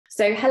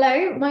So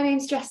hello, my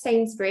name's Jess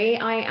Sainsbury.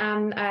 I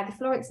am the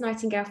Florence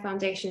Nightingale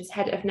Foundation's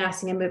Head of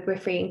Nursing and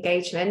Midwifery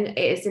Engagement.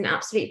 It is an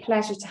absolute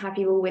pleasure to have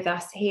you all with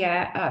us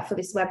here for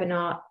this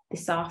webinar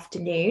this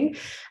afternoon.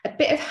 A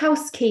bit of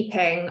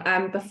housekeeping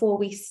before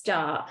we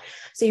start.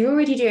 So you're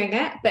already doing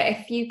it, but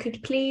if you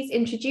could please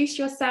introduce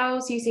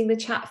yourselves using the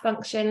chat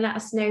function, let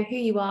us know who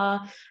you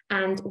are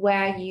and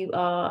where you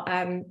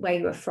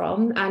are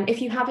from. And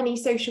if you have any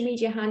social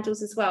media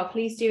handles as well,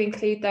 please do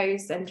include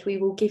those and we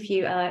will give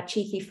you a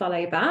cheeky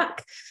follow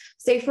back.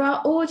 So for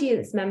our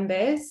audience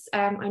members,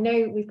 I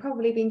know we've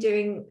probably been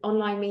doing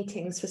online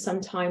meetings for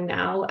some time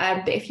now,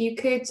 but if you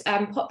could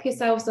pop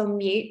yourselves on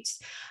mute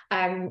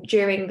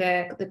during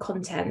the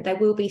content, there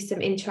will be some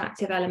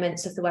interactive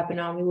elements of the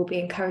webinar. We will be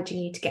encouraging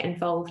you to get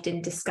involved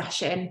in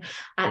discussion.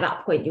 At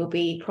that point, you'll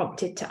be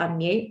prompted to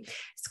unmute.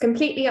 It's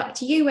completely up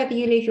to you whether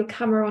you leave your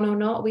camera on or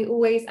not. We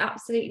always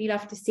absolutely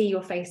love to see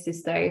your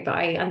faces though, but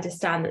I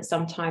understand that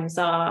sometimes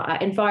our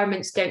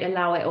environments don't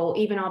allow it, or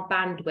even our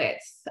bandwidth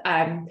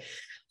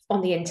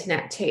on the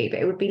internet too, but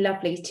it would be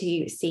lovely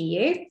to see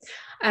you.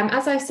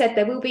 As I said,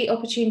 there will be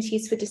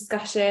opportunities for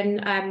discussion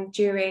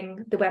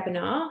during the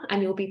webinar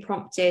and you'll be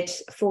prompted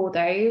for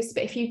those.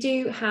 But if you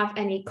do have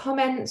any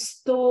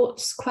comments,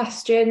 thoughts,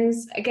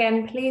 questions,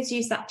 again, please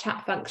use that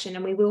chat function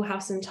and we will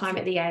have some time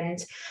at the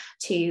end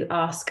to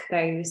ask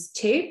those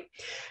too.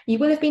 You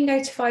will have been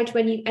notified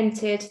when you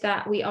entered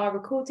that we are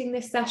recording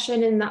this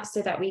session, and that's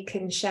so that we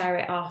can share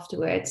it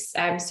afterwards.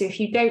 So if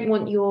you don't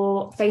want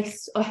your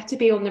face to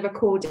be on the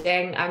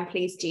recording,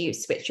 please do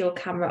switch your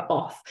camera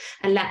off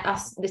and let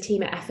us, the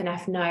team at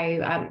FNF,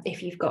 know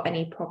if you've got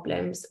any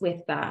problems with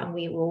that, and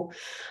we will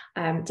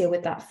deal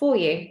with that for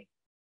you.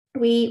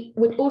 We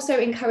would also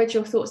encourage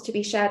your thoughts to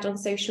be shared on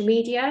social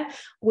media.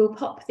 We'll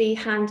pop the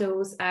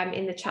handles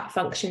in the chat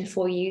function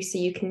for you, so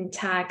you can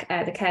tag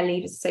the Care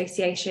Leavers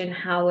Association,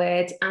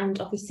 Howard, and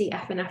obviously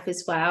FNF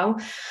as well.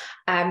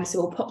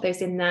 So we'll pop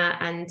those in there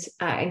and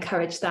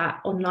encourage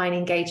that online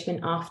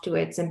engagement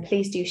afterwards. And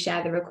please do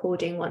share the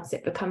recording once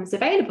it becomes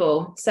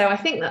available. So I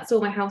think that's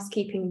all my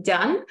housekeeping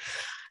done.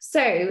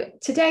 So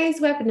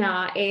today's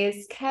webinar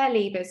is Care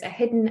Leavers, a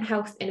Hidden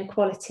Health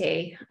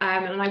Inequality.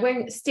 And I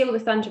won't steal the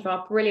thunder of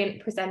our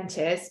brilliant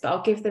presenters, but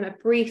I'll give them a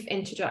brief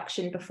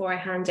introduction before I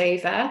hand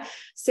over.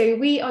 So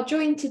we are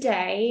joined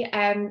today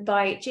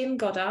by Jim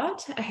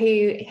Goddard,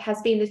 who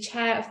has been the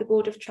chair of the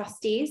Board of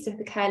Trustees of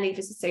the Care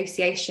Leavers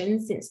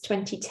Association since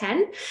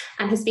 2010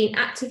 and has been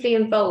actively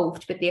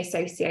involved with the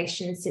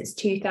association since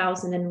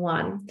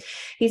 2001.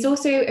 He's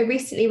also a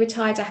recently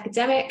retired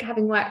academic,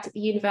 having worked at the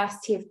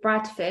University of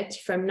Bradford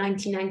from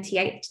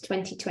 1998 to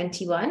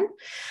 2021,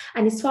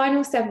 and his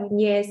final 7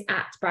 years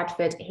at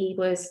Bradford, he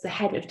was the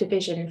head of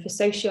division for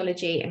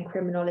sociology and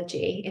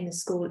criminology in the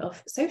School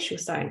of Social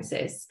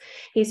Sciences.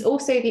 He's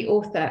also the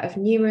author of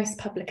numerous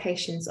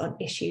publications on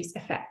issues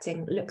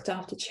affecting looked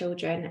after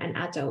children and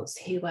adults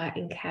who were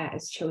in care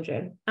as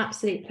children.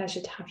 Absolute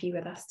pleasure to have you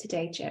with us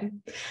today,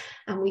 Jim.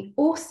 And we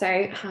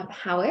also have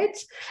Howard.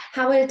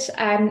 Howard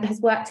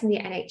has worked in the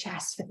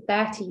NHS for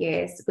 30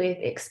 years with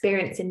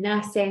experience in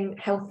nursing,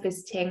 health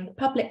visiting,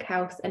 public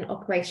health and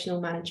operational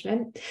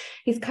management.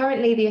 He's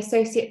currently the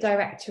Associate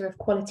Director of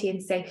Quality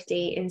and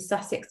Safety in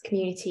Sussex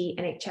Community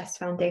NHS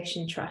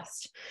Foundation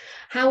Trust.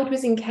 Howard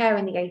was in care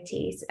in the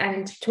 80s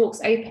and talks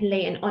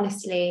openly and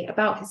honestly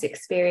about his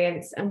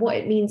experience and what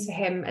it means for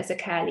him as a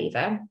care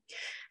leaver.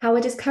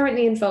 Howard is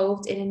currently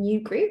involved in a new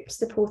group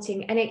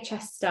supporting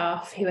NHS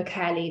staff who are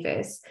care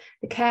leavers,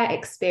 the Care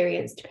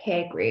Experienced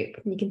Peer Group.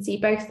 And you can see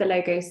both the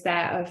logos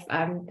there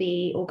of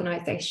the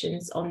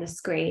organisations on the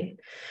screen.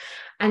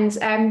 And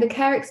the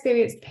Care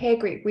Experienced Peer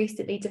Group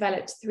recently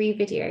developed 3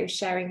 videos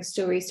sharing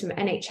stories from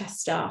NHS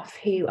staff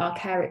who are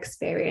care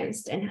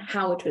experienced, and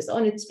Howard was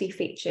honoured to be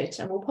featured.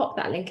 And we'll pop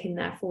that link in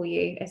there for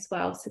you as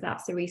well. So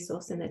that's a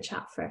resource in the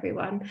chat for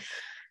everyone.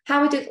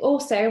 Howard is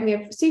also, and we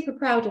are super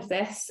proud of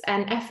this,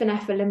 an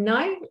FNF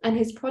alumni, and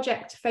his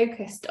project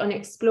focused on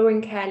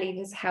exploring care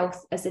leavers'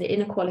 health as an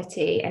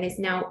inequality and is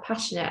now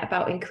passionate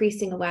about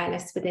increasing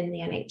awareness within the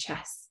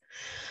NHS.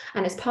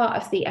 And as part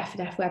of the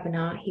FNF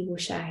webinar, he will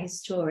share his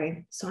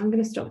story. So I'm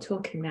going to stop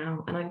talking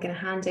now and I'm going to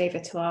hand over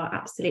to our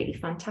absolutely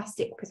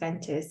fantastic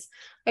presenters.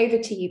 Over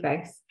to you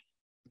both.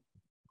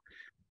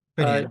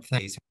 Brilliant,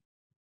 thanks.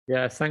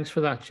 Yeah, thanks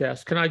for that,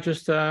 Jess. Can I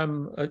just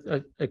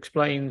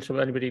explain to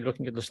anybody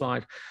looking at the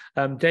slide?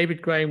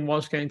 David Graham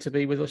was going to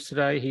be with us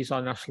today. He's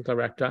our National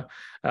Director.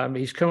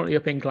 He's currently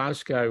up in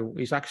Glasgow.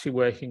 He's actually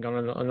working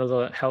on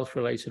another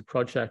health-related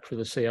project for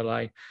the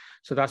CLA.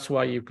 So that's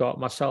why you've got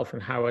myself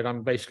and Howard.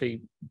 I'm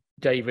basically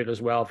David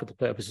as well for the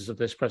purposes of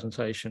this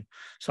presentation.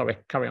 Sorry,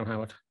 carry on,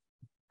 Howard.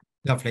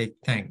 Lovely,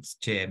 thanks,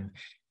 Jim.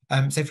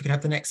 So if we could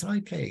have the next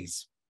slide,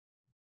 please.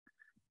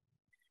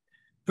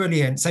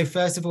 Brilliant. So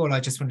first of all, I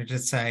just wanted to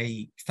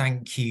say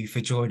thank you for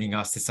joining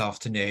us this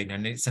afternoon.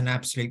 And it's an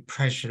absolute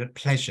pleasure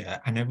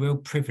and a real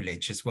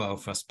privilege as well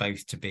for us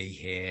both to be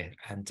here.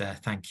 And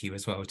thank you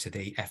as well to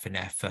the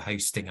FNF for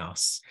hosting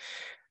us.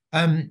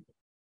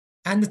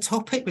 And the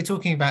topic we're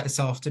talking about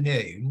this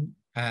afternoon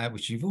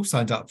which you've all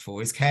signed up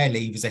for, is care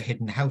leave as a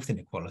hidden health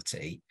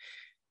inequality.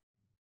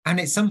 And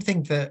it's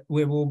something that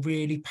we're all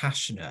really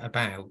passionate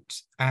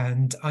about.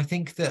 And I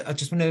think that I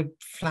just want to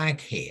flag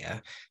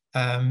here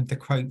the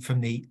quote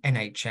from the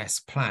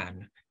NHS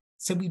plan.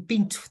 So we've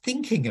been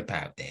thinking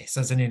about this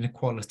as an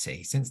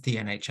inequality since the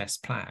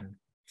NHS plan.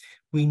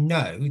 We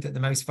know that the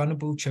most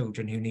vulnerable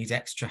children who need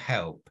extra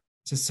help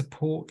to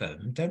support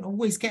them don't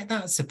always get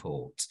that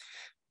support,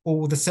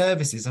 or the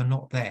services are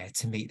not there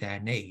to meet their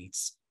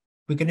needs.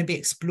 We're going to be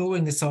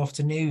exploring this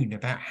afternoon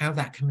about how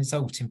that can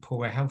result in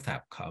poorer health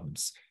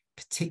outcomes,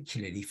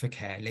 particularly for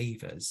care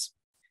leavers.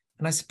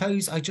 And I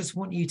suppose I just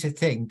want you to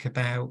think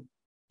about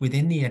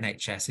within the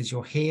NHS, as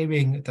you're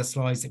hearing the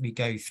slides that we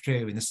go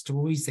through and the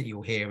stories that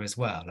you'll hear as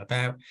well,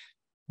 about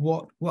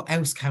what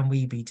else can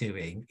we be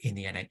doing in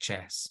the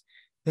NHS?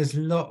 There's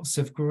lots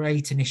of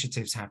great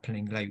initiatives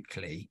happening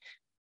locally,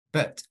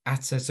 but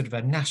at a sort of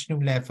a national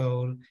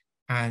level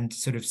and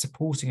sort of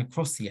supporting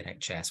across the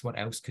NHS, what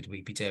else could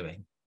we be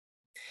doing?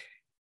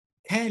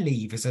 Care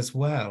leavers as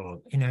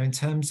well, in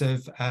terms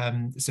of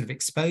sort of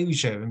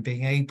exposure and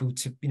being able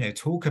to,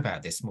 talk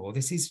about this more.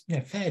 This is,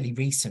 fairly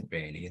recent,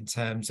 really, in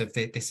terms of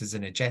this as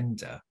an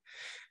agenda.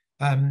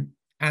 And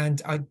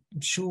I'm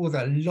sure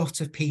that a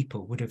lot of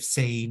people would have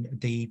seen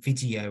the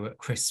video at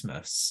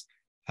Christmas,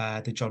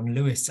 the John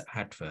Lewis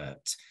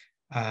advert,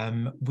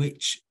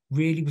 which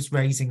really was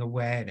raising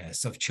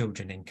awareness of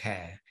children in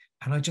care.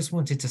 And I just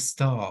wanted to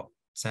start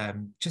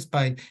just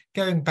by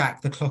going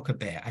back the clock a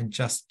bit and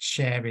just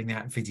sharing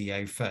that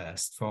video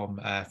first from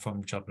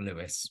John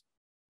Lewis.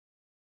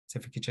 So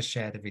if we could just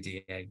share the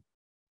video.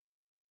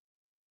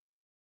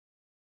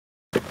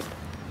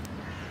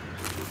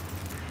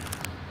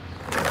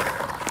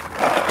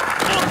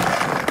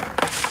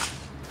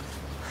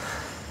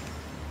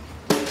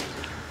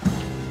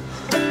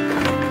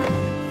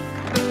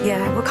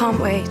 Yeah, we can't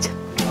wait.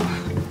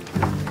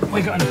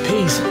 We got any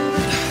peas?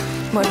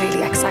 We're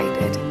really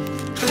excited.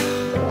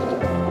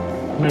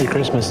 Merry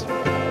Christmas.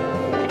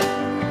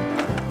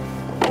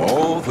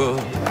 All the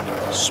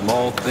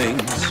small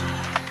things,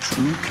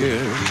 true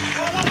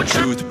care,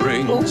 truth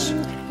brings.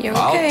 You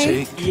I'll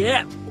okay? take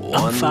Yeah,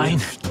 I'm fine.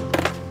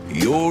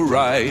 your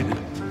ride,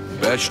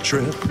 best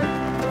trip.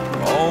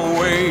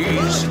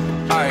 Always,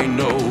 I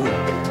know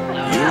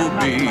you'll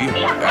be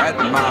at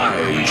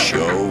my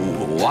show,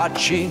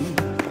 watching,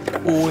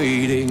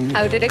 waiting.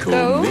 How did it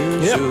go?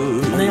 Yep,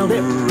 nailed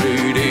it.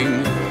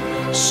 Commiserating,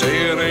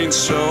 say it ain't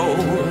so.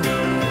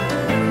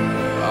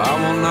 I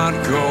will not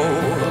go.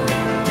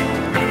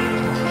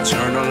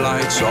 Turn the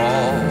lights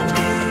off.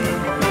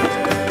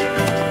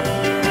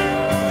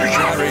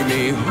 Carry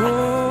me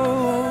home.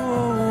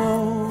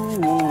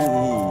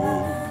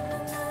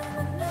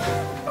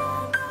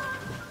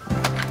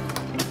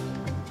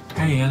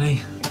 Hey,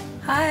 Ellie.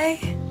 Hi.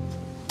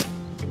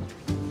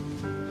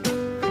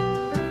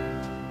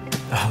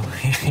 Oh,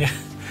 yeah.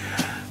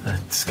 I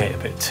skate a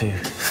bit too.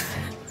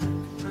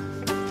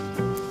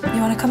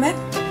 You want to come in?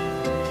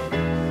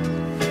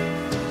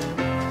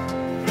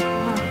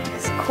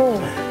 It's cool.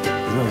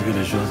 It's not as good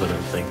as yours, I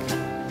don't think.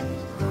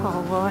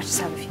 Oh, well, I just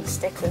have a few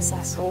stickers,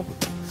 that's all.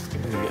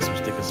 I'm gonna get some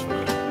stickers for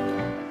you.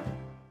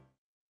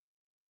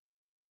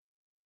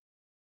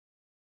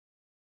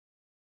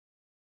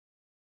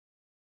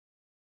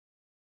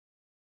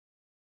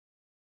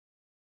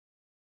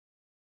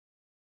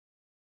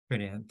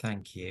 Brilliant,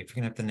 thank you. If we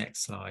can have the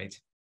next slide.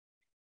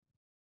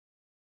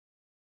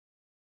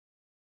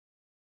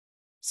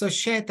 So I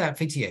shared that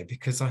video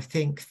because I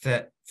think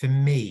that for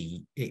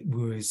me, it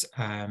was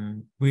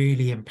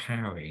really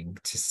empowering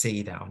to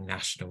see that on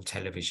national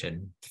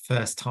television. The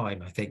first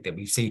time I think that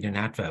we've seen an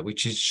advert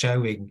which is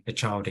showing a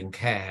child in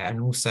care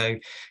and also,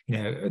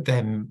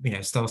 them,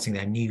 starting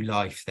their new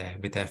life there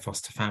with their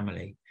foster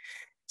family.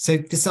 So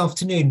this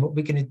afternoon, what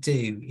we're going to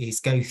do is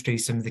go through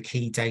some of the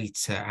key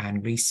data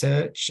and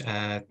research,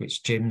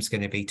 which Jim's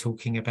going to be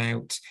talking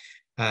about.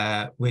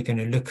 We're going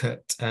to look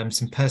at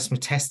some personal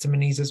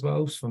testimonies as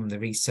well from the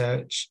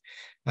research,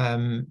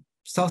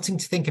 starting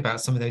to think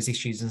about some of those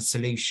issues and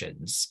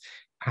solutions.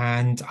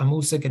 And I'm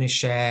also going to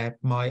share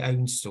my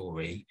own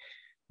story,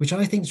 which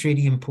I think is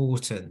really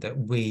important that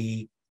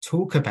we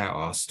talk about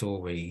our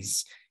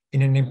stories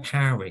in an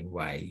empowering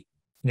way.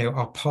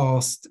 Our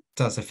past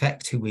does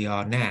affect who we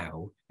are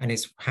now, and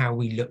it's how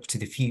we look to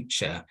the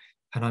future.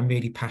 And I'm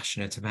really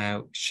passionate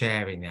about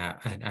sharing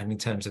that and in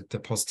terms of the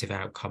positive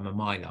outcome of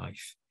my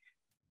life.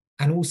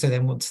 And also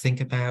then want to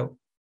think about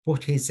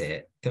what is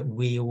it that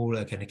we all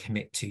are going to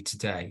commit to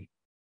today.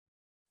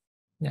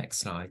 Next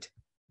slide.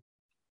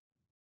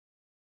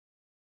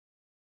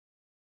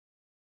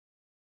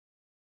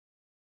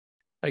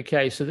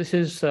 Okay, so this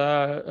is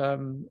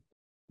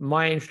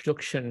my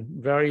introduction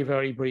very,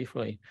 very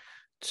briefly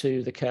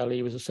to the Care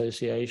Leavers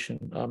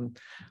Association.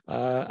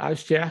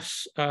 As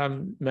Jess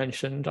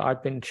mentioned,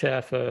 I've been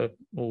chair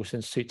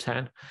since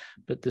 2010,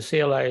 but the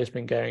CLA has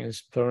been going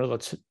for another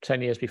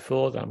 10 years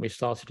before then. We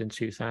started in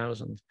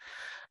 2000.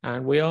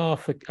 And we are,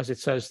 as it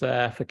says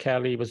there, for care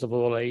leavers of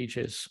all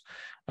ages.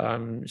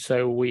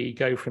 So we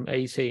go from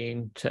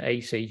 18 to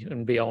 80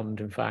 and beyond.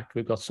 In fact,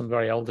 we've got some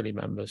very elderly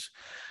members.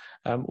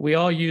 We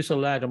are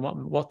user-led, and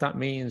what that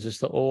means is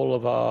that all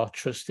of our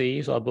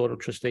trustees, our board of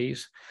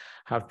trustees,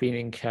 have been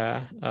in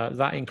care.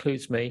 That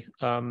includes me.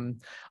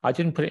 I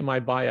didn't put it in my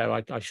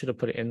bio. I should have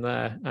put it in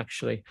there,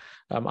 actually.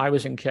 I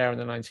was in care in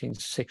the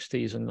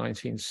 1960s and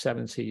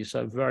 1970s,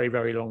 so very,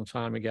 very long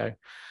time ago.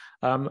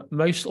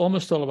 Almost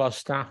all of our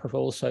staff have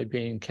also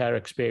been care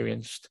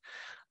experienced.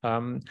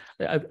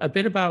 A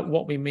bit about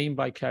what we mean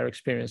by care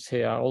experience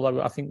here,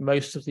 although I think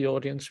most of the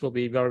audience will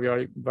be very,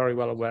 very, very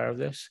well aware of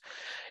this.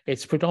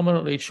 It's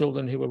predominantly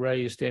children who were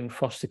raised in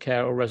foster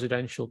care or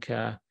residential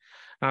care.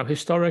 Now,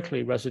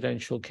 historically,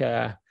 residential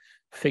care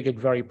figured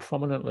very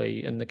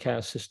prominently in the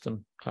care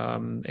system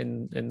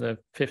in the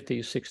 50s,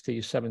 60s,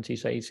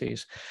 70s,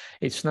 80s.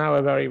 It's now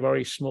a very,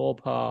 very small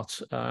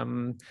part.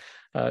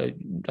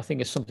 I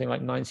think it's something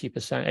like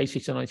 90%, 80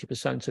 to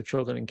 90% of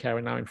children in care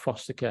are now in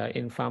foster care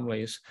in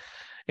families,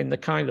 in the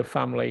kind of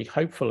family,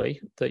 hopefully,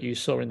 that you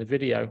saw in the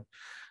video.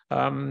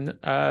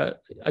 A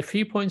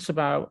few points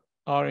about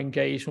our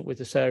engagement with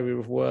this area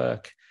of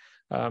work,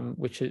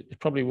 which is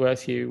probably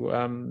worth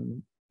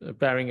you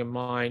bearing in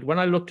mind. When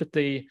I looked at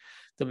the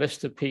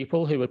list of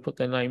people who had put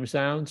their names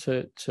down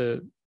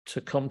to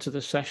come to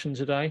the session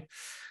today,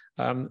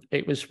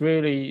 it was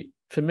really,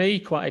 for me,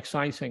 quite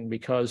exciting,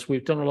 because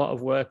we've done a lot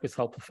of work with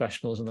health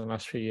professionals in the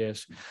last few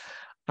years.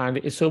 And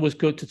it's always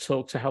good to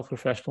talk to health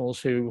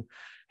professionals who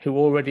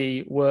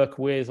already work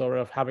with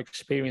or have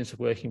experience of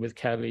working with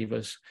care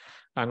leavers.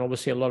 And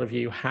obviously a lot of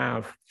you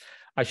have.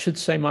 I should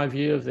say my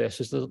view of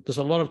this is that there's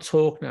a lot of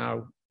talk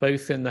now,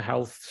 both in the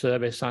health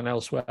service and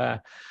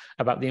elsewhere,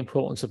 about the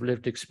importance of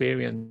lived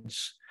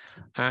experience.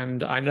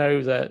 And I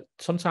know that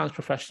sometimes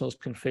professionals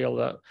can feel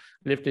that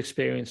lived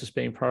experience is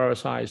being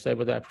prioritized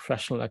over their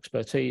professional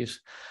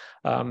expertise.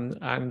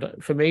 And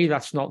for me,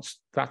 that's not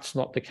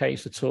the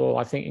case at all.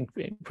 I think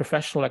in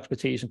professional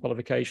expertise and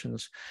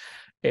qualifications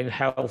in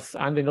health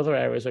and in other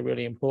areas are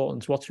really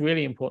important. What's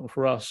really important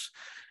for us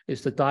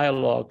is the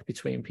dialogue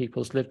between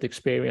people's lived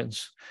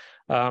experience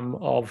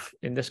of,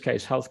 in this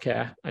case,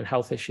 healthcare and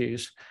health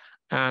issues,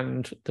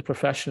 and the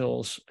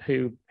professionals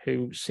who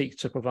seek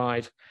to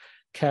provide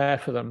care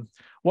for them.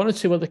 One or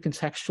two other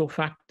contextual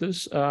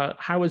factors.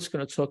 Howard's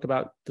going to talk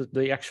about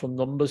the actual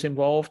numbers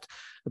involved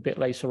a bit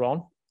later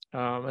on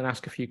and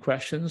ask a few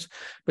questions.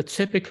 But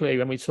typically,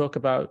 when we talk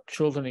about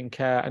children in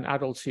care and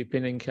adults who've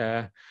been in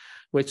care,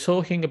 we're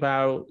talking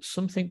about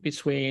something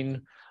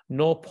between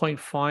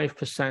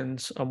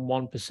 0.5% and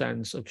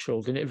 1% of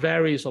children. It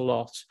varies a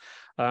lot.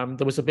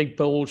 There was a big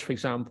bulge, for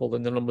example,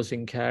 in the numbers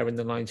in care in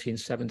the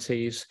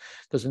 1970s.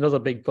 There's another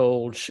big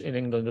bulge in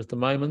England at the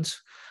moment.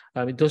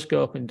 It does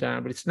go up and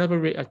down, but it's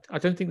never. I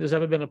don't think there's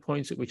ever been a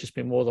point at which it's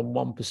been more than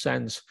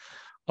 1%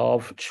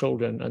 of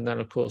children, and then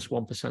of course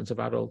 1% of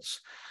adults.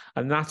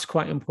 And that's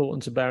quite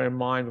important to bear in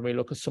mind when we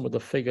look at some of the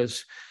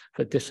figures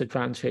for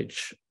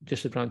disadvantage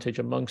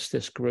amongst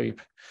this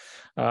group.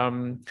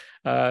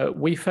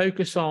 We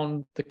focus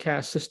on the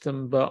care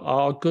system, but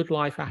our good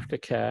life after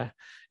care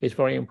is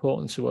very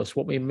important to us.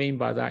 What we mean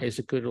by that is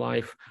a good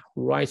life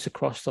right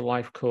across the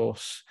life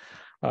course.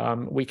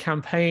 We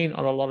campaign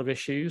on a lot of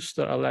issues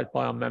that are led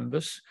by our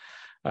members,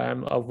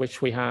 of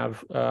which we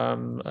have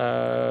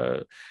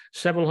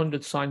several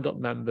hundred signed up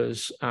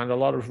members and a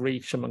lot of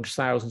reach amongst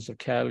thousands of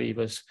care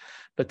leavers.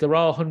 But there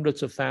are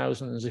hundreds of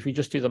thousands. If you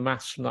just do the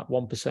maths from that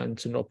 1%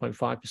 to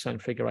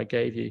 0.5% figure I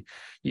gave you,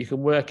 you can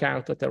work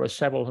out that there are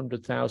several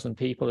 100,000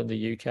 people in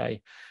the UK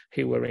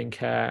who were in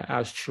care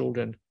as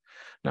children.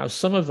 Now,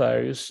 some of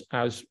those,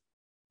 as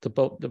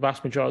the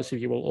vast majority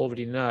of you will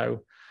already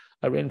know,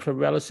 are in for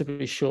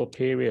relatively short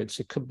periods.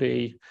 It could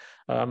be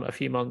a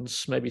few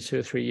months, maybe 2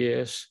 or 3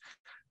 years.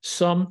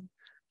 Some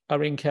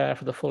are in care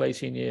for the full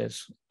 18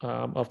 years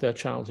of their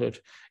childhood.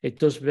 It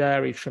does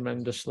vary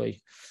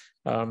tremendously.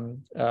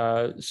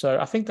 So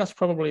I think that's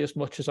probably as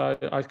much as I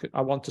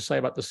want to say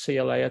about the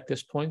CLA at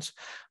this point.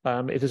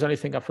 If there's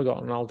anything I've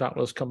forgotten, I'll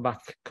doubtless come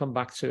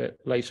back to it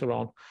later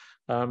on.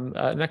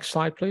 Next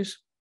slide, please.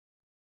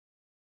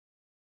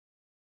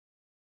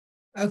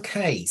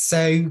 Okay,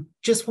 so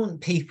just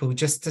want people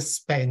just to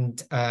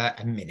spend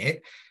a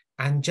minute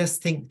and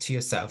just think to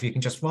yourself. You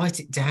can just write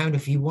it down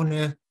if you want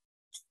to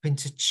pop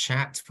into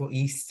chat what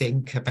you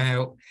think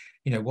about,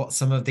 what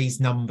some of these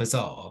numbers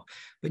are.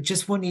 But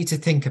just want you to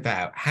think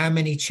about how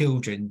many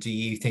children do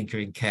you think are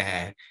in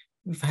care?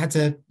 We've had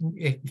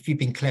if you've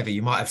been clever,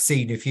 you might have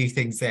seen a few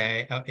things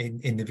there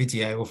in the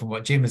video or from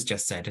what Jim has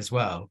just said as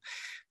well.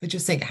 But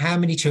just think, how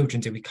many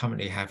children do we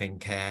currently have in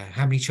care?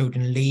 How many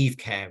children leave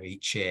care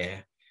each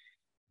year?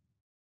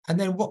 And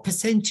then what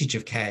percentage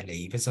of care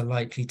leavers are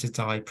likely to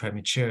die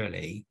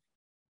prematurely?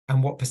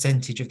 And what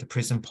percentage of the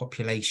prison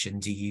population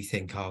do you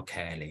think are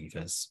care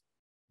leavers?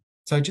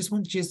 So I just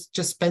want you to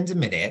just spend a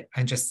minute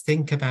and just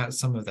think about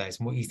some of those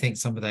and what you think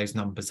some of those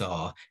numbers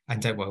are.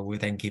 And don't worry, we'll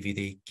then give you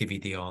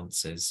the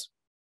answers.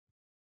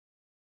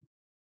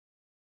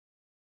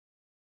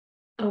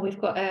 Oh,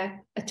 we've got a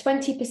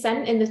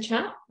 20% in the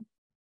chat.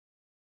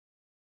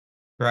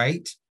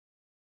 Great.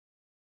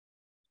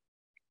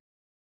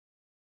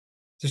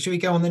 So should we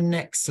go on the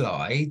next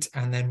slide?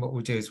 And then what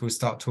we'll do is we'll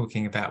start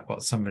talking about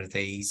what some of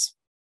these.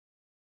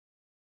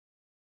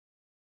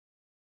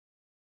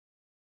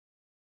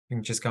 You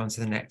can just go on to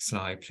the next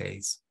slide,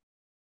 please.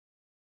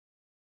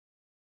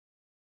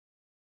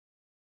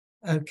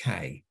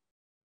 Okay.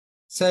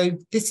 So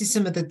this is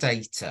some of the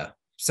data.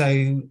 So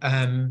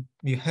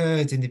you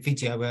heard in the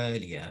video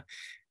earlier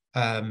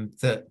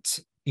that,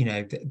 you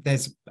know,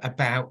 there's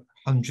about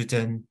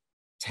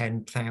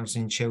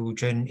 110,000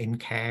 children in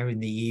care in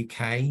the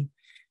UK.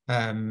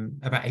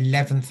 About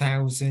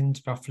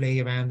 11,000 roughly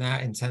around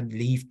that in terms of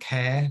leave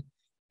care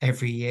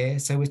every year.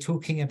 So we're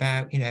talking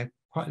about, you know,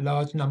 quite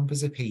large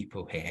numbers of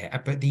people here,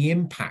 but the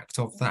impact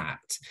of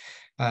that,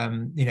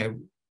 you know,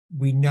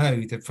 we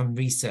know that from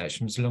research,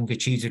 from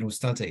longitudinal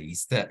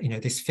studies, that, you know,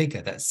 this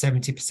figure that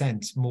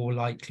 70% more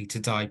likely to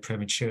die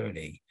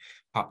prematurely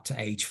up to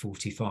age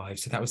 45.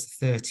 So that was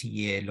a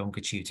 30-year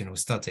longitudinal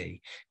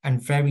study, and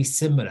very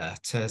similar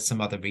to some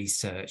other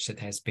research that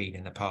has been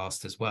in the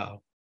past as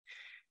well.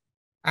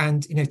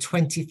 And, you know,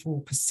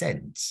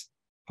 24%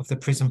 of the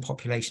prison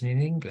population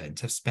in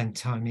England have spent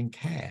time in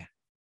care.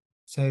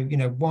 So, you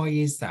know, why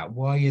is that?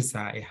 Why is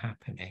that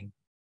happening?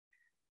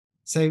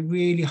 So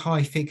really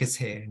high figures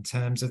here in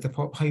terms of the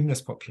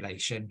homeless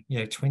population. You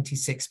know,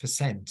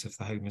 26% of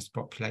the homeless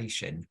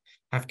population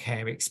have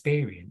care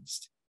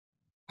experienced.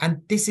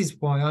 And this is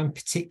why I'm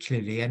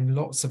particularly, and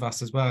lots of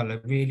us as well,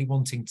 are really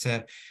wanting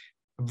to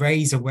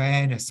raise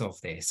awareness of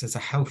this as a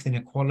health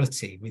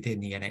inequality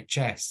within the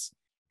NHS.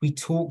 We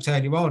talked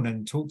earlier on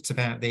and talked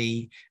about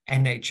the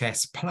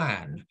NHS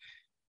plan,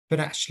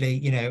 but actually,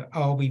 you know,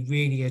 are we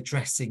really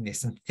addressing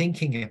this and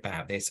thinking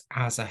about this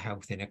as a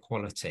health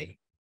inequality?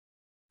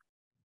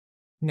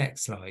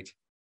 Next slide.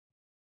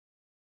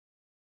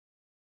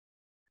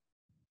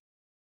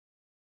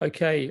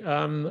 Okay,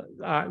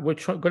 we're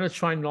going to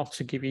try not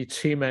to give you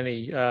too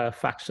many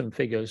facts and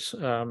figures,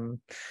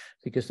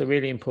 because the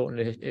really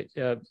important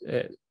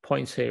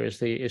points here is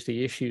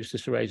the issues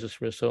this raises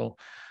for us all.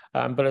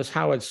 But as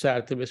Howard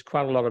said, there is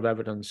quite a lot of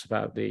evidence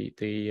about the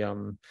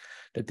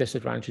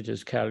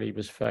disadvantages care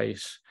leavers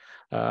face.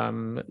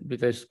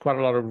 There's quite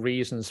a lot of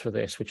reasons for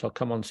this, which I'll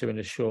come on to in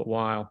a short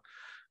while.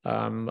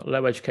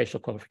 Low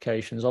educational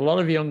qualifications. A lot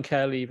of young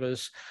care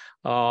leavers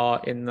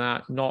are in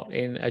that not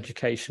in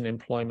education,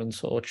 employment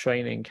or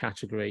training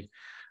category.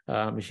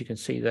 As you can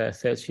see there,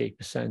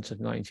 38% of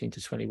 19 to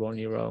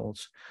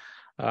 21-year-olds.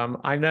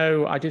 I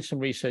know I did some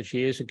research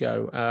years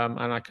ago,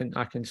 and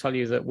I can tell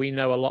you that we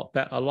know a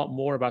lot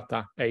more about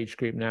that age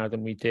group now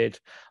than we did,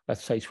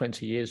 let's say,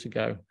 20 years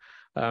ago.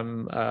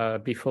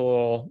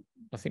 Before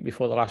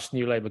the last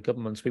New Labour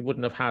governments, we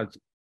wouldn't have had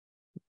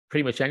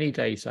pretty much any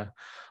data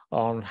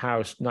on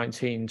how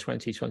 19,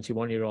 20,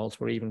 21-year-olds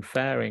were even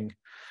faring.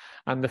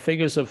 And the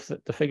figure of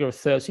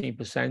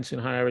 13% in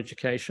higher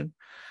education,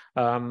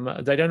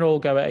 they don't all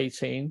go at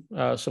 18.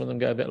 Some of them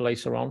go a bit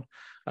later on.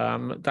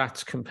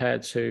 That's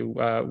compared to,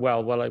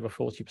 well over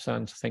 40%,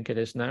 I think it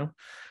is now.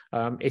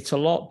 It's a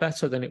lot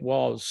better than it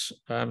was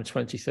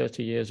 20,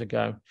 30 years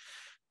ago.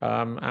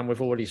 And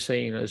we've already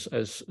seen,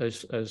 as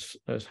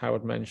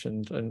Howard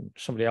mentioned and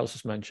somebody else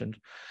has mentioned,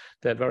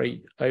 they're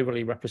very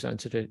overly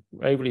represented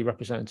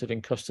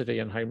in custody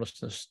and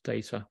homelessness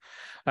data.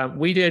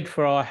 We did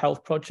for our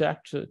health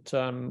project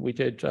that we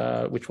did,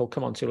 which we'll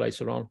come on to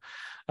later on,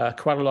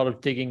 quite a lot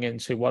of digging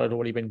into what had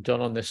already been done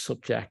on this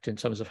subject in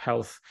terms of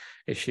health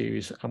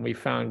issues, and we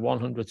found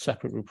 100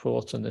 separate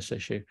reports on this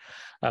issue.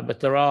 But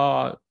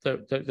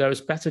there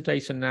is better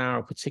data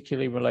now,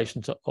 particularly in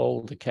relation to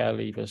older care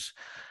leavers.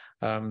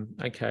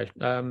 Okay,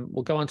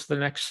 we'll go on to the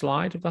next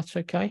slide, if that's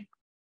okay.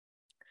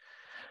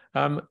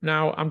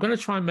 Now, I'm going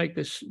to try and make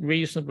this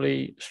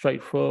reasonably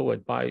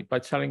straightforward by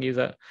telling you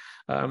that,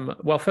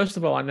 well, first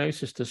of all, I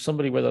noticed there's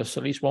somebody with us,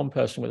 at least one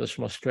person with us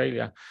from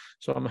Australia.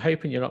 So I'm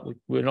hoping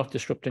we're not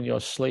disrupting your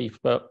sleep,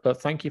 but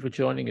thank you for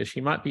joining us.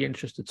 You might be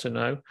interested to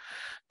know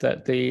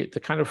that the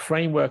kind of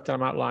framework that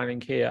I'm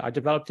outlining here, I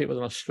developed it with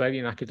an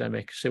Australian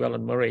academic, Sue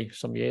Ellen Murray,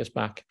 some years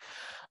back.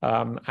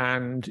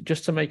 And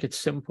just to make it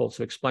simple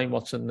to explain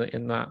what's in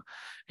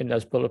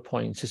those bullet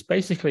points, it's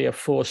basically a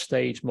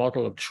 4-stage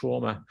model of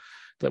trauma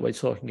that we're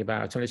talking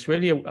about, and it's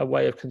really a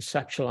way of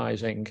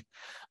conceptualizing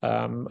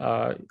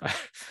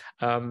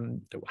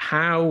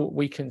how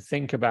we can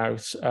think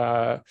about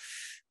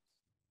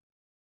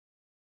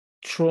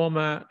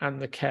trauma and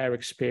the care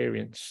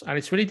experience. And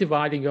it's really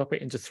dividing up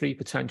it into 3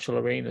 potential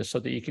arenas so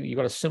that you've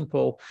got a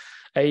simple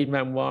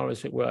aide-memoire,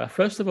 as it were.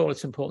 First of all,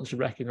 it's important to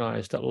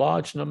recognize that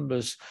large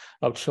numbers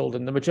of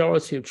children, the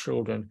majority of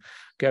children,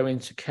 go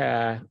into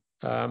care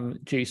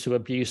due to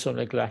abuse or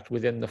neglect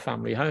within the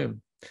family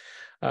home.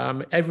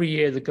 Every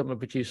year, the government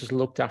produces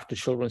looked after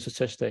children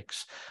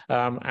statistics,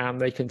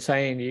 and they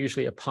contain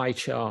usually a pie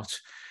chart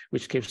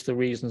which gives the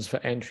reasons for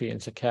entry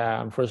into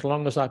care. And for as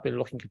long as I've been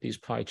looking at these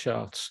pie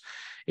charts,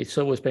 it's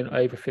always been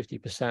over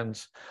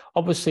 50%.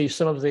 Obviously,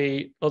 some of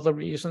the other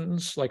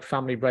reasons, like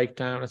family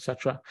breakdown,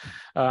 etc.,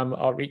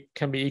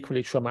 can be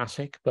equally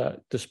traumatic,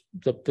 but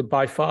the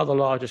by far the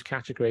largest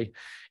category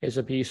is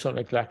abuse or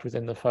neglect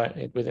within the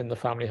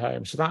family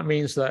home. So that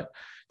means that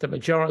the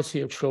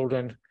majority of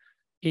children,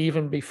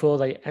 even before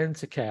they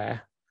enter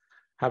care,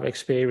 have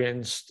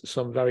experienced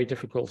some very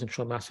difficult and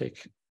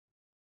traumatic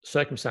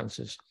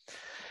circumstances.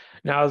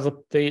 Now,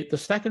 the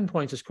second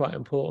point is quite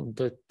important,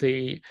 that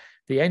the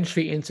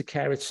entry into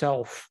care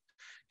itself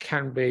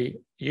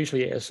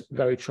usually is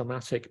very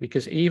traumatic,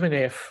 because even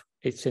if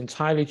it's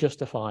entirely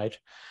justified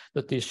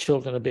that these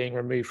children are being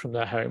removed from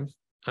their home,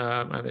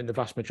 and in the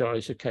vast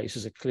majority of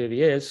cases it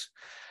clearly is,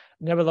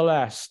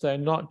 nevertheless, they're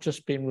not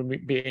just being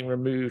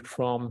removed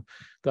from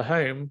the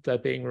home, they're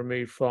being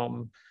removed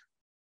from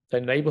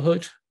their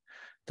neighborhood,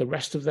 the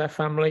rest of their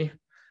family,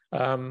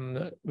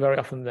 very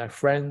often their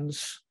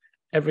friends.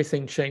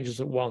 Everything changes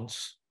at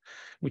once,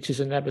 which is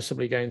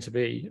inevitably going to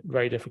be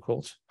very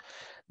difficult.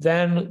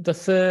 Then the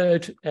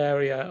third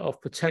area of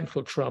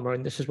potential trauma,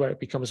 and this is where it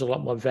becomes a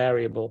lot more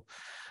variable,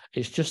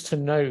 is just to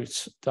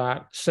note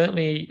that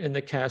certainly in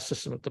the care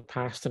system of the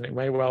past, and it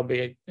may well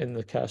be in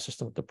the care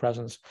system of the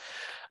present,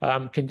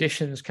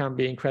 conditions can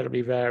be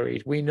incredibly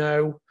varied. We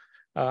know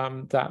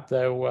that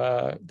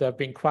there have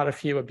been quite a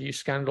few abuse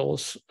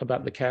scandals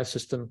about the care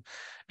system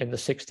in the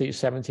 60s,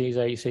 70s,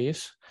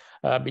 80s,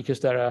 because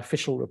there are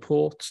official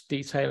reports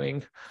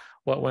detailing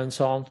what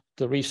went on.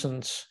 The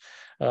recent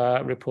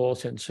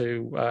report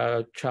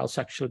into child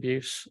sexual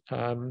abuse,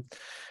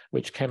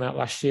 which came out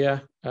last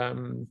year,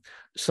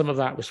 some of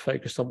that was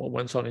focused on what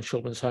went on in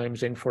children's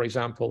homes for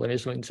example, in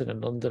Islington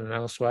and London and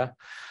elsewhere.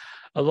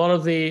 A lot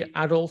of the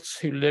adults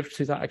who lived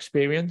through that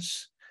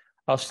experience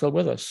are still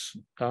with us.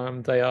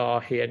 They are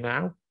here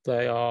now.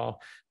 They are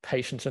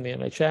patients in the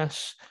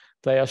NHS.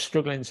 They are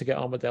struggling to get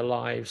on with their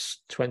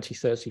lives 20,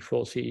 30,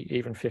 40,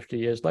 even 50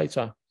 years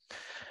later.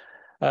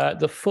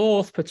 The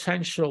fourth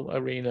potential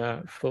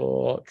arena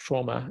for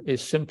trauma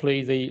is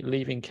simply the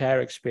leaving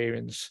care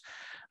experience.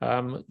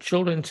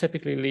 Children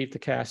typically leave the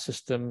care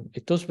system.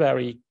 It does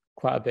vary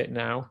quite a bit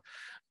now,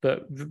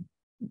 but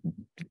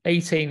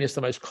 18 is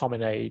the most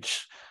common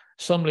age.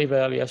 Some leave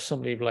earlier,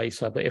 some leave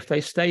later, but if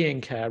they stay in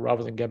care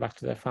rather than go back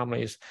to their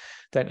families,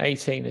 then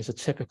 18 is a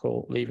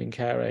typical leaving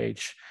care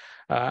age.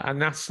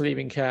 And that's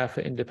leaving care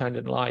for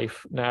independent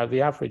life. Now,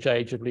 the average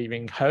age of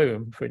leaving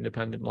home for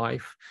independent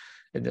life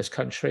in this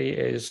country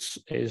is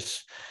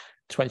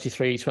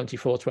 23,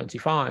 24,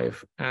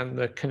 25, and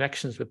the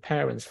connections with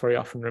parents very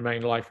often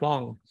remain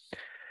lifelong.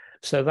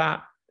 So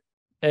that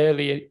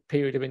early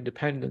period of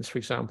independence, for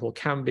example,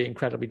 can be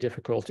incredibly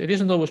difficult. It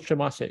isn't always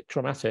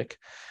traumatic,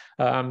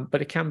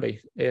 but it can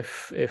be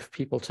if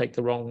people take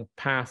the wrong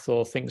path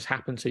or things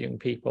happen to young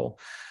people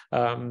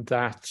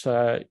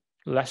that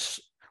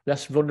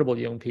less vulnerable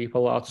young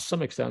people are to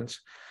some extent,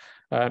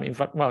 in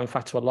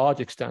fact, to a large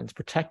extent,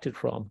 protected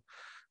from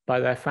by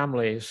their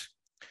families.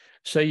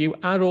 So you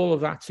add all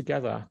of that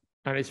together,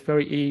 and it's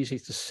very easy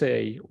to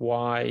see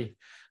why,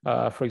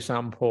 for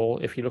example,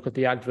 if you look at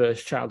the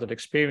adverse childhood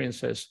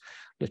experiences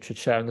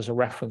literature, and there's a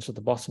reference at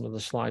the bottom of the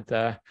slide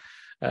there,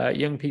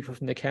 young people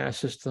from the care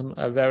system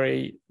are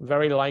very,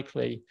 very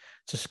likely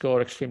to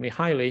score extremely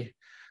highly,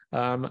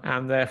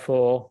 and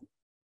therefore,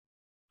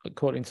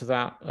 according to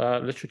that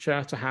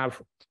literature, to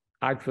have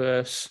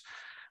adverse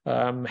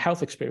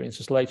health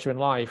experiences later in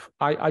life.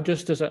 I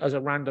just, as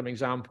a random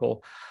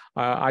example,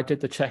 I did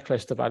the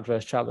checklist of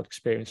adverse childhood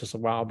experiences a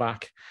while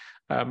back,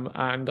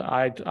 and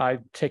I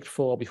ticked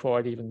 4 before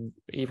I'd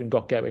even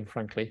got going,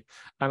 frankly,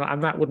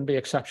 and that wouldn't be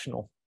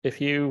exceptional. If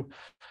you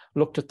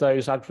looked at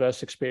those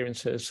adverse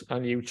experiences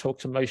and you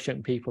talked to most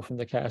young people from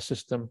the care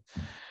system,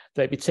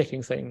 they'd be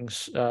ticking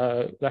things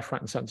left,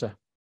 right, and centre.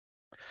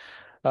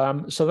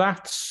 So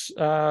that's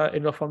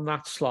enough on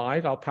that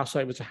slide. I'll pass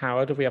over to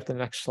Howard if we have the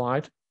next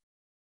slide.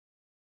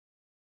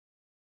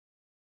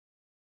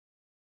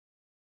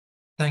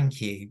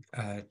 Thank you,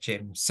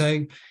 Jim.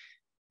 So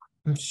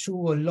I'm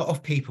sure a lot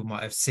of people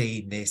might have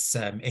seen this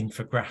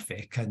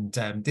infographic, and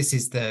this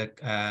is the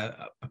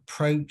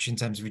approach in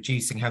terms of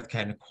reducing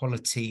healthcare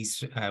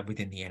inequalities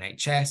within the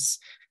NHS.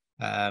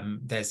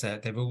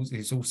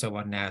 There's also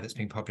one now that's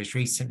been published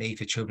recently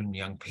for children and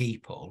young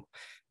people,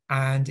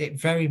 and it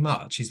very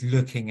much is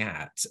looking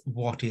at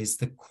what is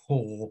the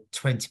core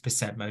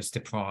 20% most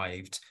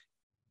deprived,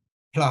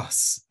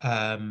 plus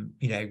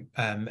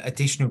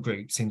additional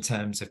groups in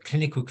terms of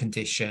clinical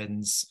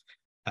conditions.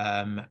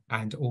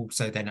 And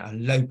also then at a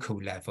local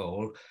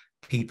level,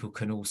 people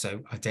can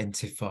also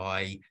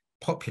identify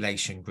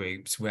population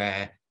groups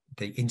where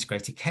the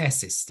integrated care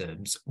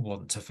systems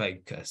want to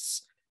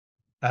focus.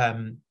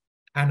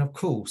 And of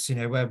course,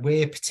 where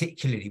we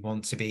particularly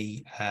want to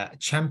be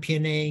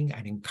championing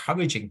and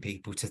encouraging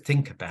people to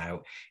think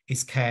about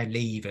is care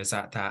leavers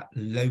at that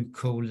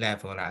local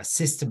level, at a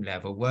system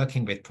level,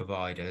 working with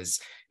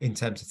providers in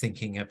terms of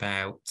thinking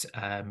about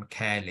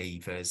care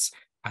leavers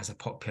as a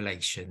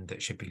population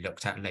that should be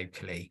looked at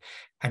locally.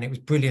 And it was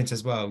brilliant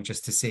as well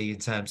just to see in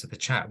terms of the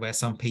chat where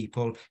some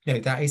people,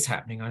 that is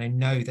happening. And I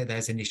know that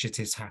there's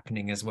initiatives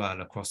happening as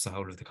well across the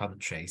whole of the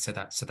country. So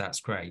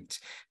that's great,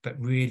 but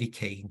really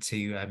keen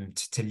to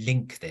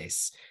link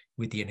this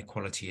with the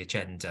inequality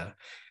agenda.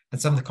 And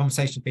some of the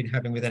conversations we've been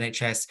having with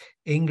NHS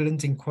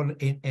England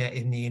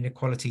in the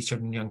inequality of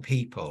children and young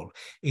people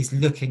is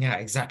looking at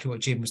exactly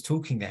what Jim was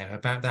talking there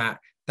about,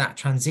 that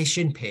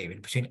transition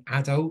period between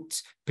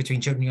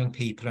children and young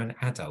people and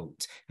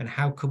adult, and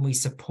how can we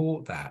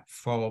support that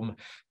from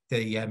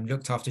the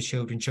looked after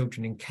children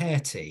in care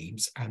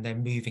teams, and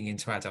then moving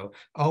into adult.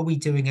 Are we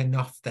doing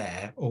enough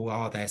there, or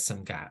are there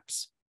some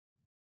gaps?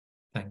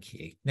 Thank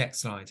you.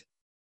 Next slide.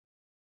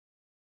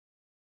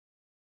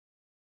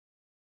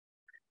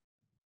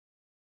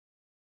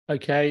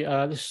 Okay,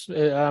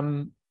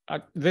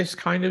 this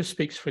kind of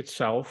speaks for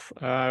itself,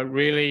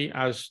 really,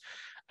 as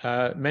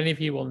many of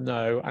you will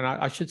know. And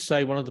I should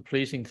say, one of the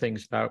pleasing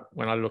things about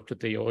when I looked at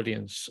the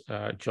audience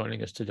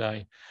joining us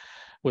today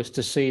was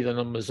to see the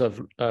numbers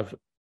of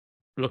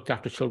looked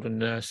after children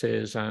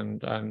nurses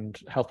and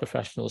health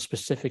professionals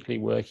specifically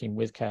working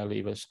with care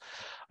leavers.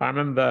 I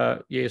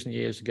remember years and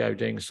years ago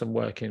doing some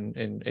work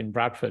in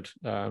Bradford,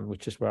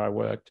 which is where I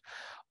worked,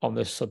 on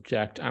this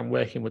subject, and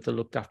working with the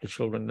looked after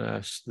children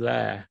nurse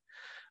there,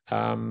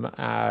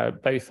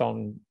 both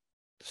on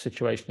the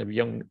situation of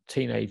young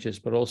teenagers,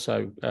 but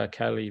also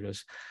care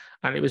leavers.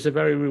 And it was a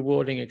very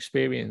rewarding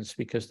experience,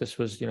 because this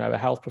was, a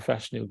health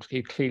professional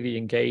who clearly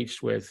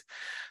engaged with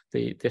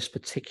this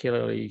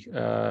particularly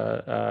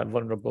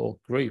vulnerable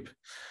group.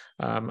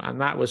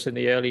 And that was in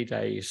the early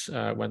days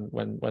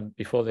when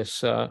before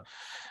this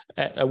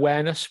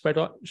awareness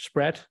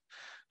spread.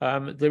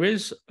 There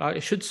is, I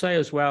should say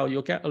as well,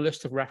 you'll get a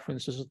list of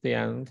references at the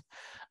end.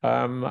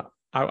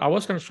 I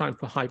was going to try and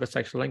put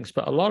hypertext links,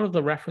 but a lot of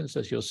the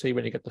references you'll see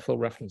when you get the full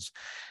reference.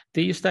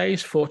 These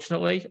days,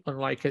 fortunately,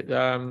 unlike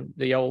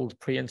the old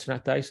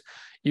pre-internet days,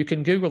 you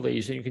can Google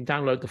these and you can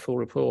download the full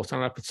report.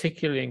 And I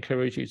particularly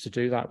encourage you to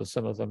do that with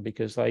some of them,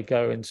 because they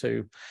go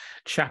into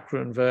chapter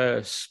and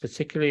verse,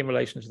 particularly in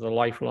relation to the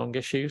lifelong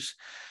issues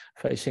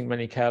facing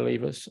many care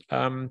leavers.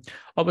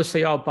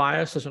 Obviously, our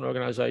bias as an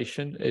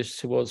organisation is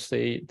towards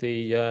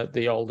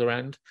the older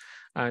end,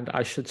 and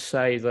I should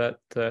say that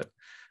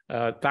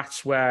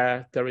that's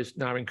where there is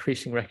now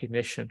increasing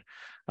recognition,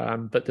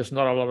 but there's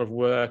not a lot of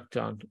work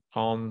done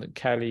on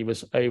care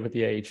leavers over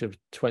the age of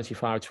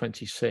 25,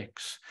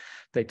 26.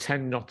 They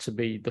tend not to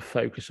be the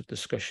focus of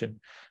discussion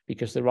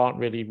because there aren't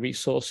really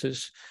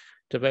resources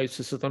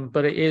devoted to them,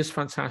 but it is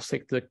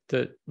fantastic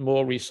that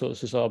more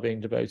resources are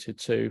being devoted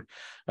to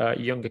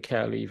younger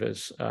care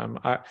leavers,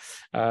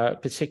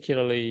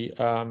 particularly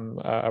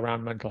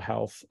around mental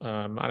health.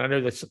 And I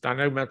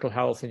know mental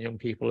health in young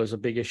people is a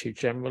big issue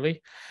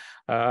generally,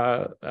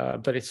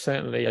 but it's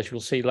certainly, as you'll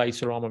see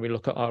later on when we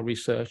look at our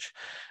research,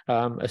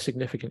 a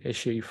significant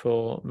issue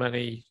for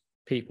many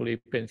people who've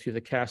been through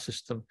the care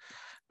system.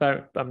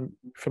 But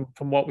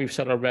from what we've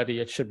said already,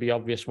 it should be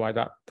obvious why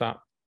that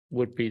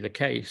would be the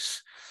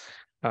case.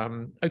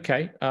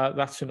 Okay,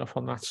 that's enough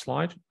on that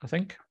slide, I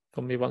think.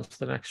 We'll move on to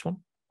the next one.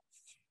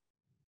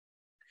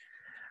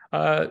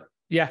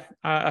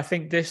 I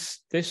think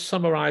this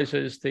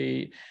summarizes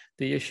the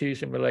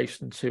issues in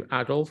relation to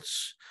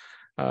adults.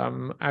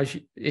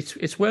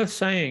 It's worth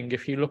saying,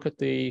 if you look at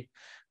the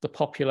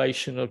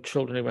population of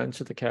children who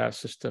enter the care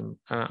system,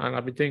 and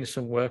I've been doing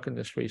some work on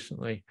this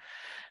recently,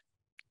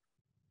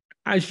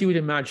 as you would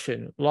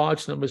imagine,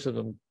 large numbers of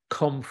them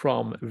come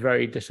from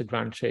very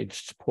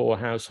disadvantaged, poor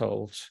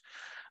households.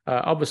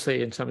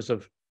 Obviously, in terms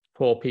of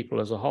poor people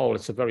as a whole,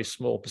 it's a very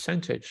small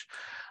percentage,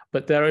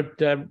 but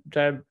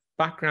their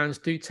backgrounds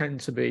do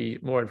tend to be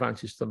more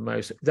advantaged than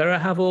most. There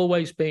have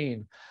always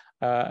been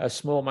a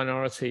small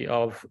minority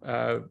of,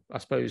 I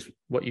suppose,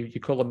 what you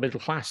call the middle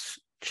class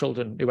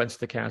children who enter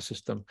the care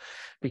system,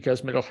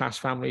 because middle class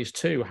families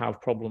too have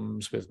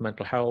problems with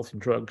mental health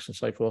and drugs and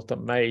so forth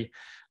that may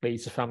lead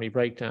to family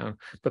breakdown.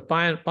 But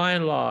by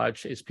and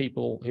large, it's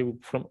people who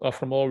are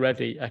from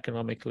already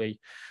economically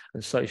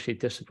and socially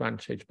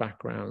disadvantaged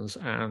backgrounds,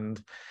 and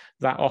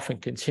that often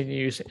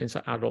continues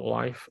into adult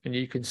life. And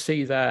you can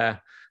see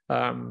there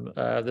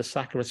the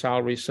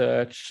Sakharov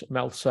research,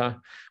 Meltzer,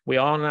 we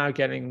are now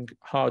getting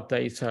hard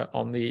data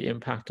on the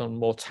impact on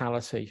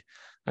mortality.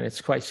 And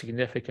it's quite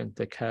significant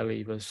that care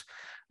leavers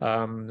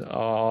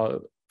have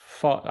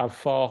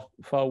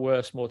far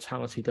worse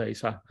mortality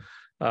data.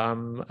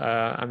 And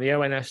the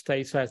ONS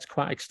data, it's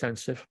quite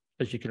extensive,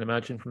 as you can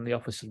imagine, from the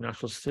Office of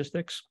National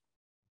Statistics.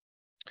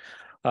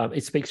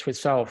 It speaks for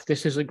itself.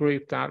 This is a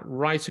group that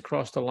right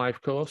across the life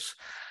course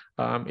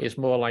is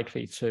more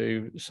likely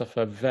to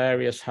suffer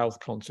various health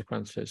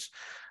consequences.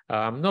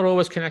 Not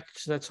always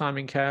connected to their time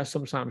in care,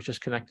 sometimes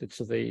just connected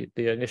to the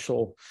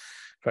initial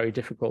very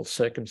difficult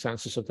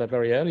circumstances of their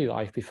very early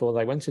life before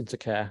they went into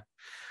care.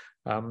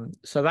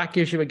 So that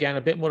gives you, again,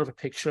 a bit more of a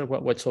picture of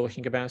what we're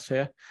talking about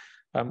here.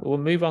 We'll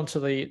move on to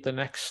the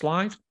next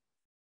slide.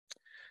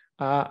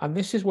 And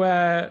this is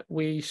where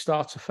we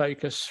start to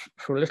focus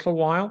for a little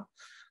while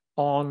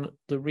on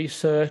the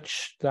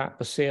research that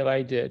the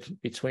CLA did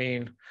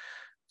between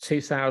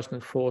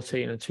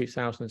 2014 and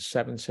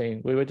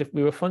 2017.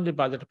 We were funded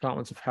by the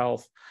Department of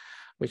Health,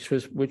 which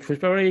was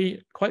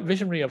quite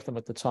visionary of them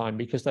at the time,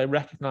 because they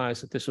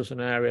recognized that this was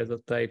an area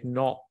that they'd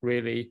not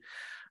really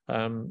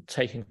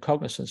taken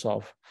cognizance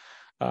of.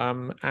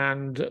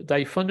 And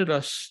they funded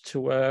us to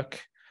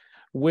work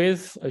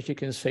with, as you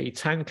can see,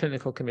 10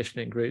 clinical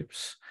commissioning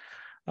groups,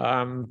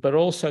 but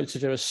also to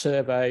do a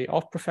survey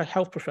of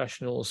health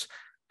professionals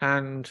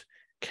and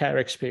care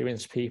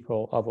experienced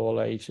people of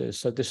all ages.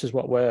 So this is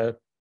what we're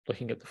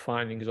looking at the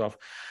findings of.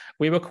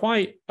 We were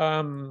quite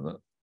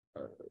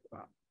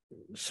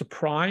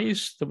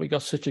surprised that we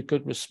got such a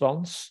good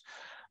response,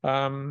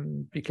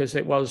 because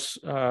it was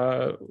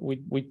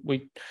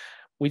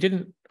we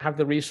didn't have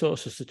the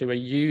resources to do a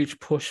huge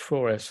push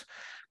for it,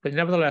 but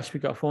nevertheless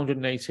we got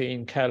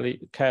 418 care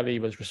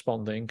leavers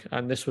responding,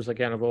 and this was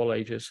again of all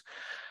ages.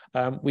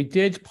 We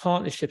did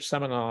partnership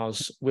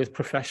seminars with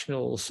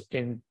professionals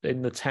in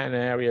the 10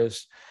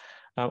 areas.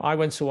 I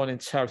went to one in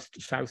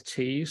South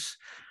Tees,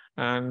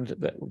 and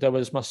there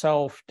was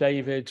myself,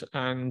 David,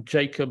 and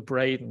Jacob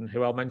Braden,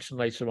 who I'll mention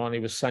later on. He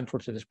was central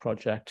to this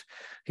project.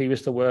 He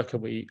was the worker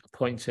we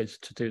appointed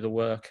to do the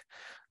work,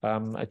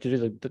 to do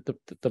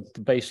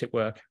the basic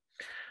work.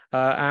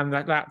 And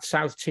that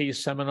South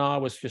Tees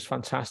seminar was just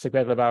fantastic. We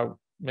had about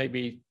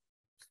maybe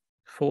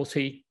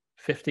 40,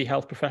 50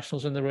 health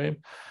professionals in the room,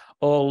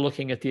 all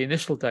looking at the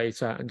initial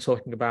data and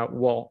talking about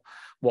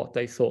what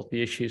they thought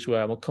the issues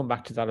were. We'll come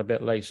back to that a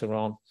bit later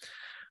on.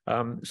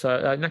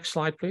 Next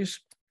slide, please.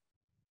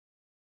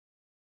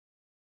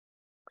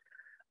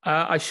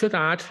 I should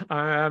add,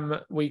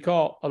 we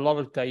got a lot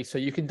of data.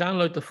 You can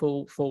download the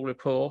full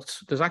report.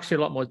 There's actually a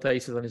lot more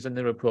data than is in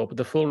the report, but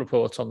the full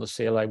report's on the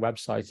CLA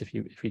website if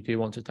you do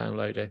want to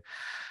download it.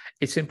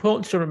 It's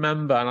important to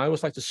remember, and I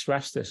always like to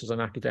stress this as an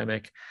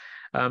academic,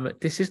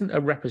 this isn't a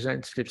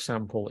representative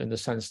sample in the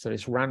sense that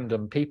it's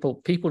random.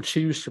 People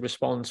choose to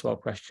respond to our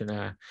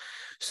questionnaire.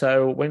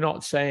 So we're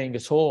not saying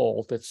at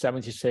all that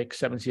 76,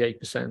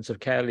 78% of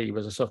care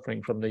leavers are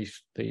suffering from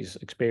these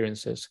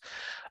experiences.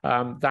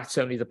 That's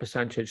only the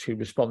percentage who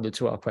responded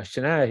to our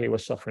questionnaire who were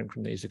suffering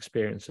from these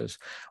experiences.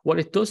 What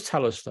it does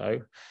tell us,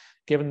 though,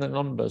 given the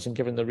numbers and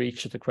given the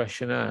reach of the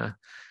questionnaire,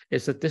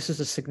 is that this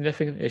is a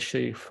significant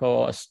issue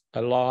for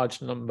a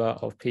large number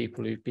of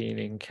people who've been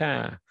in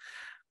care.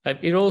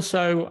 It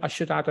also, I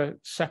should add a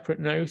separate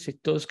note,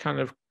 it does kind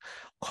of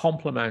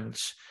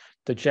complement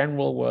the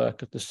general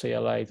work of the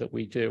CLA that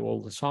we do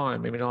all the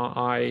time. I mean,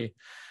 I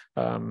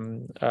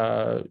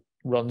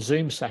run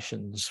Zoom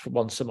sessions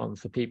once a month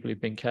for people who've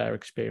been care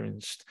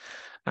experienced.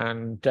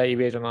 And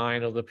David and I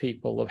and other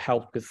people have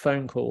helped with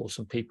phone calls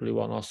and people who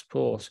want our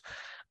support.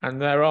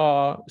 And there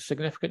are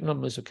significant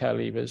numbers of care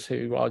leavers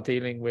who are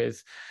dealing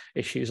with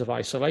issues of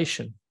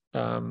isolation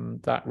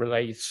that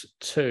relates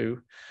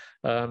to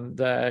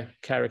their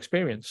care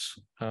experience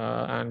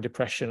and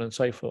depression and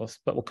so forth.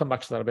 But we'll come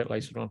back to that a bit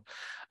later on.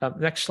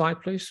 Next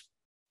slide, please.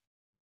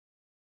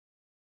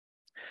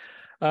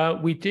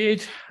 We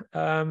did,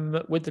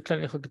 with the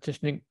clinical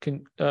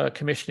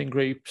commissioning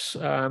groups,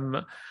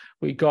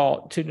 we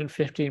got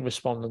 215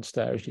 respondents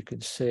there, as you can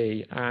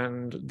see,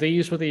 and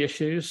these were the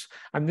issues,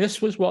 and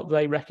this was what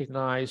they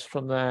recognized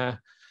from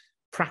their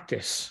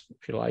practice,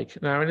 if you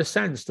like. Now, in a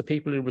sense, the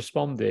people who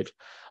responded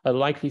are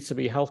likely to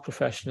be health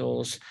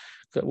professionals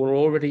that were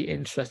already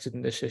interested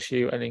in this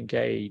issue and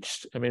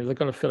engaged. I mean, they're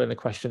going to fill in a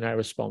questionnaire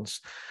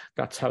response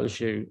that tells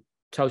you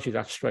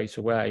that straight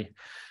away.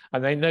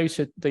 And they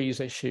noted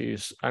these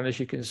issues, and as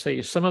you can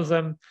see, some of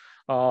them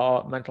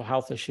are mental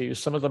health issues,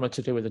 some of them are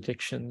to do with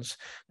addictions,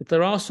 but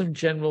there are some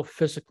general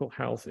physical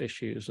health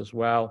issues as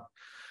well.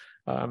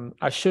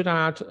 I should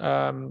add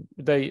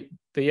the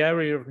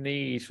area of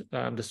need,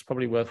 this is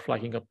probably worth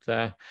flagging up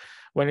there.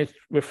 When it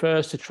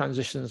refers to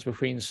transitions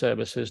between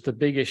services, the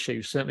big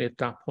issue, certainly at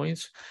that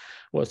point,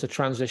 was the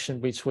transition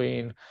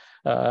between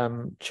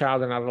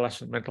child and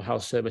adolescent mental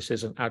health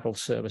services and adult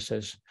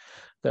services.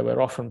 There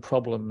were often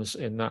problems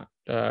in that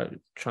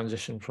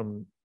transition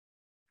from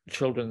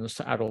children's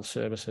to adult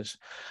services.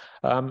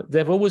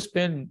 There have always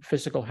been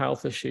physical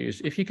health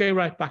issues. If you go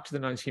right back to the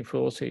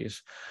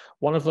 1940s,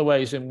 one of the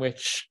ways in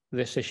which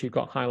this issue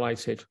got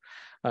highlighted,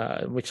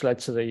 which led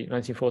to the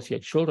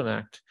 1948 Children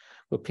Act,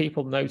 were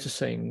people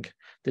noticing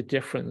the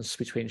difference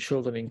between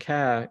children in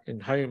care in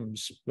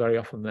homes very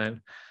often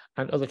then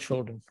and other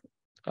children.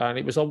 And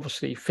it was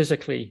obviously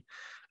physically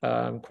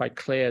quite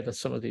clear that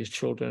some of these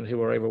children who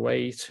were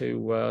overweight, who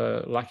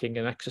were lacking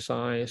in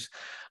exercise,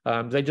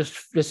 they just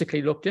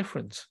physically looked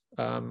different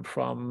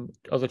from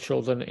other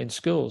children in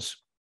schools.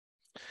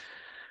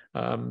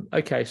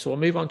 Okay, so we'll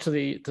move on to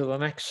the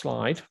next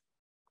slide.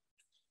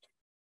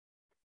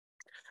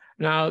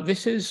 Now,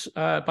 this is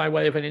by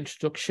way of an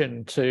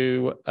introduction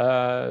to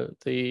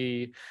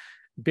the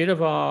bit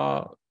of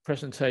our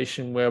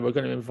presentation where we're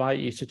going to invite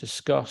you to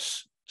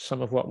discuss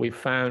some of what we've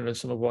found and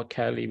some of what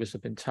care leavers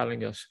have been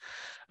telling us.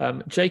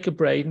 Jacob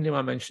Braden, who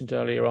I mentioned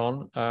earlier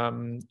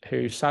on,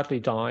 who sadly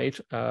died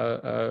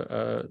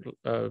a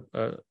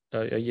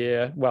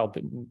year, well,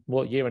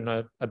 more year and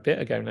a bit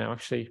ago now,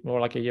 actually, more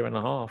like a year and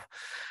a half,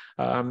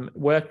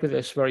 worked with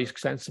us very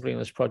extensively on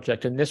this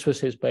project. And this was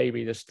his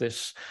baby,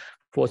 this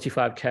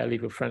 45 care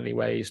leaver friendly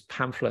ways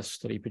pamphlets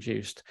that he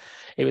produced.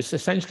 It was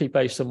essentially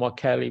based on what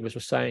care leavers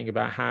were saying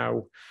about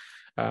how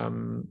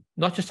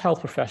not just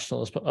health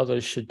professionals, but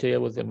others should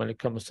deal with them when it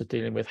comes to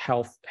dealing with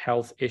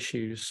health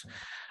issues.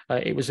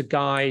 It was a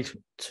guide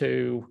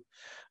to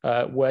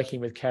working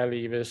with care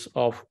leavers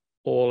of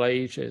all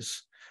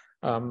ages.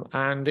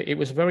 And it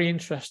was a very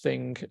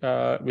interesting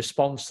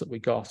response that we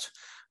got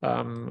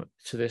to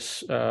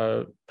this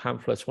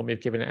pamphlet when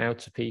we've given it out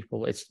to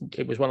people.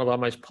 It was one of our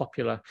most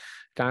popular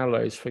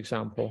downloads, for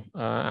example.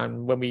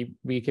 And when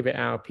we give it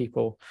out,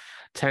 people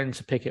tend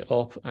to pick it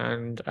up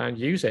and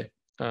use it.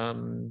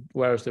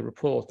 Whereas the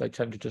report, they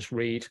tend to just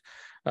read,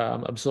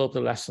 absorb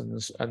the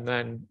lessons, and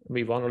then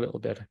move on a little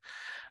bit.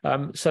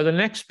 So the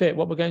next bit,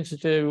 what we're going to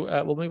do,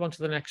 we'll move on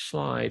to the next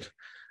slide.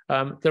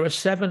 There are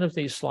 7 of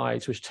these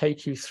slides which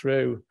take you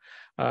through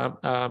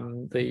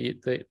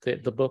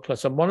the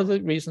booklets. And one of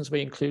the reasons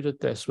we included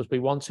this was we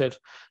wanted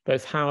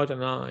both Howard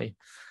and I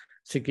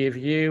to give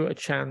you a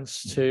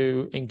chance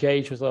to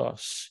engage with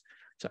us,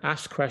 to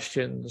ask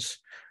questions,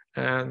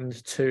 and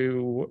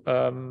to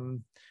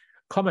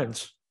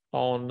comment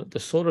on the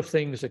sort of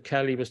things that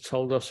care leavers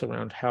told us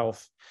around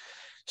health.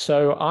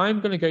 So I'm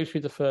going to go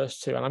through the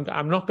first 2, and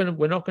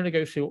we're not going to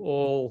go through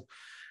all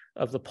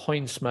of the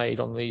points made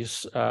on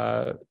these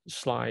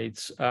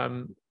slides.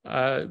 I'm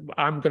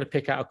going to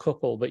pick out a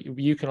couple, but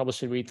you can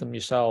obviously read them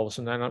yourselves,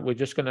 and then we're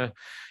just going to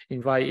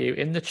invite you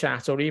in the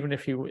chat, or even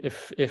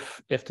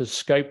if there's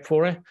scope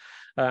for it,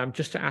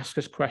 just to ask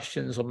us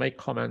questions or make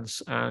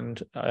comments.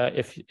 And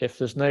if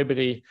there's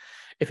nobody,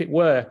 if it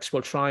works,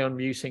 we'll try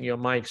unmuting your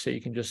mic so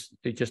you can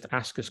just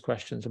ask us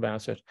questions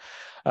about it.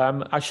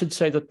 I should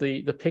say that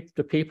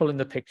the people in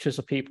the pictures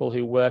are people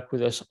who work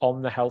with us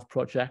on the health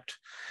project.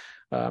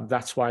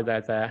 That's why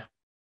they're there.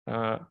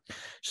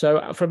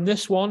 So from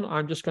this one,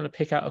 I'm just going to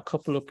pick out a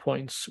couple of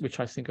points which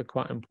I think are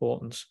quite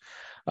important.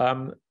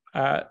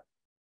 That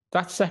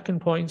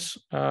second point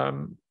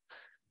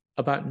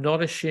about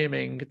not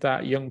assuming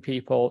that young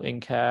people in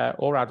care,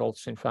 or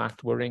adults in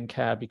fact, were in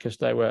care because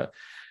they were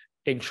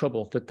in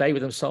trouble, that they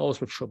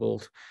themselves were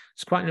troubled.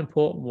 It's quite an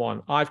important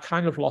one. I've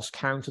kind of lost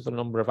count of the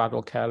number of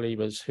adult care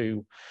leavers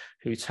who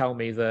tell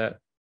me that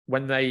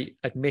when they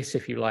admit,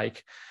 if you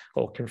like,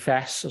 or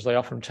confess, as they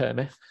often term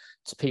it,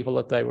 to people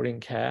that they were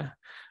in care,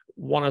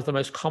 one of the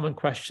most common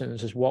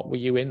questions is, what were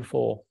you in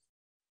for?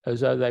 As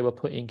though they were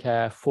put in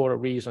care for a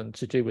reason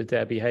to do with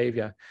their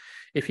behavior.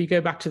 If you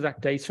go back to that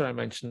data I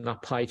mentioned,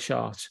 that pie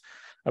chart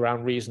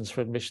around reasons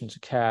for admission to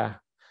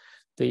care,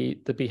 the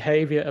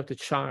behavior of the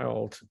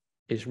child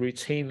is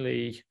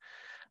routinely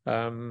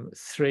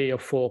 3 or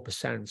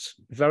 4%,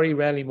 very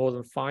rarely more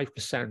than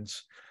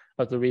 5%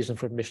 of the reason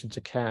for admission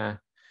to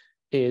care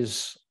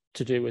is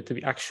to do with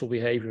the actual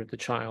behavior of the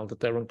child, that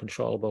they're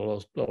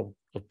uncontrollable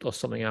or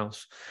something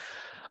else.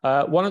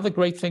 One of the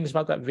great things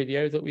about that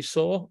video that we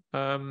saw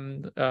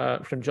from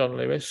John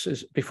Lewis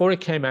is, before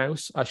it came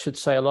out, I should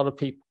say, a lot of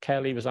people,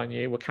 care leavers I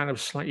knew, were kind of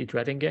slightly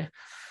dreading it.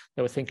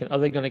 They were thinking, are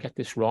they going to get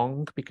this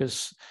wrong?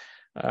 Because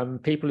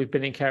people who've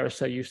been in care are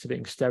so used to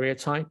being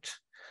stereotyped,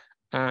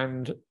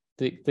 and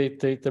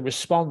the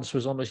response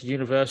was almost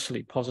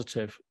universally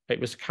positive. It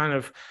was kind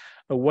of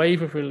a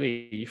wave of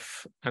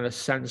relief and a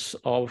sense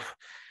of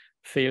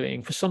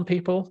feeling, for some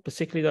people,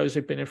 particularly those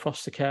who've been in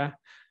foster care,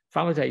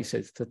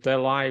 validated, that their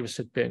lives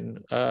had been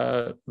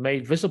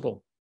made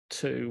visible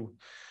to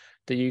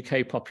the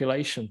UK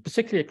population,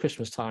 particularly at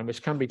Christmas time,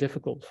 which can be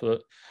difficult for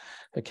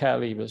the care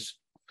leavers.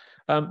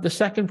 The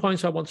second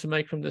point I want to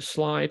make from this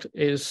slide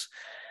is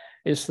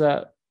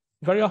that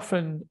very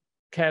often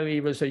care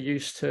leavers are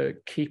used to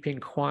keeping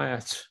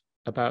quiet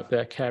about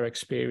their care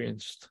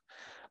experience.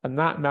 And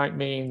that might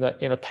mean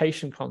that in a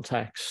patient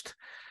context,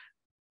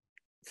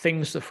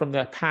 things that from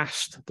their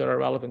past that are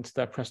relevant to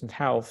their present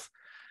health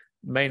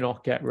may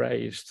not get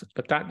raised.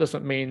 But that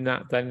doesn't mean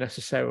that they're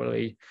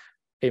necessarily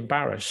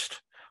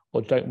embarrassed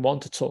or don't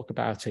want to talk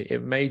about it.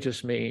 It may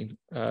just mean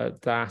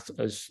that,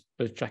 as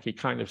Jackie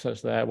kind of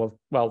says there,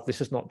 well,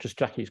 this is not just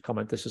Jackie's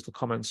comment, this is the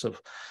comments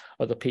of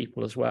other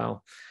people as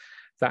well,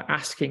 that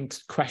asking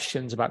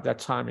questions about their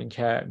time in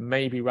care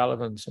may be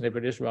relevant. And if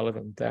it is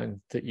relevant,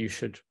 then that you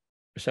should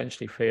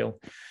essentially feel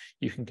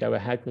you can go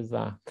ahead with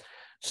that.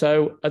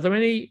 So are there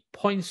any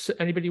points that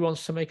anybody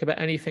wants to make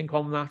about anything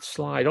on that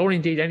slide, or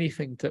indeed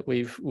anything that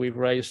we've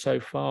raised so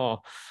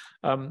far?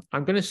 I'm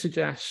going to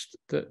suggest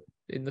that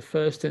in the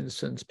first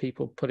instance,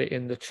 people put it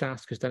in the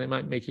chat, because then it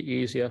might make it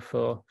easier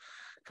for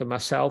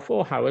myself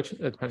or Howard,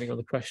 depending on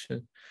the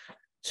question,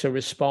 to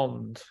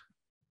respond.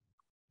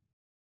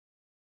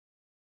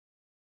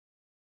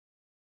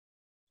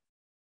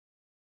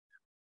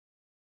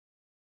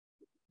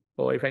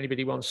 Or if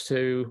anybody wants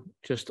to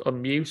just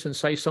unmute and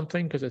say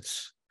something, because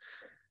it's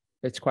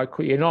It's quite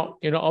cool. You're not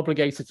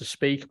obligated to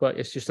speak, but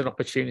it's just an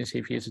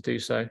opportunity for you to do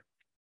so.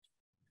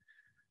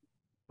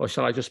 Or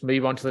shall I just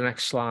move on to the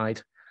next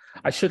slide?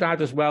 I should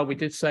add as well, we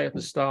did say at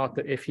the start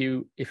that if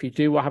you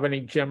do have any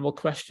general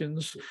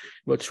questions,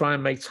 we'll try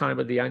and make time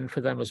at the end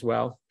for them as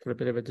well, for a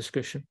bit of a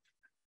discussion.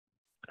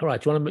 All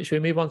right, should we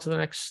move on to the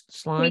next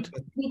slide?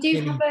 We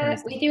do have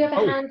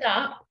a hand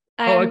up.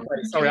 Okay,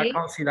 sorry, I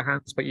can't see the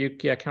hands, but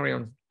carry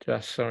on,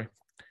 Jess, sorry.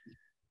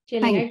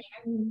 Julie,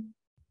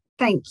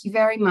 Thank you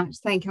very much.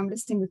 Thank you. I'm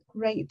listening with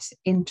great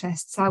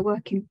interest. So I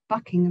work in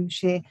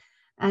Buckinghamshire,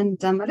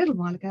 and a little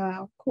while ago,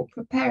 our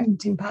corporate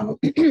parenting panel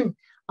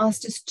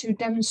asked us to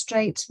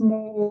demonstrate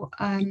more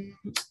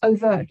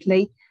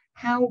overtly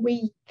how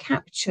we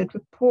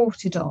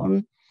reported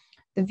on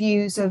the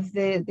views of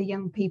the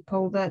young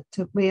people that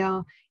we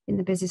are in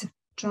the business of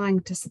trying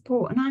to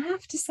support. And I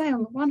have to say,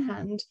 on the one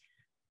hand,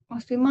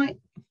 whilst we might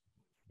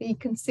be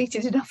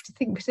conceited enough to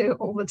think we do it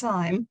all the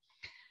time,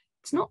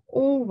 it's not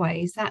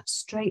always that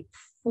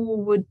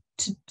straightforward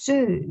to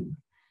do.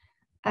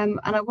 And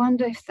I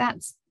wonder if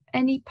that's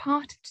any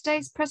part of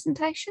today's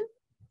presentation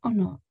or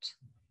not.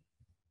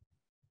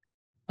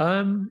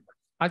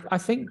 I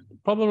think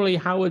probably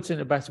Howard's in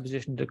a better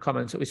position to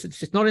comment.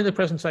 It's not in the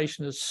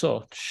presentation as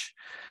such,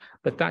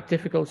 but that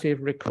difficulty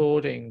of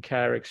recording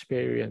care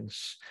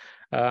experience,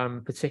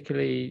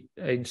 particularly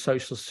in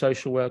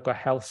social work or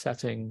health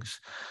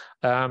settings.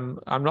 I'm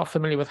not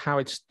familiar with how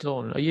it's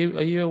done. Are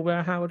you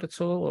aware, Howard,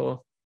 at all,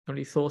 or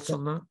any thoughts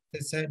on that?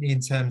 Certainly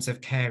in terms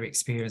of care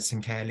experience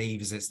and care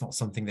leavers, it's not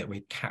something that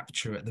we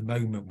capture at the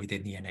moment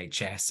within the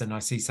NHS. And I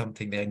see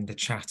something there in the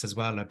chat as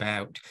well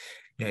about,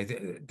 you know,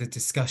 the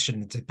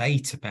discussion, the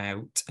debate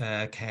about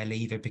care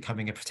leaver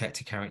becoming a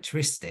protected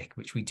characteristic,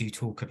 which we do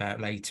talk about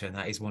later, and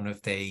that is one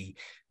of the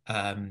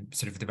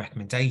sort of the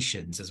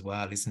recommendations as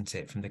well, isn't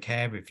it, from the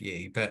care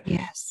review? But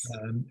yes,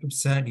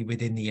 certainly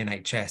within the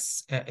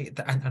NHS,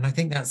 and I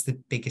think that's the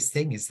biggest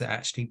thing, is that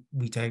actually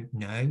we don't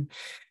know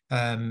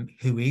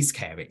who is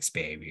care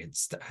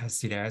experienced.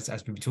 As you know,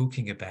 as we were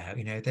talking about,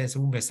 you know, there's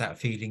almost that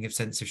feeling of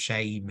sense of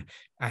shame,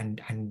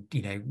 and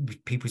you know,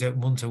 people don't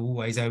want to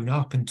always own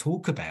up and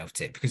talk about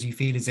it, because you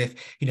feel as if,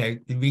 you know,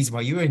 the reason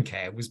why you're in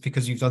care was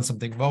because you've done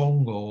something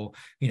wrong, or,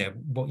 you know,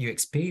 what you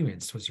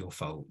experienced was your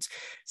fault.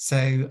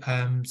 So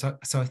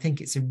so I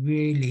think it's a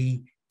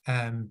really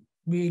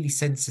really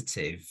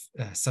sensitive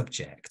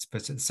subject,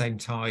 but at the same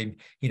time,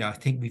 you know, I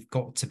think we've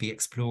got to be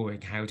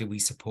exploring how do we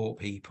support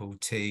people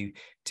to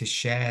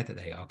share that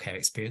they are care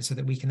experienced, so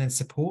that we can then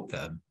support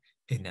them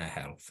in their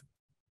health.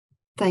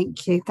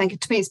 Thank you.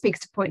 To me, it speaks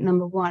to point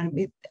number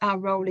one. Our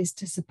role is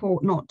to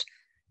support, not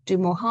do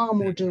more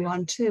harm or do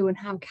unto. And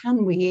how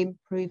can we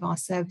improve our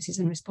services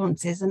and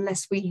responses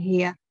unless we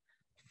hear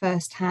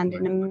firsthand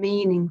in a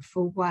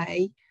meaningful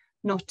way,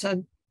 not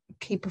a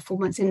key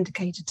performance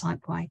indicator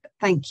type way? But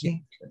thank you.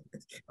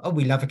 Oh,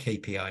 we love a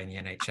KPI in the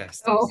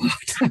NHS. Oh,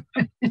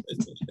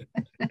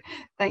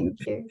 thank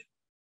you.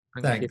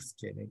 Thanks,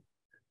 Jenny.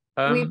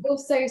 We've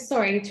also,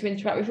 sorry to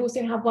interrupt, we've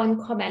also had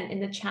one comment in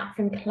the chat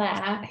from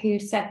Claire, who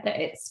said that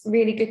it's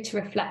really good to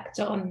reflect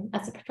on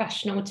as a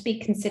professional, to be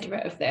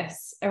considerate of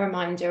this, a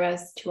reminder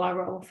as to our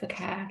role for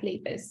care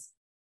leavers.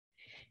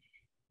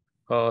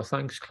 Oh,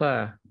 thanks,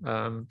 Claire.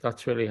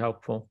 That's really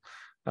helpful.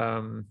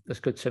 That's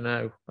good to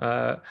know.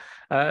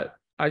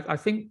 I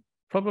think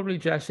probably,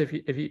 Jess,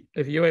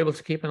 if you're able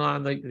to keep an eye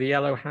on the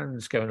yellow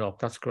hands going up,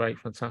 that's great,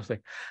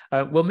 fantastic.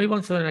 We'll move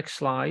on to the next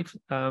slide.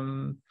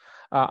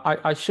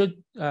 I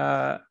should,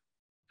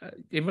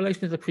 in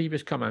relation to the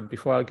previous comment,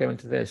 before I go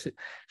into this,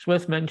 it's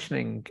worth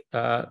mentioning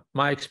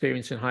my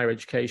experience in higher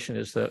education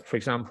is that, for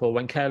example,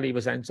 when care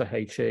leavers enter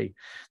HE,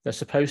 they're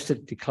supposed to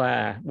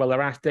declare, well,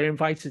 they're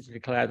invited to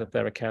declare that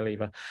they're a care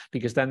leaver,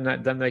 because then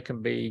they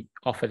can be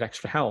offered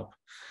extra help.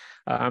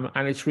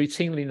 And it's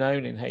routinely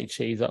known in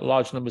HE that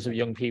large numbers of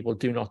young people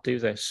do not do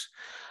this.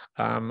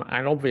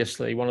 And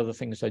obviously, one of the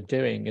things they're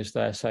doing is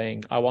they're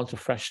saying, I want a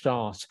fresh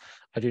start.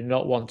 I do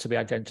not want to be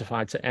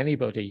identified to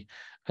anybody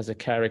as a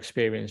care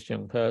experienced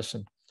young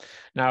person.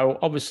 Now,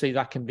 obviously,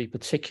 that can be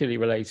particularly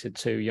related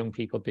to young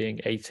people being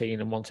 18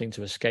 and wanting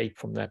to escape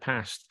from their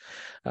past.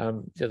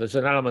 So there's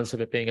an element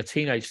of it being a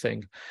teenage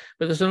thing,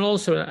 but there's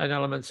also an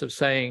element of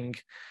saying,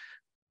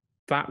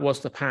 that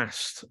was the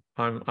past.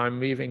 I'm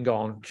moving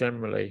on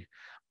generally.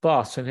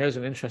 But, and here's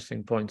an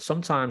interesting point,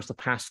 sometimes the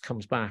past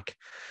comes back.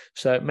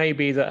 So it may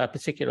be that at a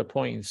particular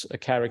point, a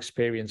care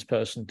experienced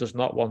person does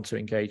not want to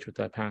engage with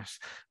their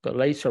past, but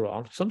later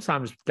on,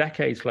 sometimes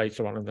decades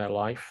later on in their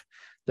life,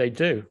 they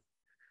do,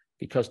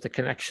 because the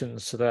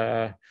connections to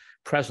their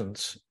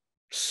present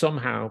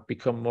somehow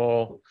become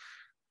more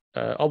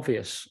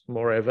obvious,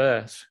 more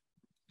overt.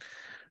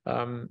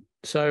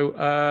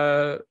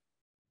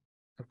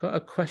 I've got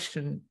a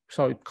question,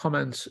 sorry,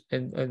 comments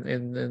in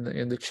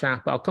the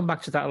chat, but I'll come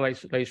back to that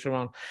later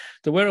on.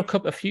 There were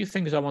a few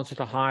things I wanted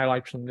to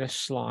highlight from this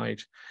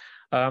slide.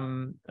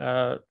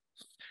 The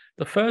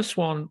first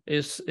one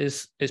is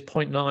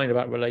point 9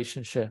 about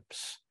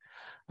relationships.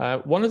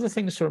 One of the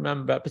things to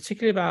remember,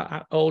 particularly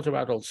about older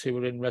adults who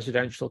are in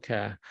residential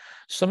care,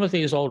 some of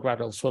these older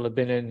adults will have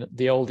been in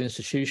the old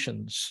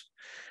institutions.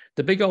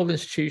 The big old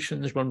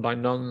institutions run by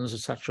nuns,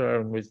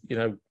 etc., and with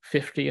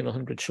 50 and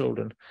 100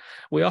 children,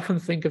 we often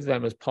think of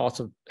them as part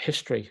of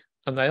history,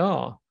 and they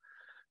are.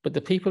 But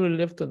the people who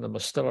lived in them are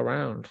still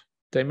around.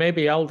 They may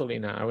be elderly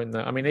now.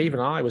 I mean,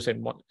 even I was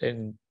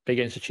in big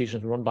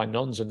institutions run by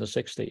nuns in the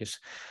 60s,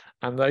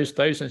 and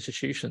those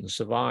institutions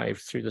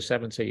survived through the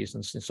 70s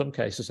and in some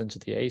cases into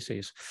the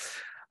 80s.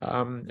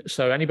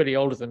 So anybody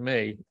older than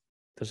me,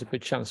 there's a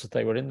good chance that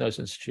they were in those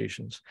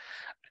institutions.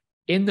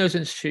 In those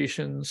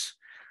institutions,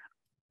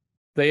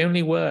 they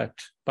only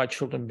worked by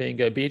children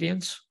being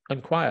obedient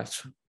and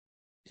quiet.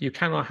 You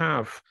cannot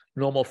have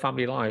normal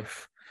family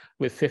life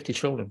with 50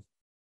 children.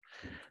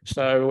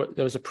 So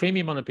there was a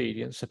premium on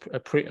obedience, a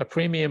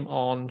premium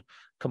on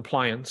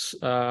compliance,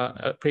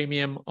 a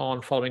premium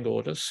on following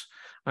orders,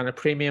 and a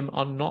premium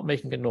on not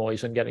making a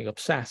noise and getting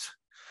upset.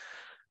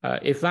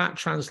 If that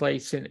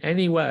translates in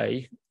any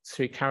way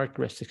through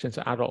characteristics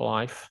into adult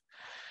life,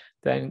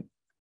 then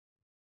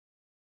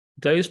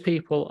those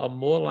people are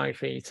more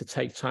likely to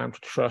take time to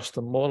trust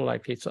and more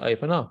likely to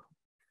open up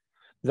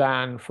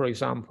than, for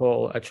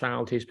example, a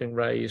child who's been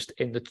raised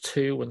in the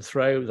to and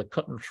throw, the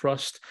cut and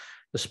thrust,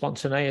 the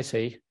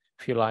spontaneity,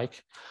 if you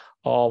like,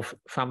 of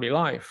family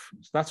life.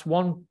 So that's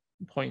one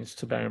point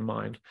to bear in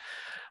mind.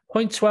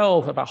 Point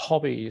 12 about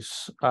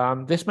hobbies.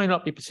 This may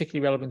not be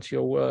particularly relevant to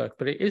your work,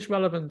 but it is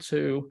relevant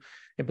to,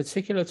 in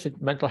particular, to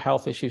mental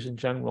health issues in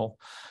general.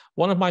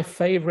 One of my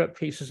favorite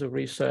pieces of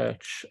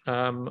research,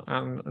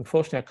 and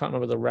unfortunately I can't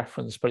remember the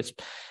reference, but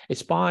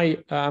it's by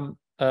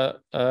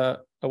a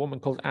woman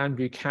called Anne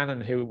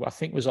Buchanan, who I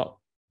think was at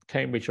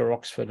Cambridge or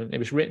Oxford, and it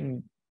was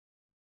written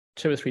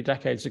 2 or 3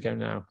 decades ago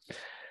now.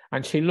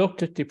 And she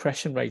looked at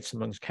depression rates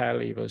amongst care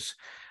leavers,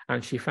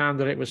 and she found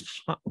that it was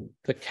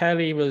the care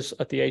leavers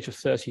at the age of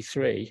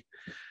 33,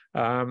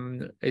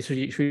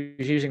 she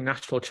was using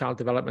National Child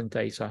Development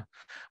data,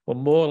 were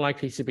more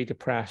likely to be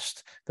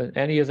depressed than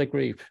any other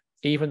group,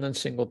 even than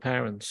single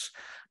parents.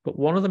 But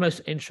one of the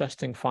most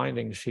interesting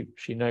findings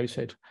she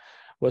noted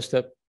was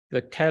that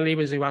the care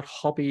leavers who had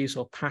hobbies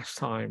or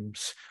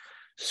pastimes,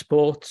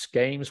 sports,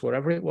 games,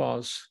 whatever it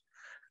was,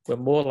 were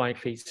more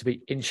likely to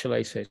be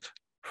insulated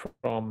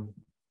from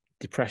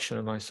depression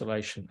and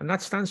isolation. And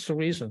that stands to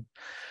reason.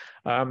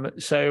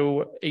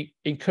 So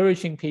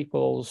encouraging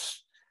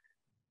people's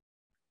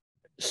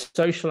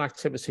social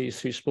activities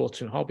through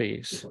sports and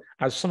hobbies,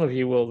 as some of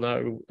you will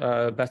know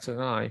better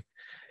than I,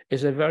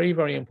 is a very,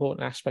 very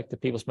important aspect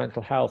of people's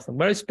mental health and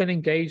where it's been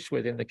engaged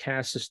with in the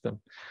care system.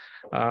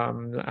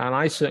 And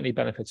I certainly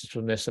benefited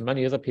from this, and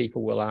many other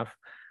people will have.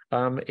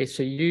 It's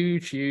a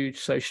huge, huge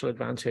social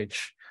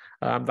advantage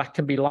that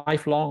can be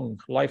lifelong.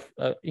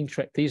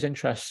 These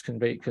interests can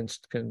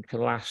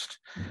last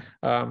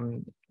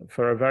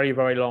for a very,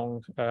 very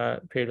long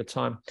period of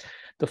time.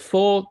 The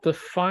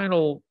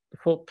final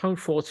point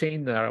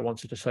 14 there, I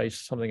wanted to say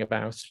something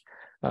about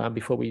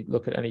before we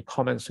look at any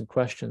comments and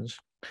questions.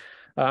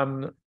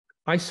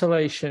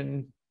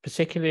 Isolation,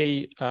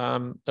 particularly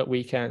at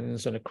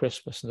weekends and at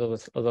Christmas and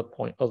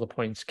other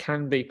points,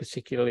 can be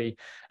particularly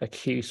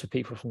acute for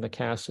people from the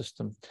care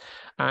system.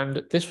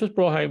 And this was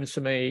brought home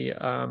to me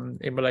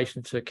in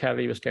relation to care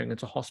leavers going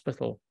into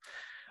hospital.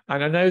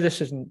 And I know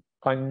this isn't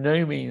by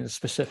no means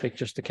specific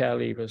just to care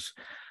leavers,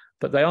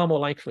 but they are more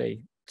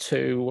likely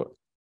to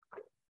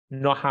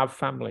not have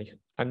family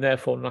and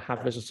therefore not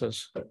have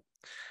visitors,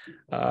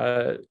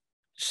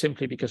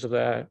 simply because of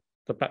the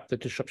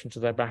disruption to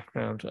their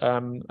background.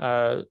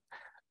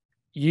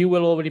 You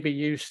will already be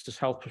used as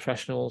health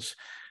professionals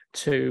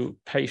to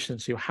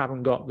patients who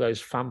haven't got those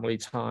family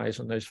ties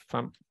and those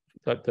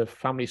the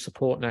family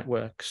support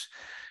networks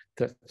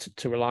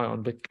to rely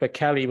on. But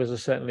care leavers are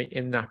certainly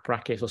in that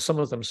bracket, or some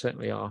of them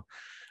certainly are.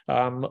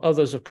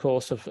 Others, of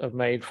course, have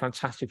made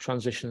fantastic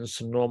transitions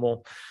to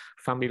normal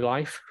family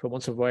life, for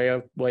want of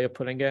a way of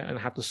putting it, and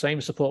have the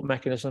same support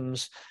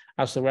mechanisms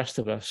as the rest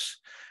of us.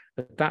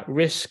 But that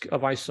risk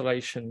of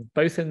isolation,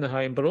 both in the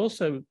home, but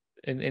also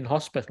in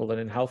hospital and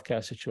in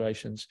healthcare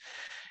situations,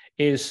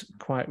 is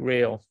quite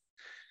real.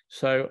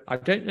 So I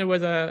don't know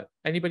whether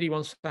anybody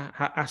wants to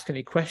ask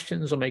any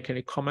questions or make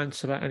any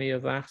comments about any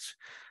of that.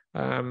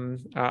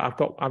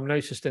 I've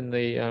noticed in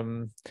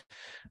the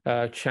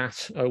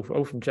chat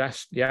from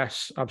Jess,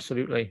 yes,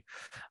 absolutely.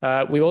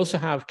 We also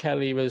have care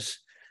leavers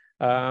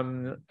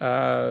who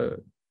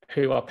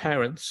are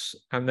parents,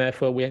 and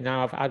therefore we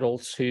now have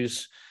adults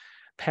whose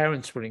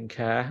parents were in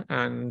care,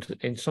 and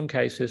in some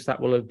cases that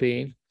will have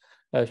been,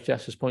 as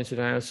Jess has pointed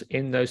out,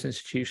 in those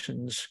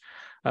institutions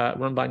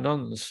run by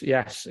nuns.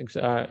 Yes,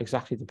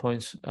 exactly the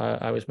point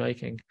I was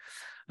making.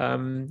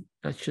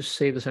 Let's just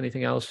see if there's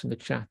anything else in the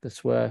chat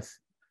that's worth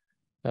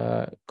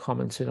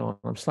commented on.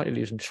 I'm slightly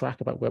losing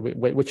track about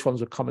which ones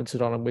were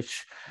commented on and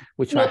which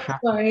I Look, have.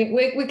 sorry,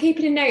 we're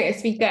keeping a note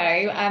as we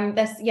go.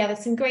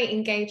 There's some great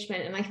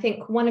engagement, and I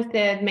think one of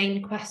the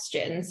main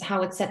questions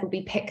Howard said will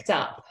be picked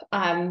up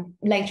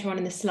later on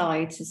in the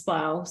slides as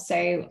well.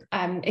 So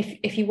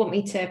if you want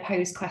me to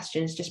pose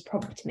questions, just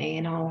prompt me,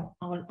 and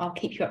I'll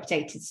keep you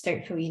updated. So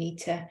don't feel you need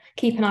to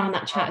keep an eye on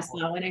that chat as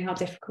well. I know how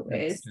difficult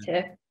it is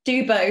to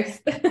do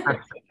both.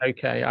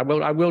 Okay, I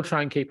will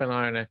try and keep an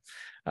eye on it.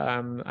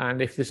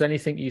 And if there's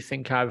anything you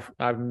think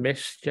I've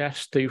missed,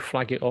 Jess, do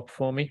flag it up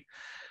for me.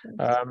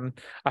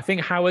 I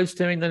think Howard's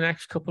doing the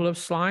next couple of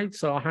slides,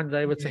 so I'll hand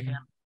over to him.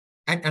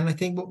 And I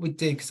think what we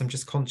do, because I'm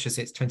just conscious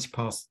it's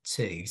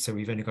 2:20, so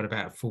we've only got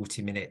about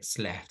 40 minutes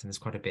left, and there's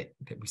quite a bit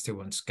that we still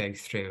want to go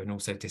through and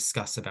also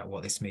discuss about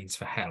what this means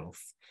for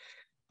health.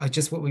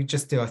 What we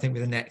just do, I think,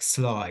 with the next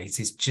slides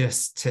is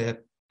just to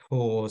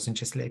pause and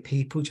just let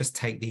people just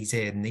take these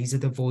in. These are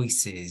the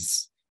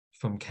voices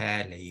from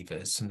care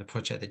leavers, from the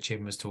project that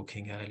Jim was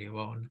talking earlier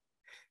on,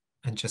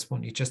 and just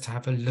want you just to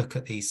have a look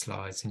at these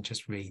slides and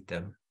just read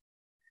them.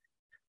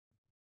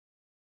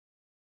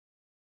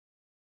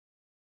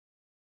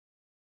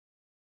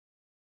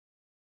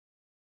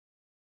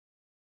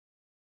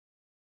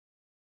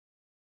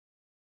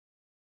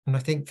 And I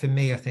think for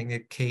me, I think the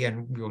key,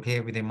 and you'll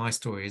hear within my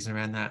story, is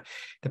around that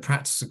the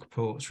practical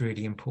support is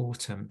really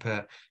important,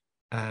 but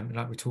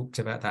like we talked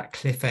about, that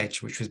cliff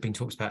edge, which was being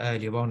talked about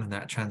earlier on, and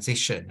that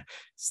transition.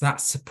 So that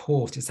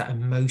support, it's that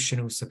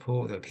emotional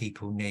support that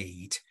people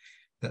need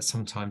that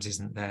sometimes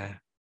isn't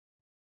there.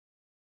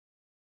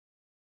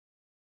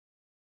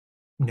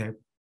 You know,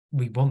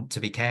 we want to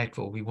be cared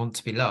for, we want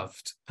to be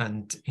loved,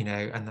 and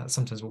and that's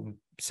sometimes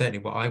certainly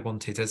what I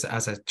wanted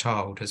as a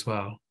child as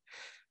well,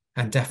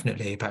 and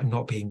definitely about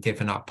not being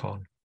given up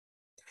on.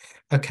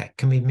 Okay,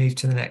 can we move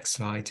to the next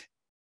slide?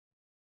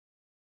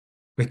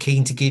 We're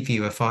keen to give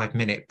you a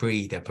 5-minute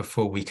breather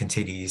before we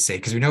continue, you see,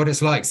 because we know what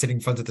it's like sitting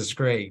in front of the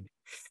screen.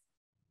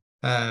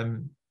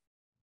 And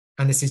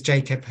this is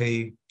Jacob,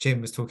 who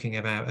Jim was talking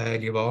about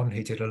earlier on,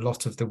 who did a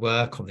lot of the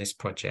work on this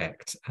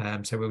project.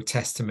 So real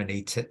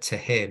testimony to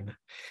him.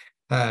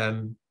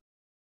 And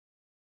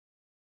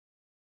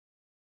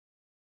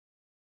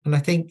I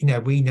think,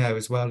 we know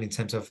as well, in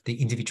terms of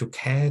the individual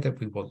care that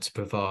we want to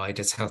provide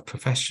as health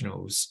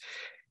professionals,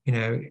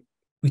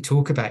 we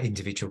talk about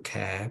individual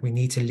care. We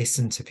need to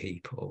listen to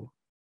people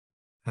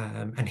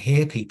and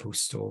hear people's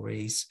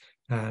stories.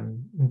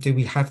 Do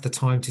we have the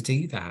time to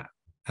do that?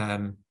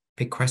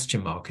 Big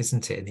question mark,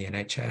 isn't it, in the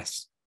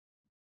NHS?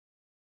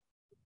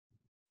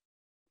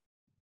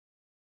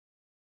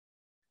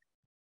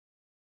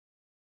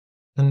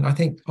 And I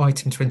think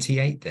item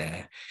 28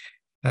 there,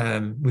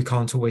 we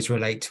can't always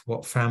relate to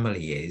what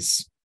family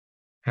is,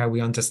 how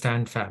we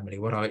understand family,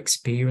 what our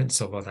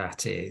experience of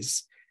that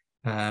is,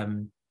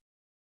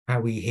 how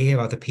we hear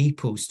other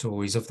people's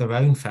stories of their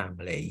own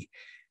family,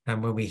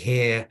 and when we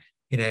hear,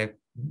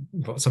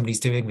 what somebody's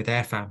doing with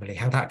their family,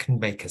 how that can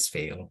make us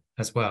feel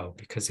as well,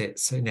 because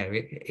it's,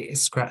 it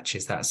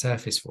scratches that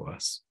surface for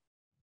us.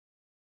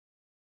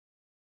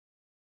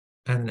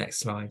 And the next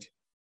slide.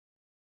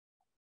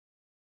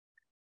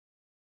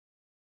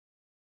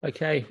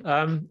 Okay,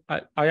 I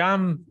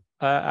am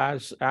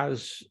as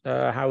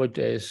Howard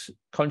is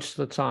conscious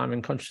of the time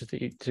and conscious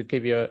to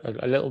give you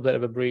a little bit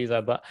of a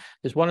breather, but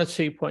there's 1 or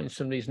 2 points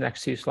from these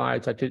next 2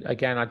 slides I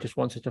just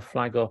wanted to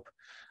flag up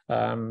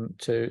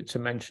to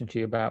mention to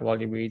you about while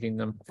you're reading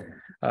them.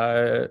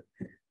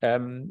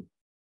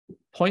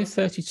 Point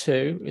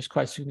 32 is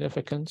quite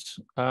significant.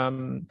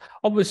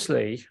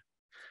 Obviously,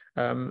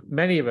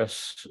 many of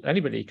us,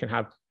 anybody can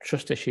have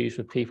trust issues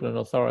with people in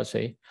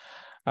authority.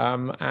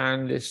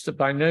 And it's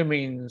by no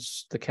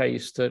means the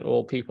case that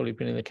all people who've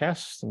been in the care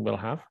system will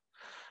have,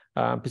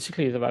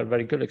 particularly if they've had a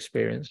very good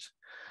experience.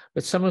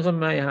 But some of them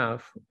may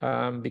have,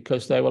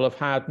 because they will have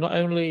had, not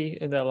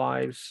only in their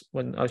lives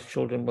when as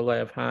children will they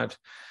have had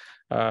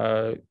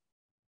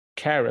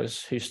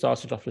carers who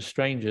started off as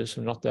strangers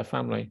and not their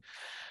family,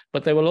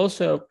 but they will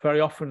also very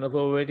often have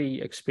already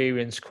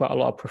experienced quite a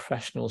lot of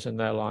professionals in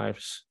their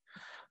lives.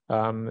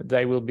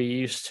 They will be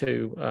used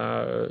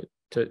to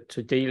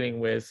dealing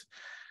with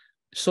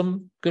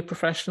some good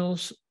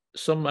professionals,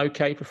 some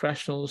okay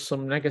professionals,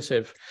 some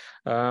negative,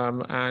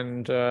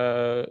 and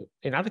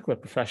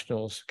inadequate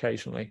professionals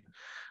occasionally.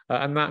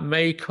 And that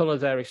may colour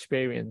their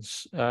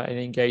experience in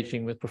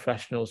engaging with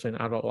professionals in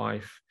adult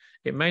life.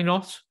 It may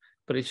not,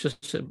 but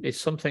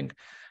it's something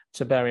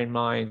to bear in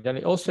mind. And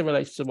it also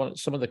relates to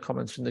some of the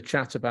comments in the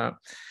chat about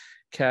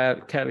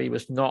care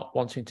leavers not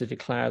wanting to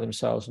declare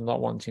themselves and not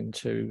wanting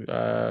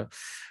to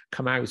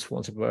come out, for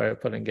want of a way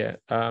of putting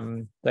it.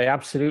 They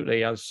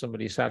absolutely, as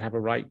somebody said, have a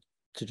right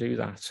to do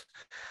that.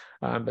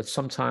 But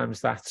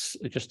sometimes that's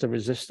just a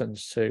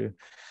resistance to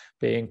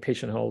being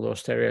pigeonholed or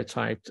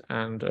stereotyped,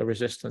 and a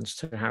resistance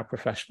to how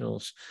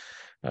professionals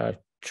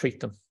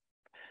treat them.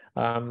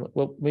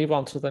 We'll move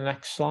on to the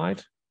next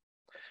slide.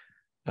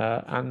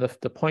 And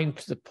the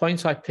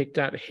point I picked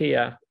out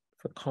here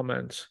for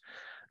comments,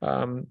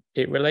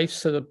 it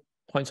relates to the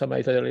point I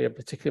made earlier,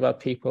 particularly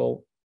about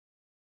people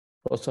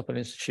brought up in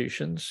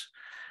institutions.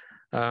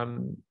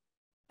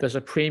 There's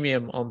a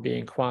premium on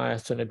being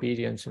quiet and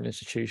obedient in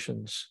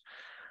institutions,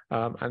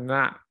 and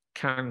that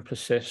can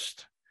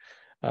persist.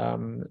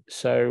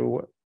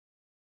 So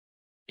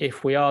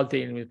if we are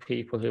dealing with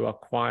people who are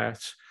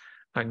quiet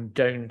and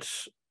don't,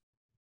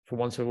 for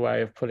want of a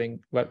way of putting,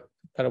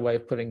 better way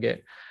of putting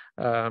it,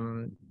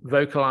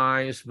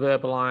 vocalize,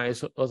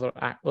 verbalize,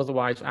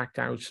 otherwise act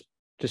out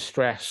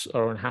distress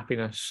or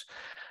unhappiness,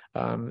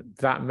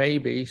 that may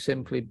be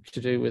simply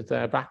to do with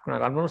their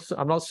background.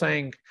 I'm not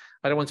saying,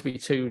 I don't want to be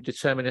too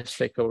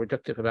deterministic or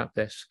reductive about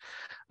this,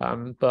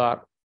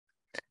 but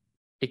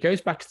it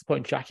goes back to the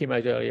point Jackie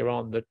made earlier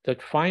on,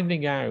 that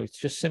finding out,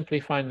 just simply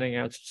finding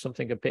out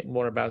something a bit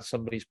more about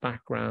somebody's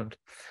background,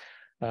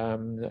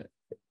 in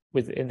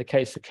the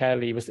case of care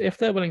leavers, if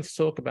they're willing to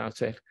talk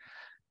about it,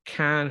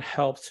 can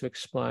help to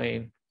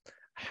explain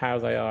how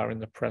they are in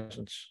the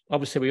present.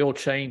 Obviously, we all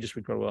change as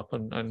we grow up,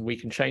 and we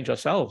can change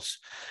ourselves.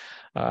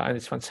 And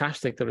it's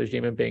fantastic that as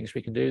human beings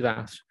we can do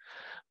that.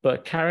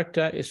 But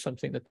character is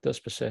something that does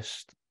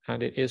persist,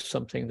 and it is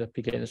something that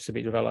begins to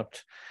be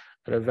developed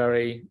at a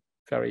very,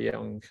 very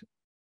young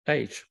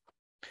age.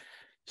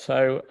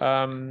 So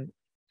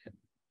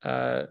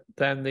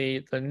then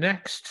the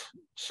next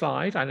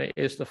slide, and it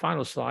is the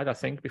final slide, I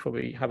think, before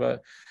we have a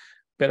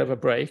bit of a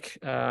break.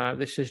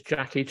 This is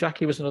Jackie.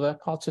 Jackie was another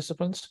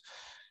participant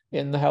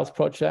in the health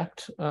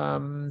project,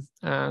 and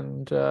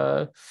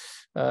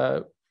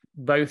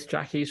both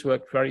Jackies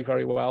worked very,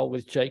 very well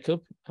with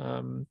Jacob,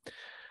 and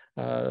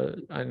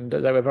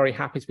they were very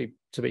happy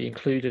to be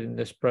included in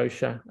this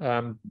brochure.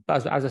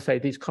 As I say,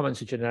 these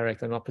comments are generic;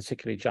 they're not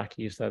particularly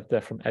Jackie's.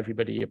 They're from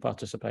everybody who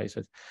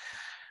participated.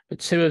 But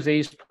two of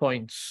these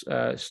points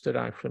stood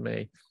out for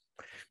me.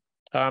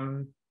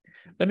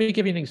 Let me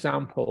give you an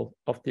example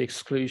of the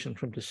exclusion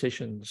from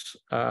decisions.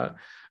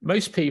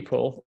 Most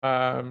people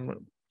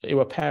who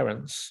are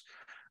parents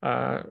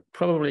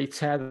probably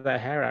tear their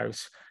hair out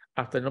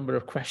at the number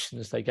of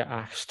questions they get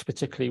asked,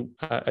 particularly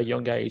at a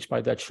young age,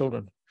 by their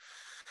children.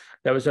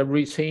 There was a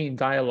routine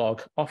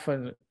dialogue,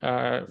 often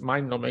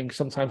mind-numbing,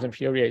 sometimes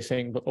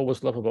infuriating, but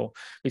always lovable,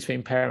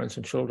 between parents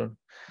and children.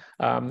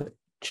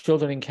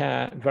 Children in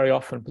care, very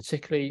often,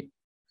 particularly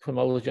from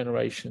older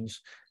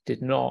generations,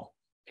 did not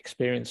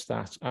experience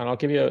that. And I'll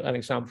give you an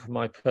example from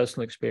my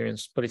personal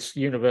experience, but it's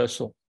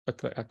universal at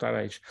that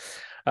age.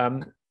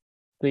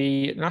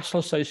 The National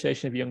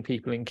Association of Young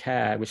People in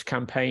Care, which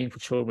campaigned for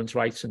children's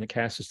rights in the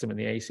care system in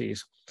the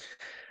 80s,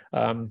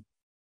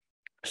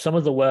 some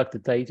of the work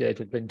that they did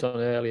had been done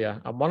earlier.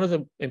 And one of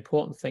the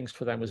important things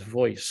for them was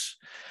voice.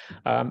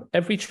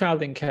 Every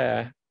child in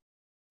care,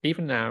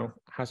 even now,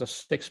 has a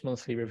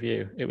 6-monthly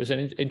review.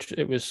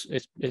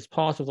 It's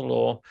part of the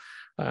law.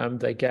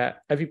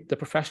 The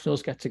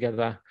professionals get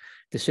together,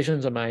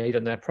 decisions are made,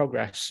 and their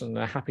progress and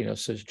their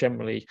happiness is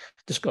generally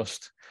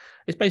discussed.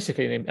 It's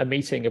basically a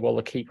meeting of all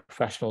the key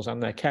professionals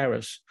and their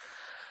carers.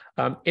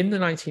 In the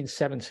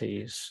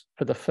 1970s,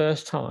 for the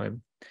first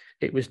time,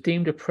 it was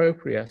deemed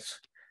appropriate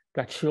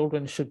that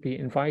children should be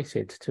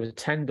invited to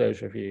attend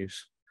those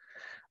reviews.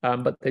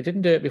 But they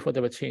didn't do it before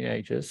they were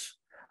teenagers.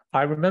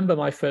 I remember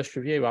my first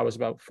review, I was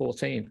about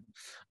 14.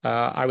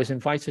 I was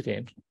invited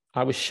in.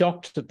 I was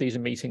shocked that these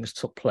meetings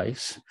took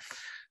place.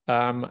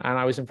 And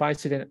I was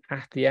invited in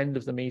at the end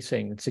of the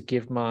meeting to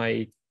give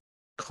my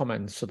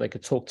comments so they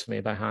could talk to me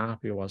about how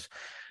happy I was.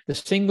 The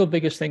single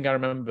biggest thing I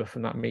remember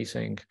from that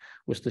meeting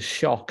was the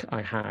shock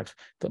I had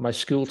that my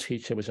school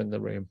teacher was in the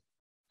room.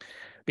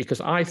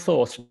 Because I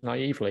thought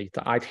naively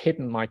that I'd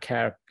hidden my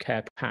care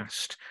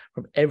past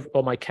from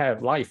or my care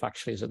of life,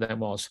 actually, as it then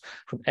was,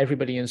 from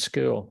everybody in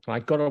school. And I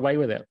got away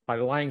with it by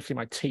lying through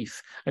my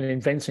teeth and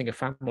inventing a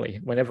family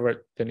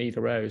whenever the need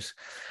arose.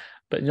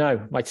 But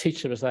no, my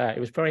teacher was there. It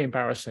was very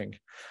embarrassing.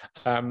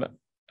 And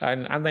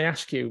they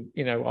ask you,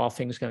 are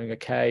things going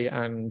okay?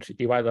 And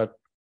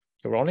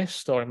you're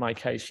honest, or in my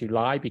case, you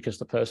lie because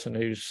the person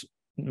who's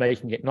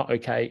making it not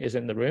okay is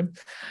in the room.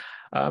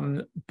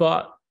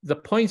 But the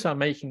point I'm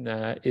making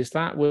there is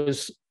that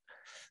was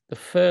the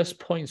first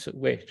point at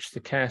which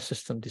the care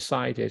system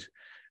decided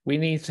we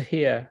need to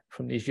hear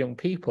from these young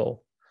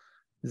people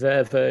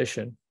their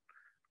version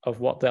of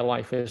what their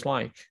life is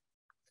like.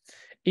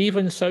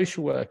 Even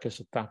social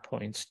workers at that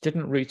point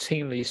didn't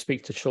routinely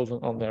speak to children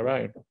on their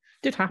own. It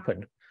did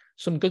happen.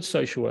 Some good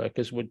social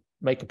workers would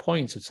make a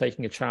point of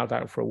taking a child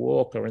out for a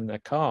walk or in their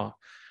car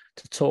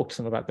to talk to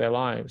them about their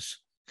lives.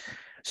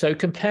 So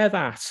compare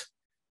that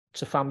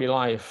to family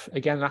life.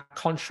 Again, that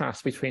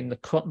contrast between the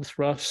cut and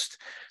thrust,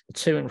 the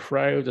to and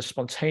fro, the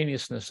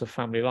spontaneousness of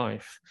family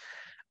life,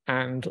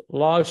 and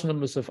large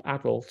numbers of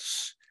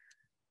adults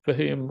for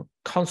whom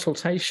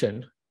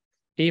consultation,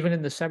 even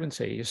in the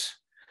 70s,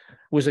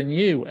 was a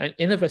new and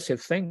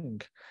innovative thing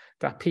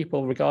that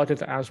people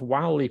regarded as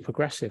wildly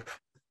progressive.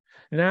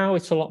 Now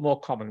it's a lot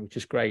more common, which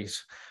is great,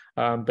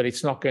 but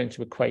it's not going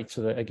to equate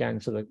to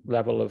the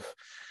level of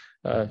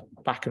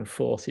back and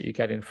forth that you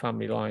get in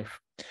family life.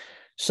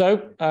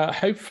 So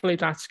hopefully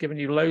that's given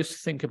you loads to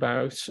think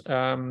about.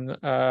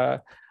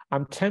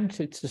 I'm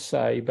tempted to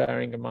say,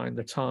 bearing in mind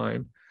the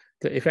time,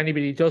 if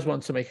anybody does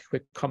want to make a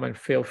quick comment,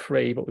 feel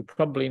free, but we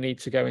probably need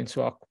to go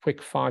into our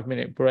quick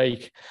 5-minute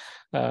break.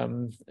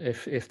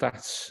 If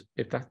that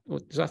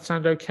does that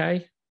sound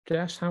okay,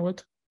 Jess,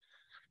 Howard?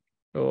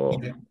 Or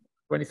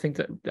anything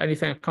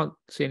I can't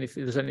see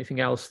anything. There's anything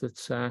else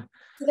that's so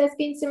there's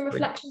been some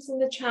reflections in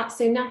the chat.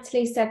 So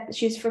Natalie said that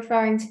she was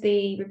referring to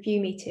the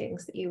review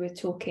meetings that you were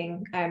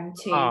talking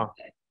to.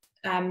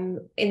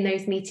 In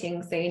those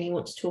meetings, they only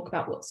want to talk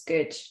about what's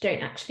good,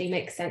 don't actually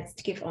make sense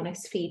to give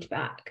honest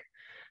feedback.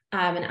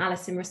 And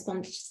Alison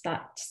responded to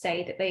that to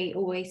say that they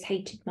always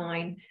hated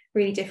mine,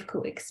 really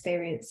difficult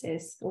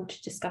experiences, or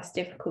to discuss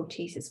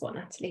difficulties, is what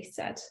Natalie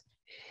said.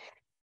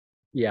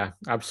 Yeah,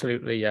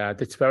 absolutely. Yeah,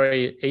 it's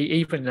very,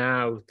 even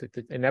now,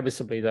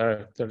 inevitably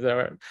there's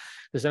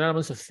an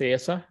element of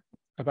theatre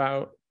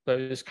about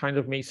those kind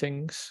of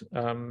meetings,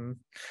 and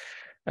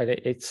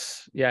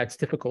it's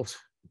difficult.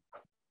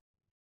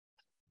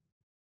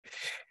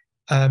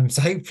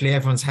 So hopefully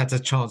everyone's had a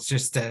chance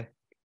just to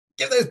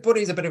give those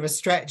bodies a bit of a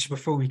stretch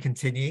before we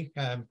continue.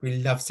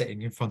 We love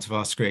sitting in front of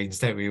our screens,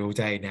 don't we, all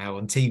day now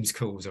on Teams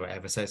calls or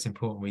whatever, so it's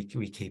important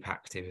we keep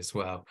active as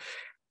well.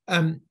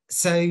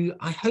 So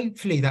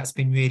hopefully that's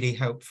been really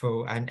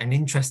helpful and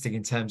interesting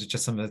in terms of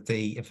just some of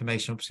the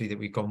information, obviously, that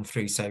we've gone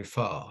through so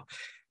far.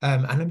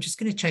 And I'm just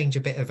going to change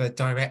a bit of a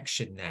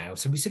direction now.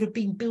 So we've sort of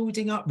been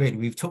building up, really.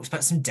 We've talked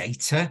about some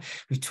data.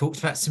 We've talked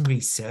about some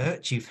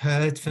research. You've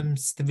heard from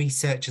the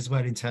research as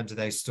well in terms of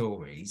those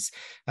stories.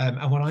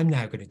 And what I'm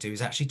now going to do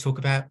is actually talk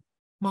about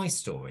my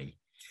story.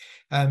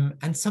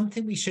 And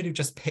something we should have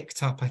just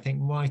picked up, I think,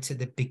 right at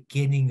the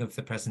beginning of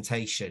the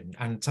presentation,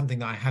 and something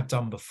that I have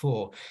done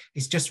before,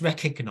 is just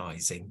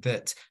recognizing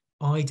that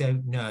I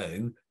don't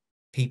know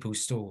people's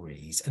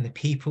stories, and the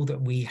people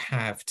that we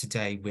have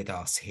today with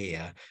us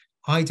here,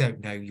 I don't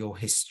know your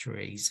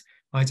histories.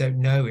 I don't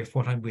know if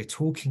what we're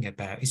talking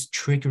about is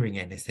triggering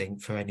anything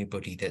for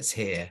anybody that's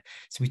here.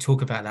 So we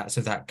talk about that,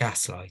 so that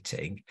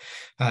gaslighting.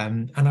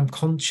 And I'm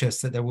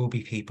conscious that there will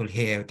be people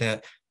here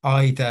that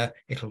either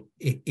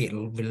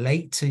it'll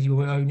relate to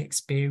your own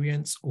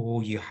experience,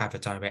 or you have a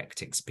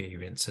direct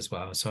experience as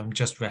well. So I'm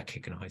just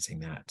recognizing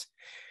that.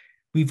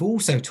 We've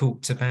also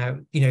talked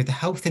about, the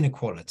health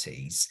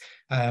inequalities,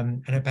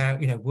 and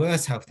about,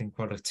 worse health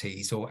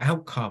inequalities or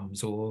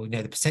outcomes, or,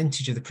 the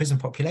percentage of the prison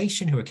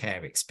population who are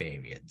care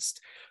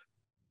experienced.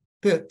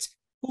 But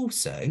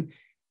also,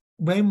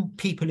 when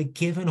people are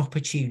given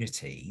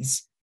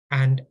opportunities,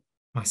 and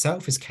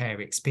myself as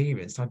care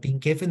experienced, I've been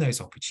given those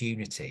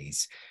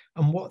opportunities.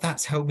 And what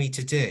that's helped me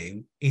to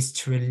do is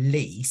to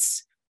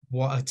release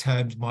what are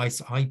termed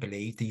I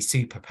believe, these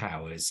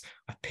superpowers.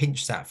 I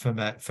pinched that from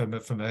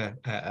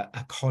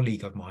a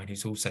colleague of mine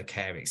who's also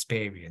care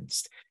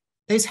experienced.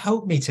 Those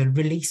helped me to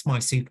release my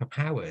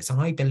superpowers,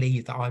 and I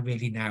believe that I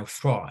really now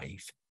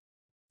thrive.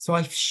 So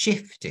I've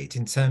shifted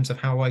in terms of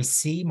how I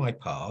see my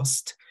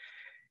past.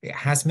 It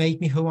has made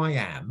me who I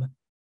am.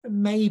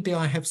 Maybe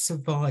I have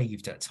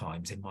survived at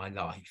times in my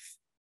life,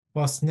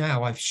 whilst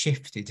now I've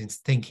shifted into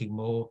thinking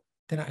more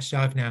that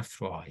actually I've now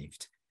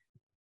thrived.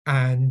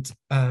 And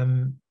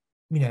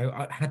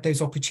I had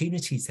those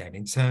opportunities then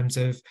in terms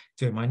of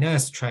doing my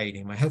nurse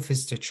training, my health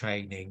visitor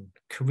training,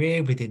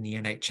 career within the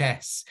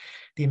NHS,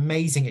 the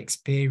amazing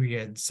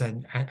experience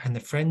and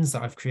the friends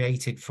that I've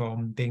created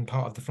from being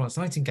part of the Florence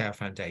Nightingale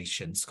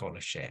Foundation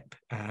scholarship,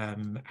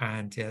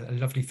 and a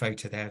lovely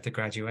photo there of the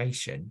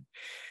graduation.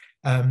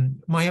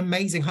 My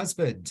amazing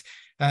husband,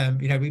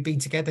 we've been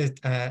together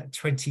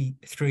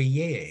 23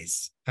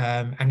 years,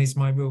 and is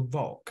my real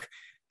rock.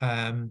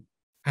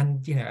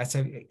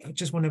 So I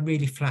just want to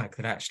really flag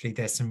that actually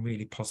there's some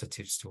really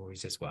positive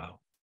stories as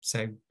well.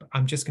 So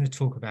I'm just going to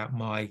talk about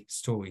my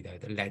story, though,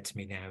 that led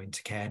me now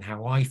into care and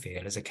how I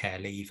feel as a care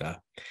leaver.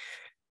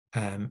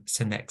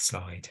 So next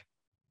slide.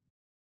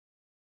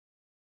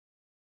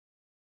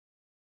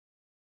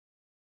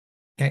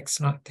 Next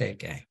slide, there you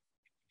go.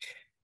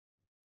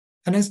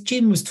 And as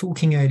Jim was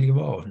talking earlier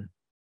on,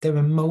 there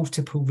are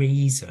multiple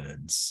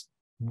reasons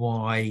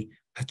why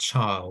a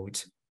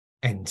child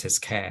enters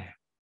care.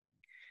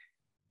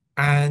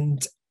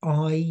 And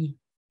I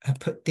have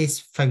put this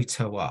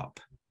photo up,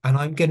 and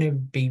I'm going to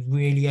be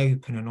really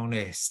open and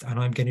honest, and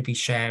I'm going to be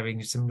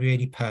sharing some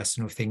really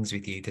personal things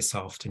with you this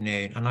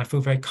afternoon. And I feel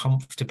very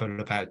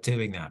comfortable about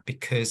doing that,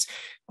 because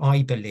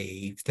I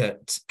believe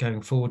that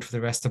going forward for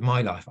the rest of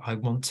my life, I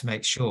want to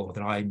make sure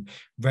that I'm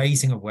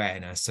raising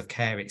awareness of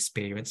care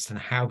experience and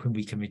how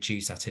we can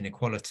reduce that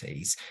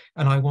inequalities.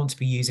 And I want to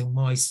be using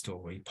my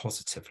story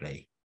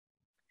positively.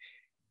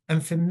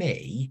 And for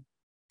me,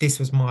 this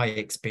was my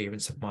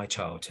experience of my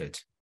childhood.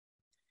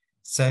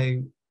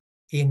 So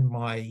in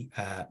my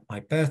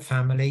birth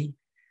family,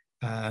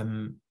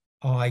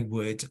 I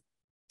would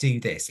do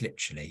this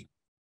literally.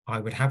 I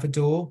would have a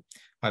door.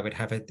 I would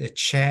have a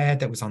chair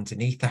that was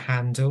underneath the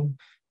handle.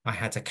 I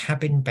had a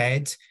cabin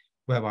bed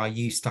where I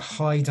used to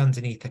hide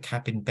underneath the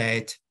cabin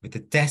bed with the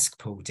desk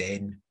pulled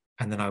in,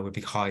 and then I would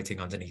be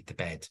hiding underneath the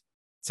bed.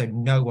 So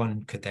no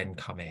one could then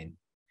come in.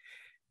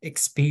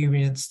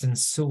 Experienced and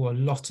saw a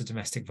lot of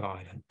domestic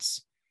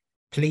violence.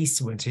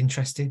 Police weren't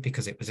interested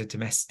because it was a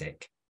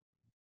domestic.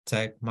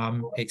 So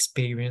mum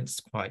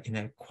experienced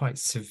quite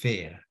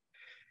severe.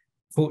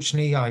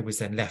 Fortunately, I was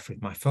then left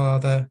with my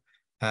father,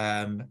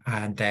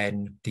 and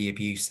then the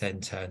abuse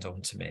then turned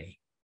on to me.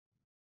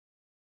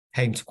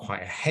 Came to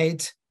quite a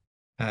head,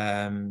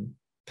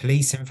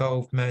 police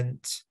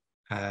involvement,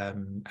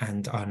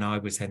 and I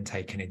was then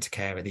taken into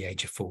care at the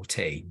age of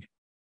 14.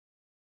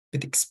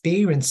 But the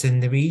experience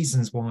and the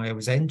reasons why I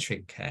was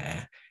entering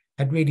care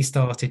had really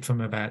started from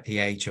about the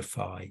age of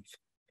 5.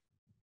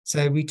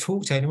 So we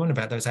talked to anyone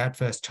about those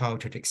adverse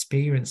childhood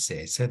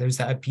experiences. So there was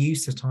that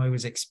abuse that I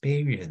was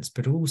experienced,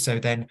 but also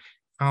then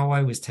how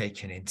I was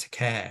taken into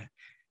care,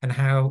 and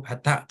how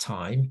at that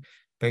time,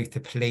 both the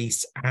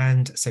police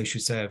and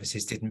social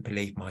services didn't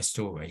believe my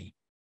story.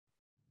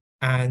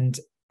 And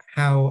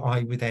how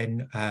I would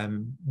then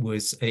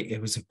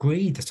it was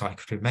agreed that I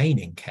could remain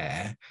in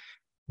care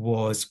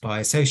was by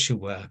a social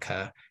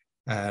worker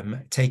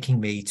taking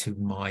me to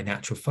my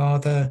natural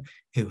father,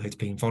 who had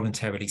been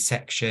voluntarily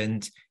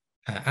sectioned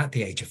at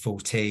the age of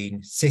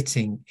 14,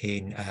 sitting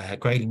in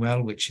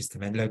Graylingwell, which is the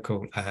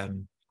local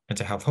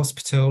mental health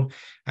hospital,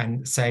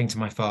 and saying to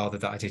my father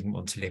that I didn't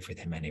want to live with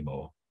him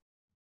anymore.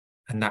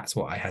 And that's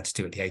what I had to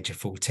do at the age of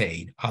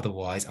 14.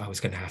 Otherwise, I was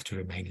going to have to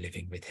remain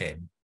living with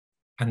him.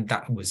 And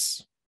that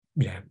was,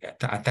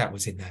 that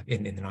was in the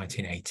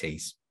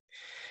 1980s.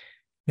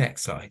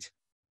 Next slide.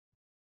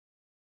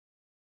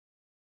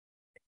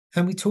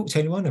 And we talked to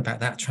anyone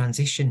about that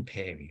transition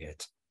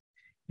period.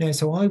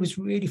 So I was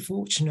really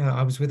fortunate.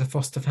 I was with a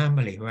foster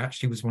family who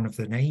actually was one of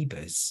the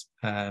neighbours.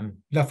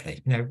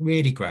 Lovely,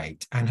 really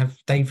great. And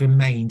they've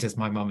remained as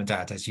my mum and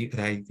dad, as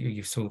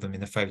you saw them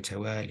in the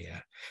photo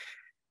earlier.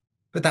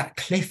 But that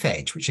cliff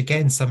edge, which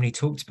again somebody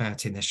talked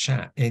about in the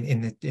chat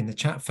in the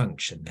chat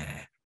function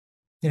there,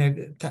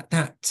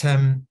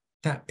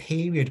 that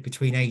period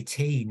between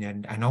 18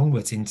 and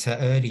onwards into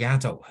early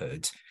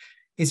adulthood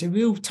is a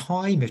real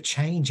time of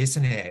change,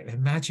 isn't it?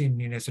 Imagine,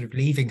 sort of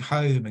leaving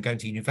home and going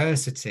to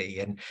university,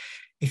 and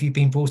if you've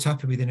been brought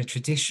up within a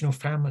traditional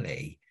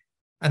family,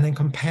 and then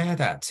compare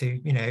that to,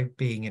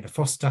 being in a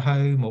foster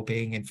home or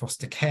being in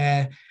foster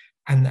care,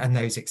 and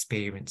those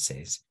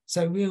experiences.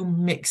 So real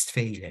mixed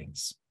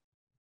feelings.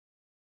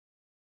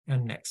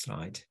 And next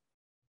slide.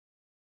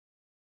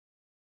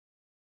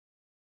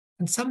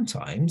 And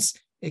sometimes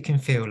it can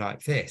feel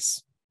like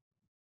this.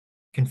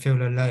 It can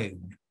feel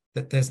alone,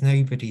 that there's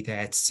nobody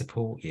there to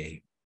support you.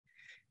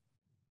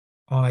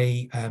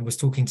 I was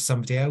talking to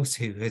somebody else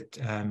who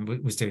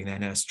was doing their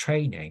nurse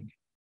training,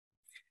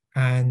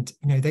 and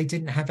they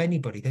didn't have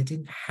anybody. They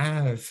didn't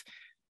have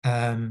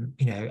a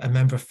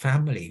member of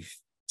family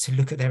to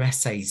look at their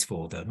essays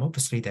for them.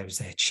 Obviously, there was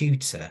their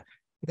tutor,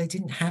 but they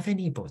didn't have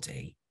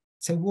anybody.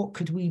 So what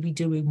could we be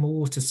doing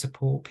more to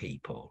support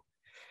people?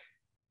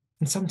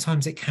 And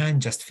sometimes it can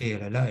just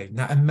feel alone.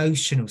 That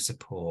emotional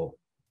support.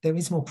 There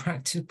is more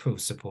practical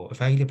support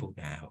available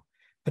now,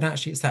 but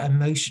actually it's that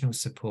emotional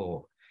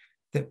support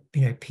that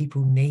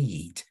people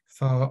need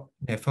far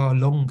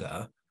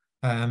longer.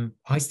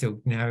 I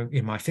still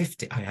in my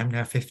 50, I am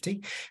now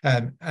 50.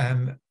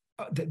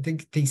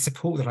 The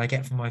support that I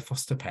get from my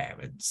foster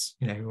parents,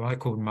 who I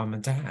call mum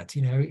and dad,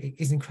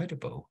 is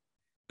incredible,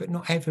 but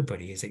not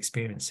everybody is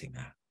experiencing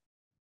that.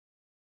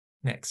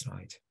 Next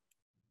slide.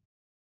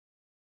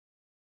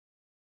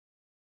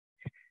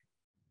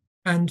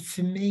 And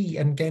for me,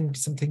 and again,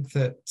 something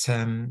that,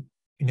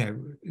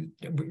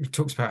 we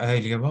talked about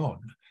earlier on,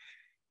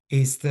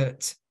 is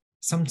that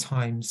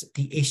sometimes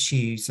the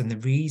issues and the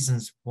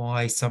reasons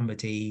why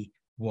somebody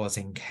was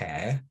in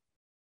care,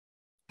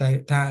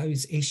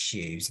 those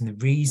issues and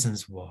the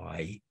reasons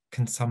why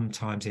can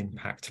sometimes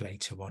impact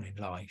later on in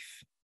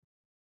life.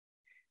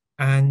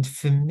 And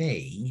for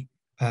me,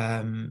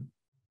 I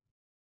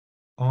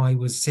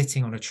was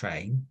sitting on a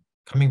train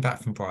coming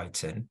back from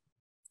Brighton,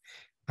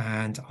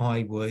 and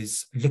I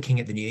was looking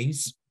at the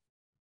news,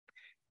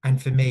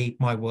 and for me,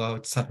 my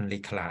world suddenly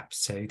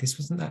collapsed. So this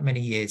wasn't that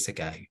many years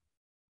ago,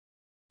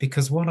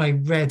 because what I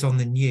read on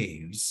the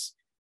news,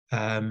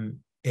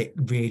 it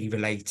really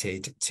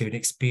related to an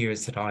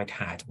experience that I'd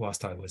had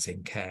whilst I was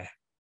in care.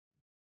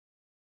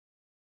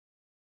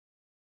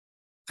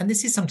 And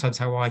this is sometimes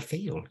how I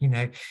feel.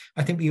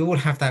 I think we all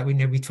have that.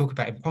 We talk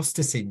about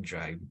imposter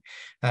syndrome,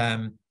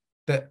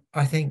 but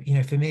I think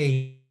for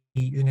me,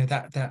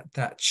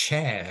 that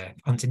chair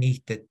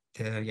underneath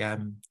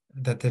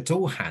the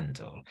door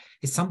handle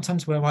is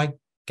sometimes where I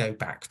go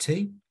back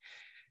to.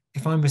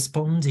 If I'm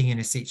responding in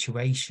a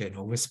situation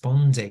or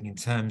responding in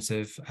terms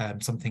of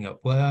something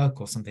at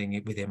work or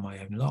something within my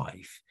own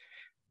life,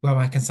 where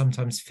I can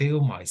sometimes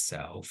feel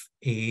myself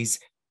is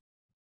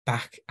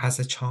back as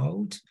a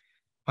child.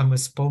 I'm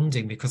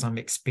responding because I'm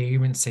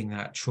experiencing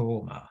that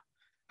trauma.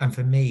 And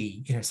for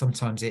me,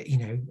 sometimes it,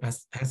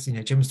 as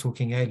Jim was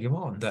talking earlier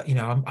on, that,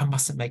 I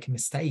mustn't make a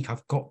mistake.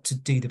 I've got to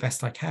do the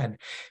best I can.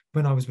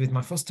 When I was with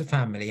my foster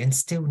family, and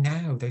still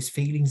now, those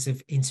feelings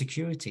of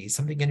insecurity, is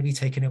something going to be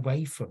taken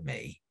away from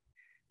me?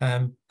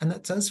 And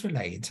that does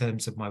relate in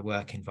terms of my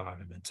work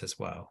environment as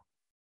well.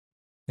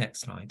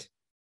 Next slide.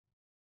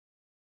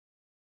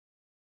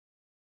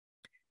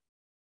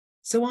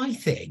 So I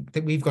think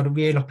that we've got a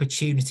real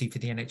opportunity for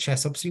the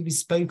NHS. Obviously, we've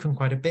spoken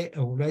quite a bit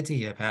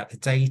already about the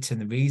data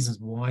and the reasons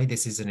why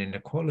this is an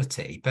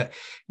inequality, but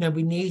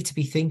we need to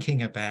be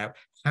thinking about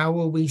how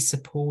are we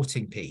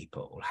supporting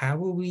people? How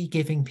are we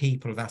giving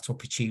people that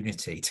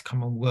opportunity to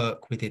come and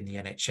work within the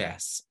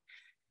NHS?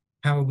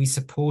 How are we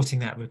supporting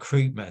that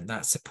recruitment,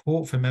 that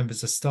support for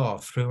members of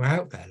staff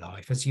throughout their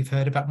life? As you've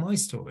heard about my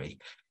story,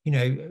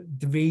 the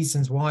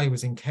reasons why I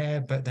was in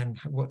care, but then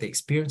what the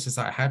experiences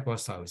that I had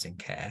whilst I was in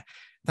care,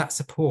 that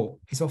support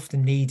is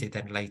often needed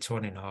then later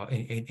on in our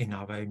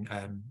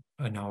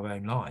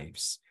own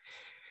lives.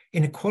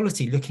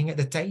 Inequality, looking at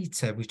the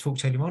data, we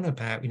talked earlier on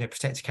about,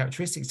 protected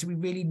characteristics. Do we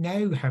really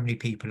know how many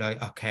people are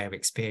care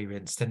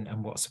experienced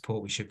and what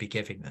support we should be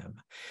giving them?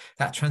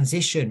 That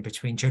transition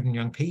between children and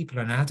young people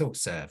and adult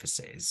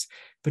services,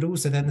 but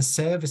also then the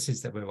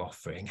services that we're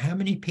offering. How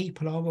many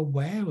people are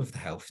aware of the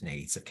health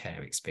needs of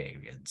care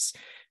experience?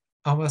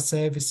 Are our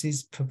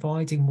services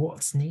providing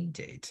what's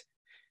needed?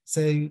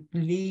 So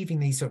leaving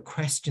these sort of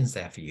questions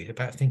there for you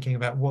about thinking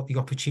about what the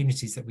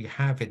opportunities that we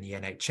have in the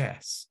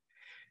NHS.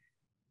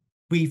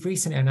 We've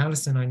recently, and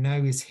Alison, I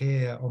know, is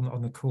here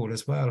on the call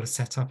as well, has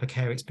set up a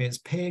care experience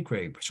peer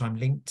group, which I'm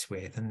linked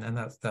with, and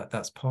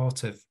that's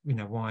part of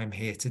why I'm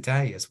here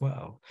today as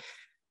well.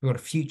 We've got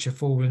a Future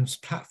Forums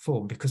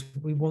platform because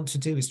what we want to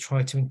do is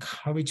try to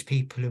encourage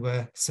people who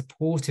are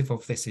supportive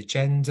of this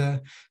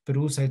agenda, but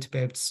also to be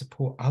able to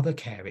support other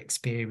care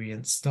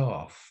experience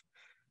staff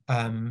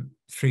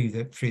through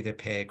the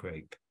peer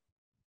group.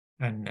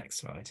 And next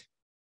slide.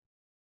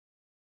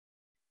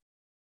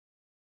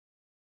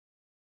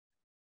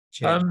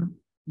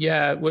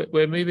 Yeah,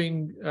 we're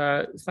moving.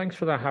 Thanks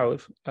for that,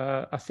 Howard.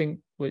 I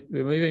think we're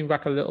moving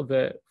back a little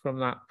bit from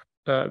that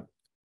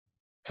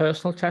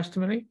personal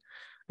testimony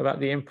about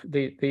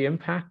the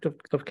impact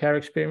of care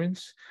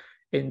experience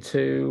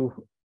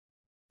into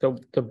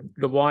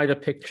the wider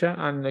picture.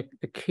 And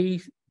the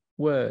key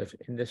word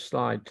in this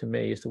slide to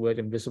me is the word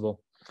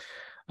invisible.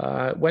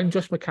 When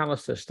Josh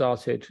McAllister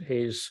started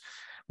his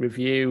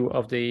review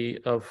of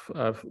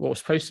what was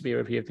supposed to be a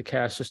review of the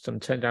care system,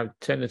 turned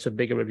into a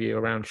bigger review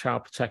around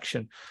child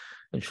protection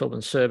and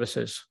children's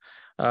services.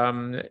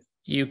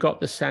 You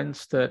got the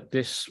sense that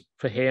this,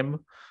 for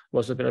him,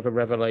 was a bit of a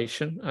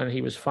revelation, and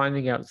he was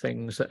finding out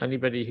things that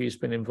anybody who's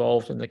been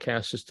involved in the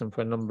care system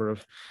for a number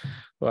of,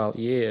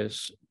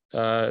 years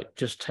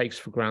just takes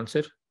for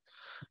granted.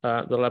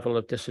 The level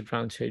of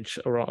disadvantage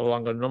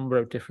along a number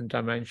of different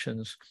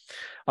dimensions.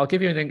 I'll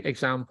give you an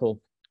example.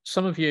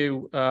 Some of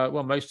you,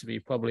 most of you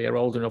probably are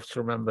old enough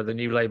to remember the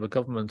new Labour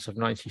government of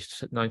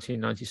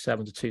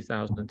 1997 to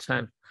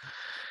 2010.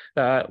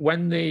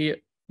 When the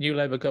new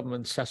Labour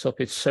government set up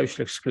its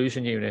social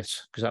exclusion unit,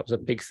 because that was a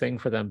big thing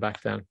for them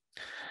back then,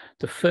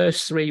 the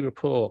first 3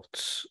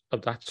 reports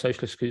of that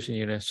social exclusion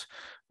unit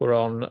were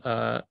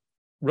on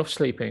rough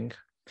sleeping,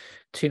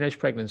 teenage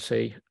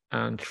pregnancy,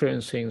 and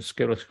truancy and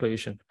school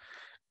exclusion.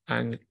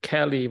 And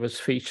care leave was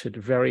featured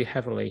very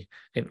heavily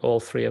in all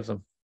 3 of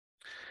them.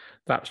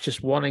 That's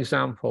just one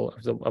example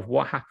of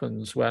what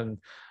happens when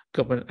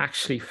government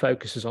actually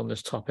focuses on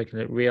this topic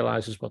and it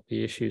realizes what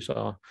the issues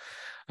are.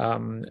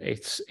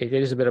 It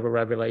is a bit of a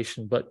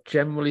revelation, but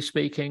generally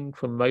speaking,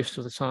 for most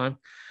of the time,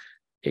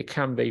 it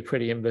can be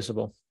pretty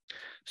invisible.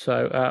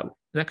 So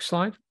next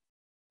slide,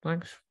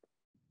 thanks.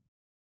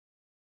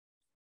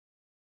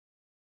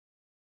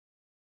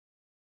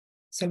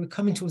 So we're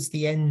coming towards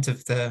the end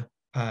of the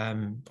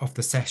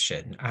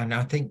session, and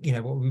I think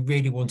what we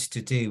really wanted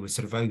to do was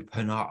sort of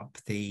open up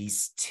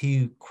these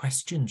 2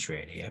 questions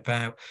really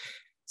about.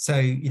 So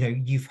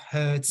you've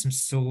heard some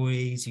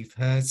stories, you've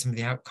heard some of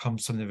the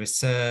outcomes from the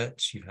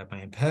research, you've heard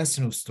my own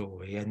personal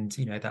story, and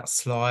that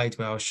slide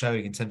where I was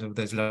showing in terms of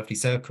those lovely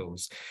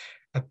circles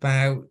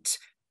about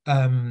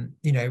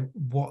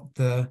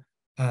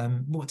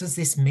what does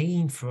this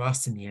mean for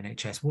us in the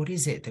NHS? What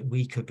is it that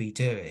we could be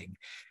doing?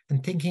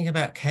 And thinking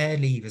about care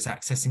leavers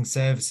accessing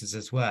services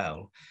as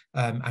well,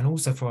 and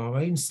also for our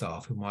own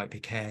staff who might be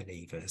care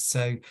leavers.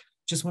 So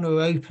just want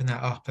to open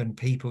that up, and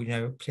people,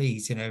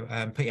 please,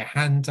 put your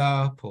hand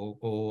up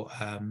or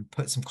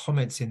put some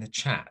comments in the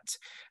chat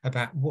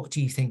about what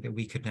do you think that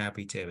we could now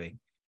be doing.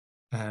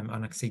 And I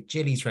can see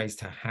Jilly's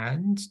raised her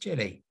hand.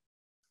 Jilly.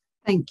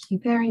 Thank you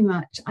very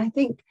much. I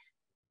think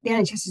the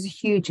NHS is a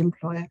huge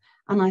employer,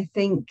 and I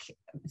think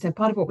so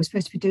part of what we're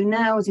supposed to be doing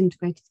now as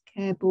integrated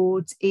care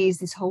boards is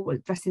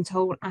addressing this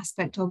whole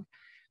aspect of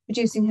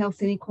reducing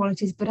health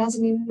inequalities. But as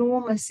an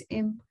enormous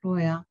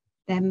employer,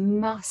 there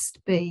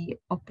must be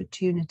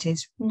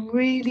opportunities,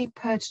 really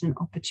pertinent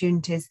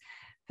opportunities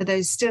for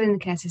those still in the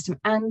care system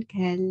and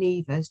care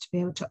leavers to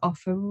be able to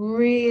offer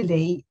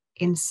really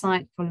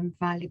insightful and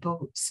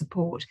valuable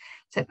support.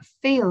 So it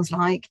feels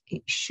like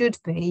it should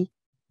be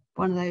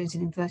one of those,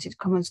 in inverted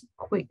commas,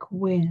 quick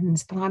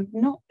wins, but I'm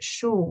not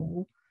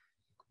sure.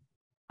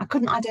 I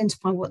couldn't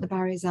identify what the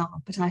barriers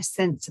are, but I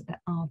sense that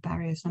there are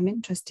barriers. I'm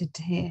interested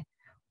to hear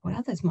what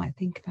others might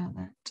think about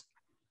that.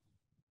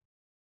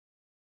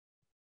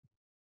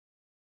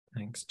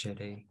 Thanks,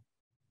 Jilly.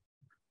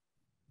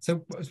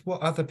 So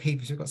what other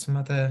people, so we've got some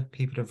other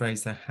people who have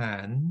raised their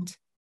hand.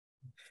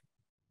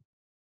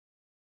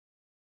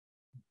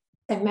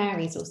 So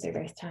Mary's also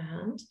raised her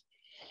hand.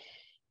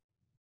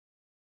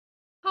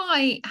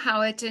 Hi,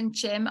 Howard and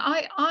Jim.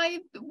 I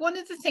one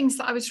of the things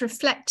that I was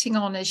reflecting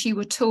on as you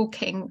were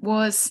talking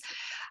was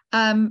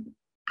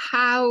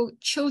how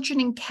children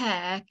in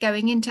care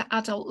going into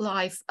adult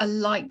life are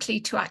likely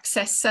to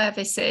access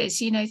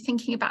services, you know,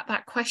 thinking about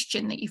that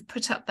question that you've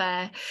put up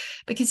there.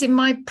 Because in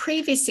my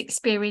previous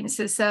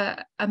experience as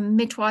a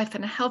midwife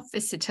and a health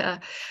visitor,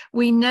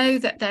 we know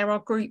that there are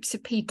groups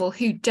of people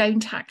who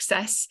don't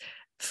access,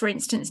 for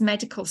instance,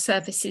 medical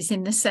services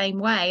in the same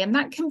way. And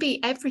that can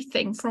be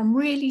everything from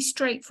really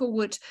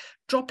straightforward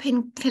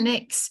drop-in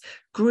clinics,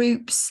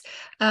 groups.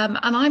 And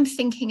I'm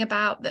thinking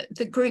about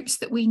the groups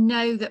that we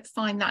know that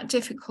find that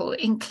difficult,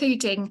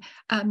 including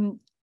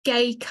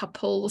gay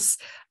couples,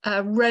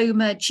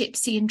 Roma,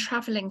 Gypsy and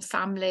travelling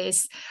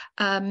families,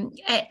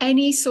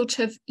 any sort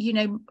of, you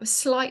know,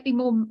 slightly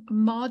more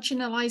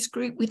marginalised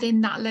group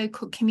within that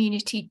local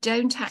community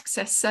don't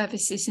access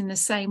services in the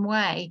same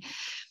way.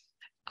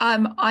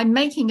 I'm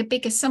making a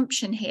big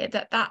assumption here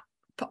that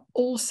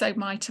also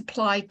might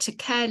apply to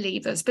care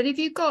leavers. But have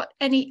you got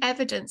any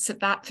evidence of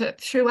that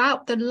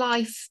throughout the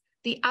life,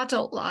 the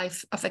adult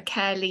life of a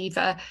care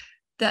leaver,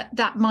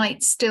 that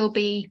might still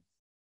be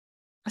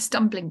a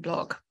stumbling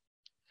block?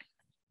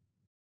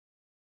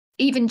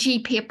 Even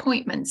GP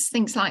appointments,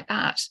 things like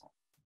that.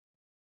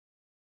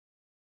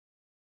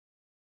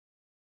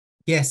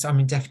 Yes, I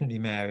mean, definitely,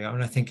 Mary. I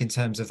mean, I think in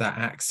terms of that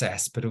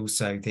access, but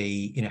also the,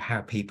 you know, how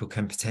people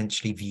can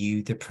potentially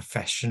view the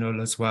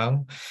professional as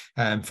well,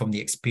 from the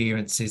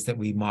experiences that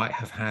we might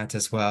have had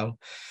as well.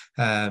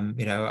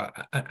 You know,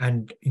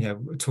 and, you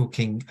know,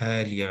 talking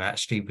earlier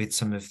actually with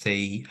some of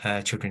the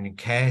children in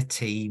care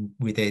team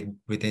within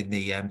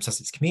the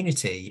Sussex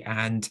community,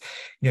 and,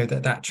 you know,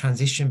 that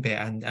transition bit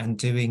and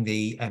doing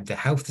the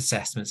health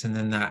assessments, and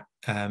then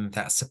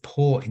that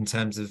support in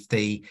terms of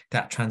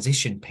that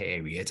transition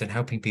period and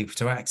helping people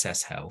to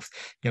access health.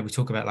 You know, we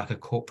talk about like a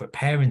corporate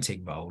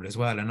parenting role as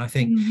well. And I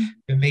think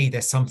for me,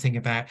 there's something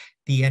about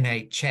the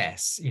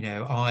NHS, you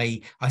know, I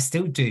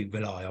still do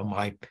rely on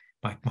my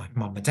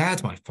mum and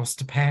dad, my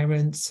foster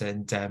parents,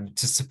 and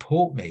to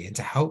support me and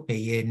to help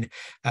me in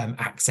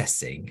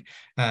accessing.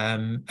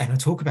 And I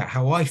talk about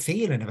how I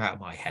feel and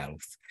about my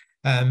health.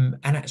 And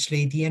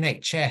actually the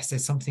NHS,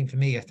 there's something for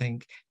me, I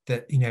think,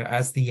 that, you know,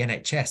 as the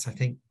NHS, I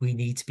think we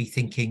need to be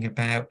thinking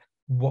about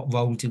what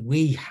role do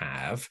we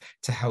have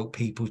to help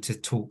people to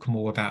talk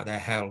more about their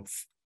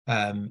health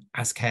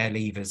as care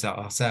leavers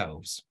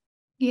ourselves.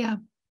 Yeah.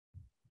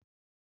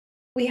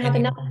 We have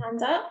another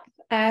hand up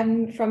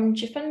from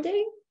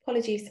Jafundi.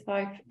 Apologies if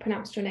I've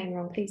pronounced your name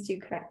wrong. Please do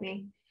correct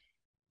me.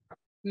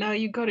 No,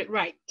 you got it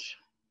right.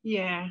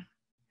 Yeah.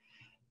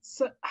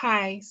 So,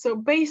 hi. So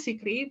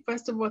basically,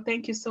 first of all,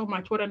 thank you so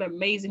much. What an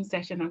amazing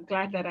session. I'm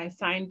glad that I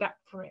signed up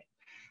for it.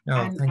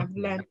 And I've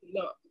learned a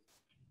lot,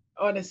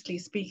 honestly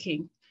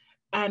speaking.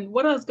 And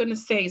what I was going to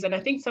say is, and I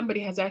think somebody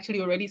has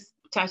actually already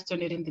touched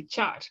on it in the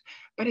chat,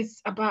 but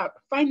it's about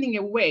finding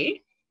a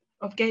way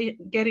of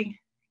getting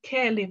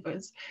care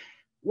leavers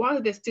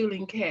while they're still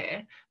in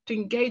care to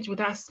engage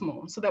with us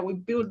more, so that we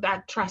build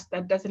that trust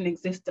that doesn't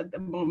exist at the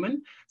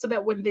moment, so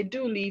that when they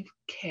do leave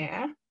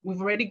care,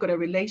 we've already got a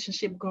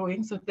relationship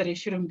going, so that it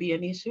shouldn't be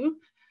an issue.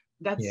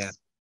 That's one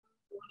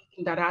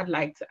thing that I'd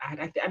like to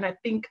add. And I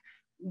think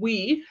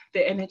we,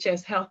 the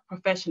NHS health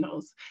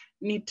professionals,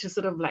 need to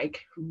sort of like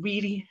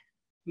really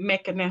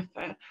make an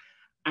effort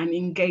and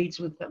engage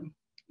with them.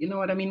 You know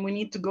what I mean? We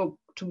need to go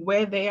to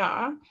where they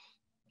are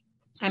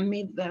and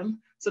meet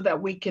them, so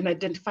that we can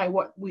identify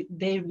what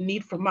they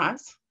need from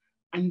us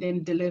and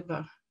then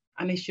deliver.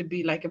 And it should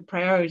be like a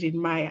priority in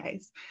my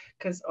eyes,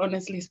 because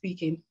honestly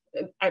speaking,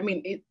 I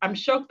mean, I'm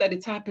shocked that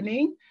it's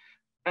happening,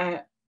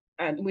 and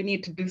we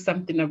need to do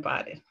something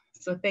about it.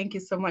 So thank you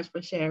so much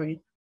for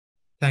sharing.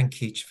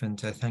 Thank you,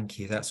 Jacinta. Thank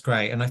you. That's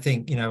great. And I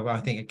think, you know, I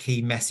think a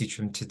key message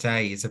from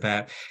today is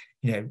about,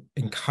 you know,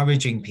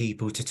 encouraging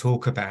people to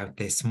talk about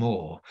this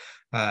more,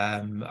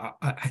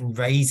 and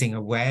raising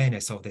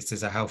awareness of this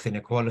as a health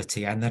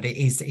inequality, and that it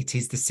is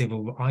the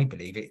civil, I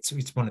believe it's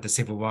one of the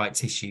civil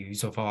rights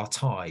issues of our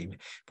time,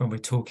 when we're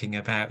talking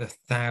about the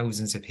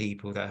thousands of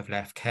people that have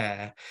left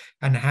care,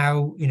 and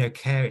how, you know,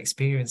 care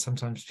experience,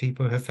 sometimes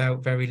people have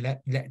felt very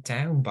let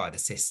down by the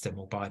system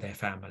or by their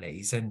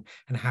families, and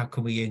how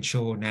can we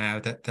ensure now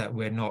that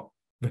we're not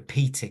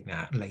repeating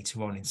that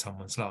later on in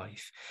someone's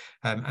life.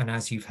 And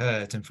as you've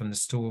heard, and from the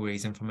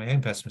stories and from my own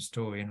personal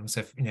story, and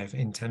also, you know,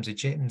 in terms of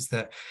Jim's,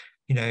 that,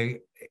 you know,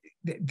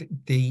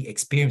 the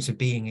experience of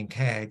being in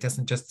care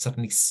doesn't just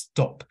suddenly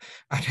stop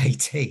at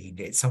 18.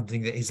 It's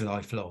something that is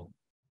lifelong.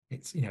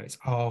 It's, you know, it's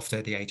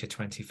after the age of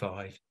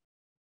 25.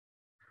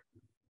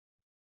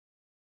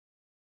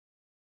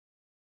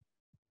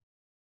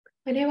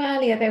 I know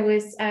earlier there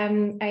was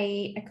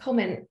a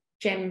comment,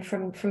 Jim,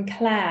 from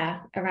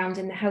Claire around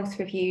in the health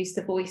reviews,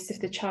 the voice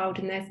of the child,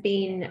 and there's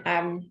been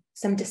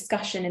some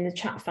discussion in the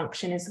chat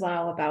function as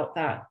well about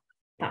that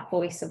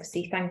voice,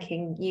 obviously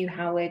thanking you,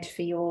 Howard,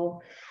 for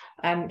your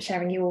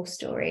sharing your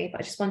story.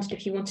 But I just wondered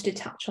if you wanted to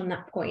touch on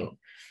that point.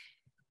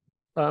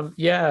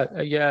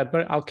 Yeah,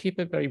 but I'll keep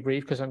it very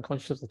brief because I'm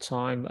conscious of the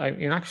time. I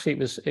mean, actually,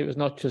 it was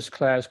not just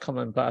Claire's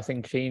comment, but I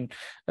think Jean,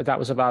 that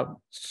was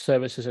about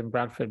services in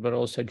Bradford, but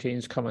also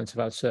Jean's comments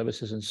about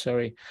services in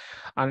Surrey,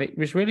 and it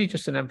was really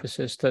just an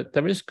emphasis that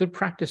there is good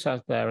practice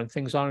out there and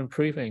things are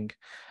improving,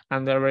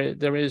 and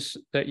there is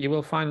that you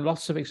will find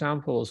lots of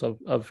examples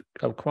of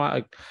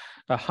quite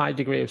a high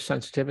degree of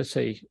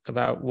sensitivity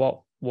about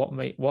what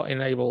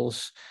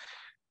enables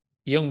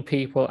young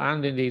people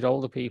and indeed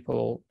older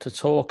people to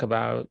talk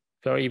about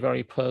very,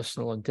 very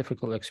personal and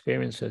difficult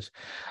experiences.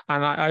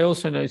 And I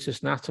also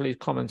noticed Natalie's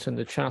comments in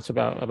the chat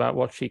about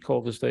what she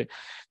called as the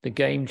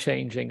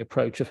game-changing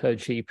approach of her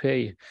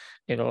GP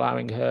in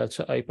allowing her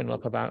to open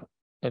up about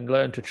and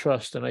learn to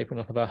trust and open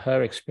up about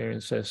her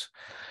experiences.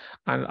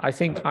 And I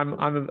think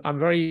I'm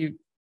very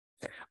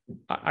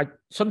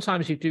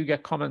sometimes you do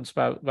get comments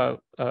about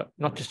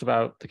not just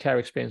about the care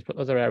experience, but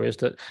other areas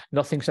that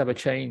nothing's ever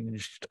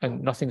changed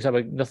and nothing's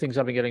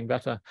ever getting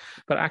better.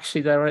 But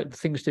actually,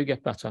 things do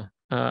get better,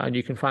 and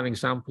you can find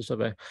examples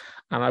of it.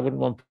 And I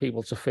wouldn't want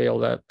people to feel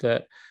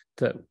that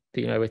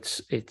you know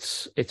it's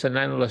an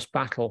endless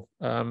battle.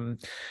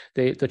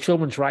 The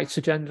children's rights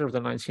agenda of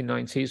the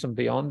 1990s and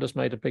beyond has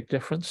made a big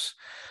difference,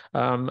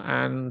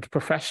 and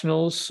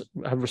professionals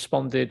have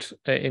responded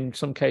in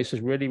some cases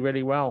really,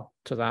 really well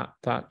to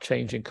that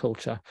changing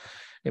culture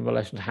in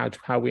relation to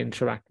how we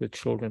interact with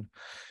children.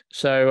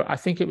 So I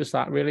think it was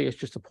that really. It's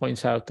just to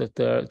point out that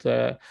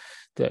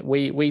that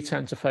we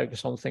tend to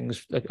focus on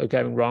things that are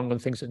going wrong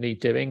and things that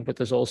need doing, but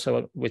it's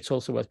also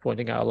worth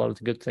pointing out a lot of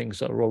the good things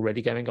that are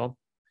already going on.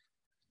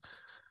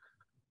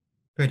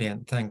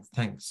 Brilliant.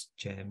 Thanks,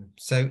 Jim.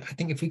 So I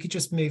think if we could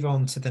just move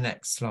on to the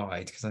next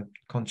slide, because I'm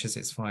conscious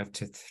it's 5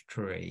 to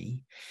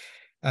 3.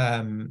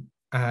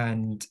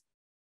 And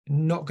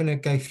not going to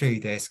go through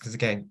this because,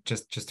 again,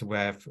 just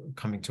aware of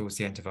coming towards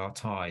the end of our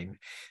time.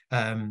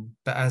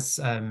 But as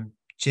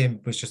Jim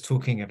was just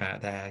talking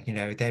about there, you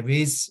know, there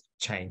is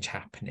change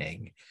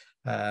happening.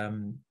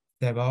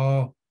 There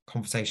are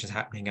conversations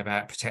happening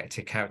about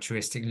protected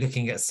characteristic,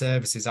 looking at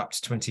services up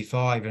to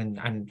 25,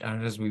 and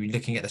as we were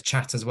looking at the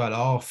chat as well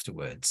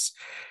afterwards,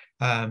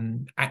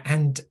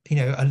 and you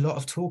know, a lot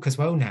of talk as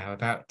well now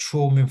about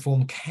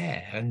trauma-informed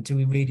care, and do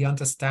we really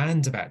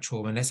understand about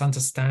trauma, and let's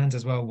understand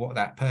as well what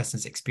that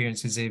person's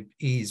experiences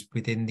is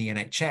within the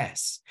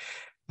NHS.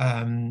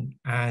 And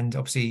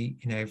obviously,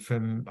 you know,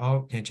 from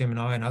our, you know, Jim and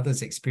I and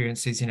others'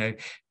 experiences, you know,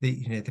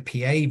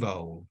 the PA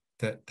role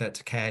that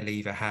a care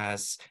leaver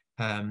has,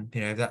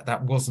 you know,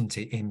 that wasn't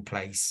in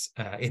place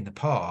in the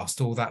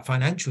past, or that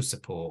financial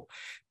support.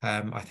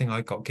 I think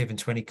I got given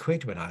 20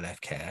 quid when I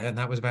left care, and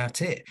that was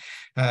about it.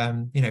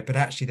 You know, but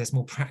actually there's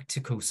more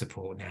practical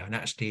support now, and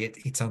actually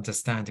it's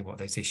understanding what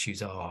those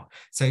issues are.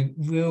 So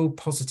real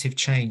positive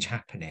change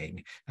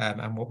happening,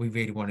 and what we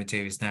really want to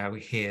do is now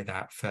hear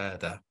that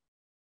further.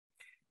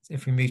 So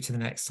if we move to the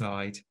next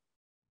slide.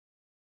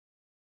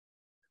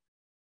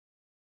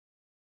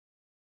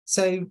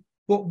 So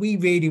what we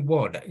really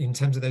want in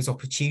terms of those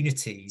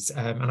opportunities,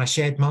 and I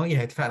shared my, you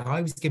know, the fact that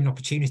I was given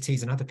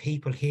opportunities and other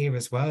people here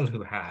as well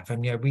who have,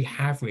 and, you know, we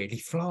have really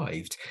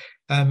thrived.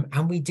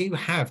 And we do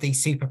have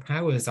these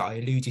superpowers that I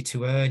alluded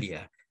to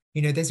earlier.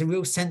 You know, there's a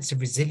real sense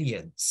of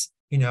resilience,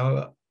 you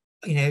know,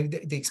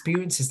 the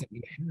experiences that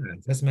we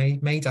have has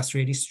made us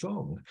really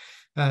strong.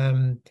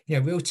 You know,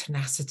 real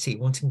tenacity,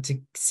 wanting to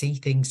see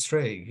things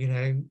through, you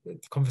know,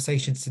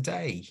 conversations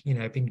today, you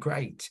know, have been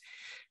great.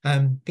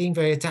 Being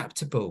very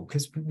adaptable,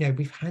 because, you know,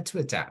 we've had to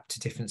adapt to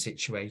different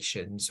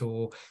situations,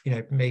 or, you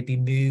know, maybe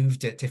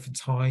moved at different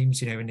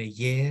times, you know, in a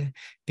year,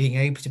 being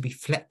able to be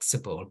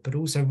flexible, but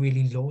also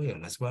really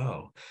loyal as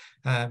well.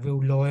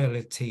 Real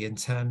loyalty in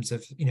terms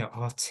of, you know,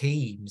 our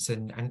teams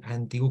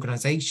and the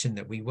organisation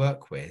that we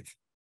work with.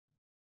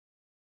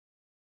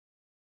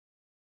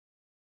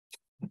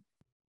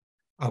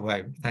 Oh,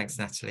 well, thanks,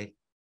 Natalie.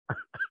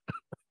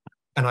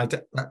 And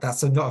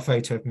that's not a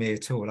photo of me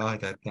at all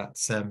either.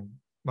 That's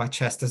my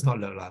chest does not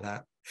look like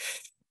that.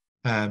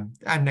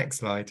 And next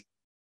slide.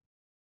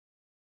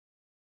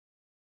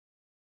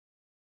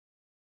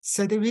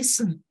 So there is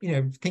some, you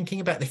know, thinking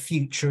about the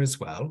future as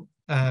well.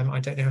 I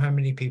don't know how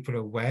many people are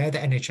aware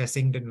that NHS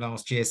England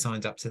last year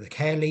signed up to the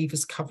Care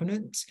Leavers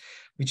Covenant,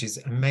 which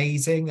is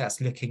amazing. That's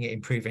looking at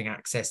improving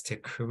access to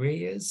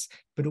careers,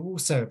 but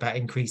also about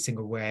increasing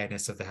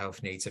awareness of the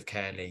health needs of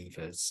care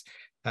leavers.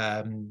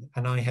 And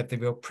I have the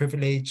real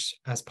privilege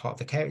as part of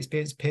the Care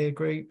Experience Peer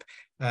Group,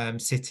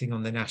 sitting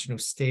on the National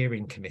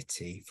Steering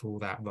Committee for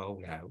that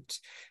rollout.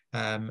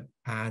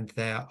 And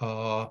there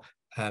are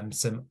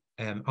some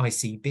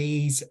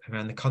ICBs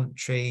around the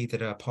country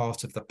that are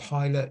part of the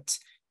pilot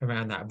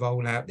around that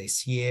rollout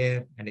this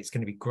year, and it's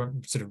going to be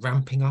sort of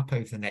ramping up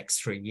over the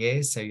next 3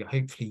 years. So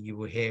hopefully you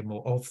will hear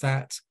more of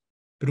that,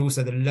 but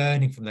also the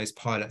learning from those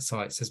pilot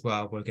sites as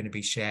well, we're going to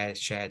be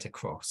shared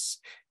across.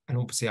 And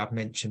obviously I've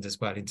mentioned as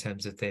well in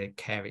terms of the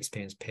Care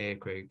Experience Peer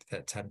Group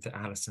that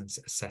Alison's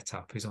set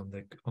up, who's on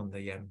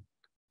the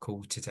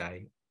call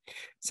today.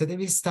 So there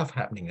is stuff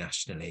happening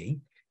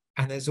nationally,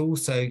 and there's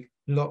also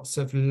lots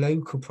of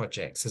local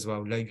projects as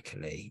well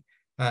locally.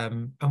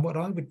 And what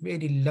I would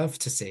really love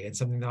to see, and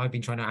something that I've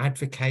been trying to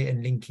advocate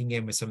and linking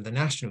in with some of the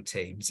national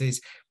teams, is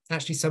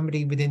actually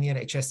somebody within the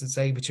NHS that's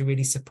able to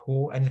really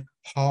support and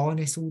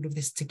harness all of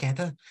this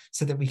together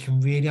so that we can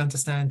really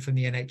understand from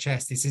the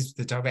NHS, this is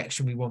the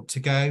direction we want to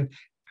go,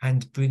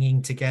 and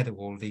bringing together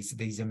all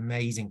these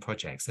amazing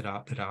projects that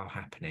are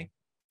happening.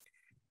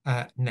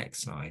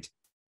 Next slide.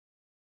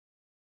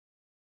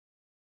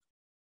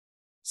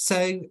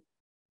 So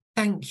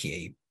thank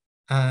you.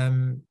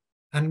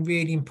 And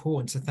really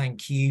important to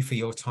thank you for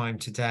your time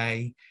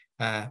today,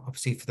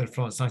 obviously for the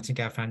Florence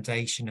Nightingale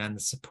Foundation and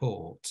the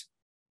support,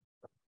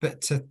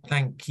 but to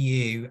thank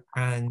you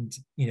and,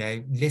 you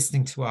know,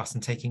 listening to us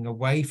and taking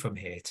away from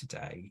here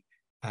today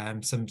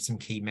some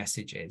key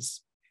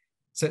messages.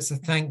 So it's a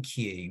thank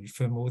you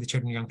from all the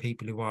children and young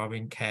people who are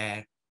in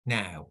care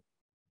now,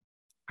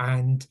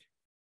 and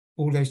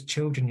all those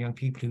children and young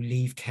people who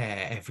leave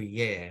care every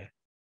year.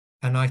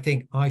 And I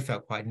think I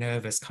felt quite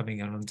nervous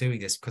coming on and doing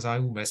this, because I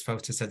almost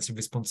felt a sense of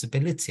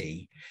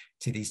responsibility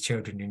to these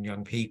children and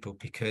young people,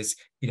 because,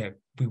 you know,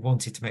 we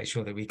wanted to make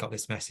sure that we got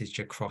this message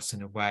across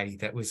in a way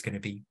that was going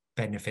to be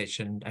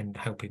beneficial and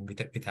helping with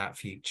that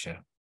future.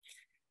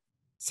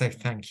 So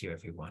thank you,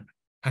 everyone.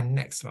 And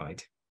next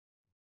slide.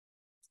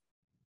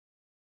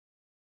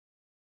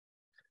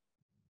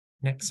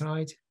 Next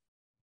slide.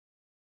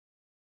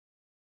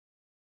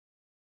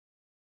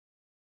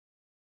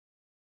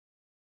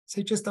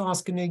 So just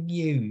asking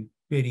you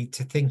really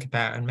to think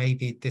about, and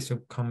maybe this will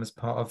come as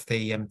part of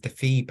the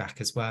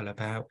feedback as well,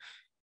 about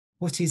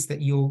what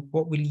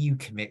will you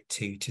commit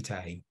to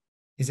today?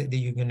 Is it that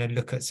you're going to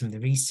look at some of the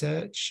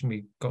research?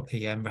 We've got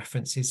the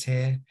references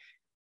here,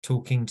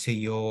 talking to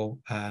your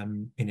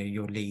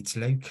your leads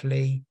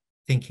locally,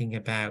 thinking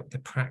about the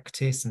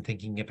practice and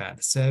thinking about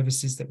the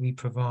services that we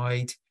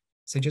provide.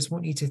 So just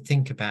want you to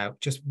think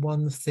about just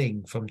one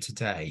thing from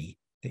today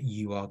that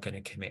you are going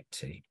to commit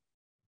to.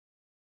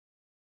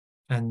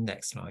 And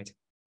next slide.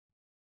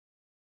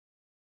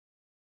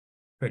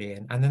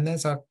 Brilliant. And then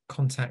there's our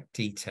contact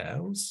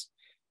details.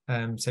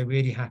 So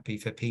really happy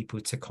for people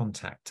to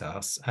contact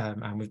us.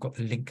 And we've got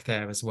the link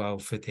there as well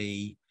for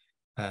the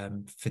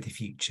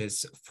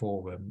Futures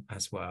Forum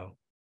as well.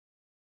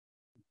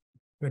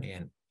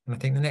 Brilliant. And I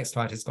think the next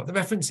slide has got the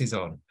references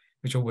on,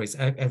 which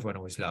everyone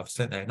always loves,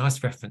 don't they? A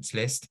nice reference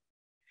list.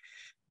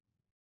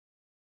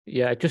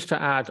 Yeah, just to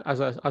add,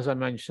 as I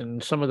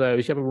mentioned, some of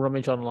those, you have a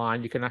rummage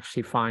online, you can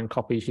actually find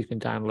copies you can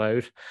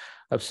download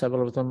of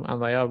several of them,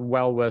 and they are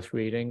well worth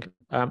reading.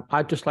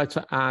 I'd just like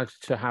to add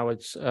to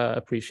Howard's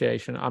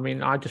appreciation. I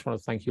mean, I just want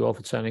to thank you all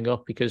for turning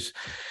up, because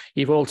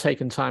you've all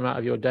taken time out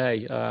of your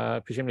day,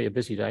 presumably a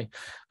busy day,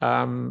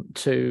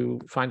 to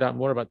find out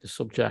more about the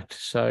subject.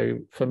 So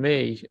for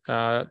me,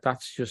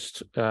 that's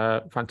just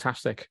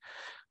fantastic,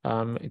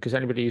 because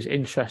anybody who's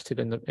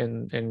interested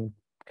in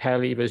care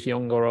leavers,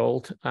 young or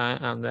old,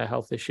 and their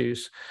health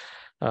issues,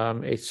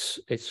 it's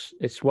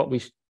what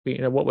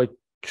what we're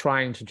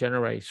trying to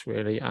generate,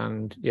 really.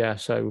 And yeah,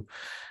 so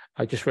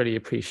I just really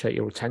appreciate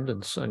your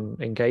attendance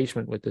and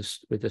engagement with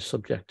this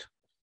subject.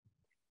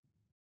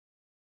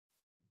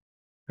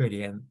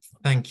 Brilliant.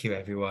 Thank you,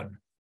 everyone.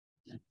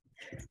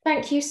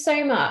 Thank you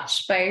so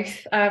much,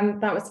 both.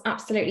 That was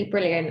absolutely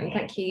brilliant, and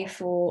thank you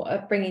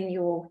for bringing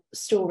your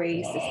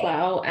stories as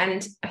well.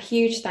 And a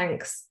huge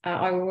thanks,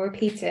 I will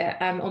repeat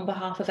it, on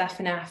behalf of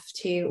FNF,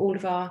 to all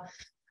of our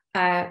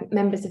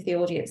members of the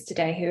audience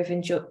today who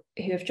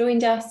have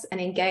joined us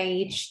and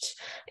engaged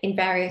in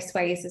various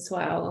ways as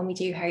well. And we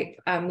do hope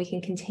we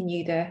can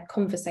continue the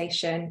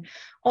conversation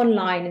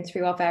online and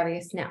through our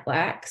various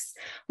networks.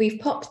 We've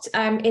popped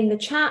in the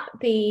chat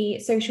the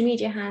social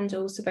media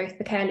handles for both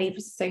the Care Leavers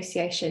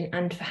Association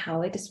and for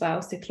Howard as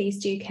well. So please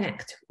do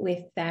connect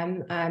with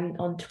them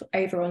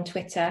over on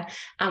Twitter,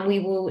 and we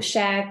will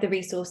share the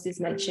resources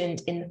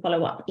mentioned in the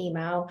follow-up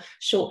email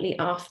shortly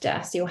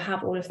after. So you'll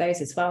have all of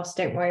those as well.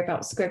 So don't worry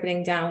about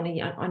scribbling down.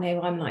 And I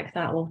know I'm like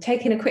that, or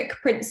taking a quick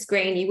print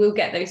screen. You will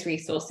get those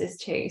resources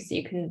too, so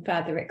you can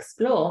further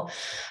explore.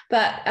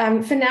 But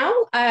for now,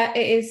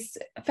 it is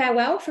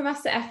farewell from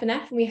us at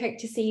FNF, and we hope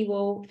to see you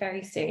all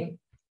very soon.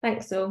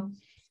 Thanks all.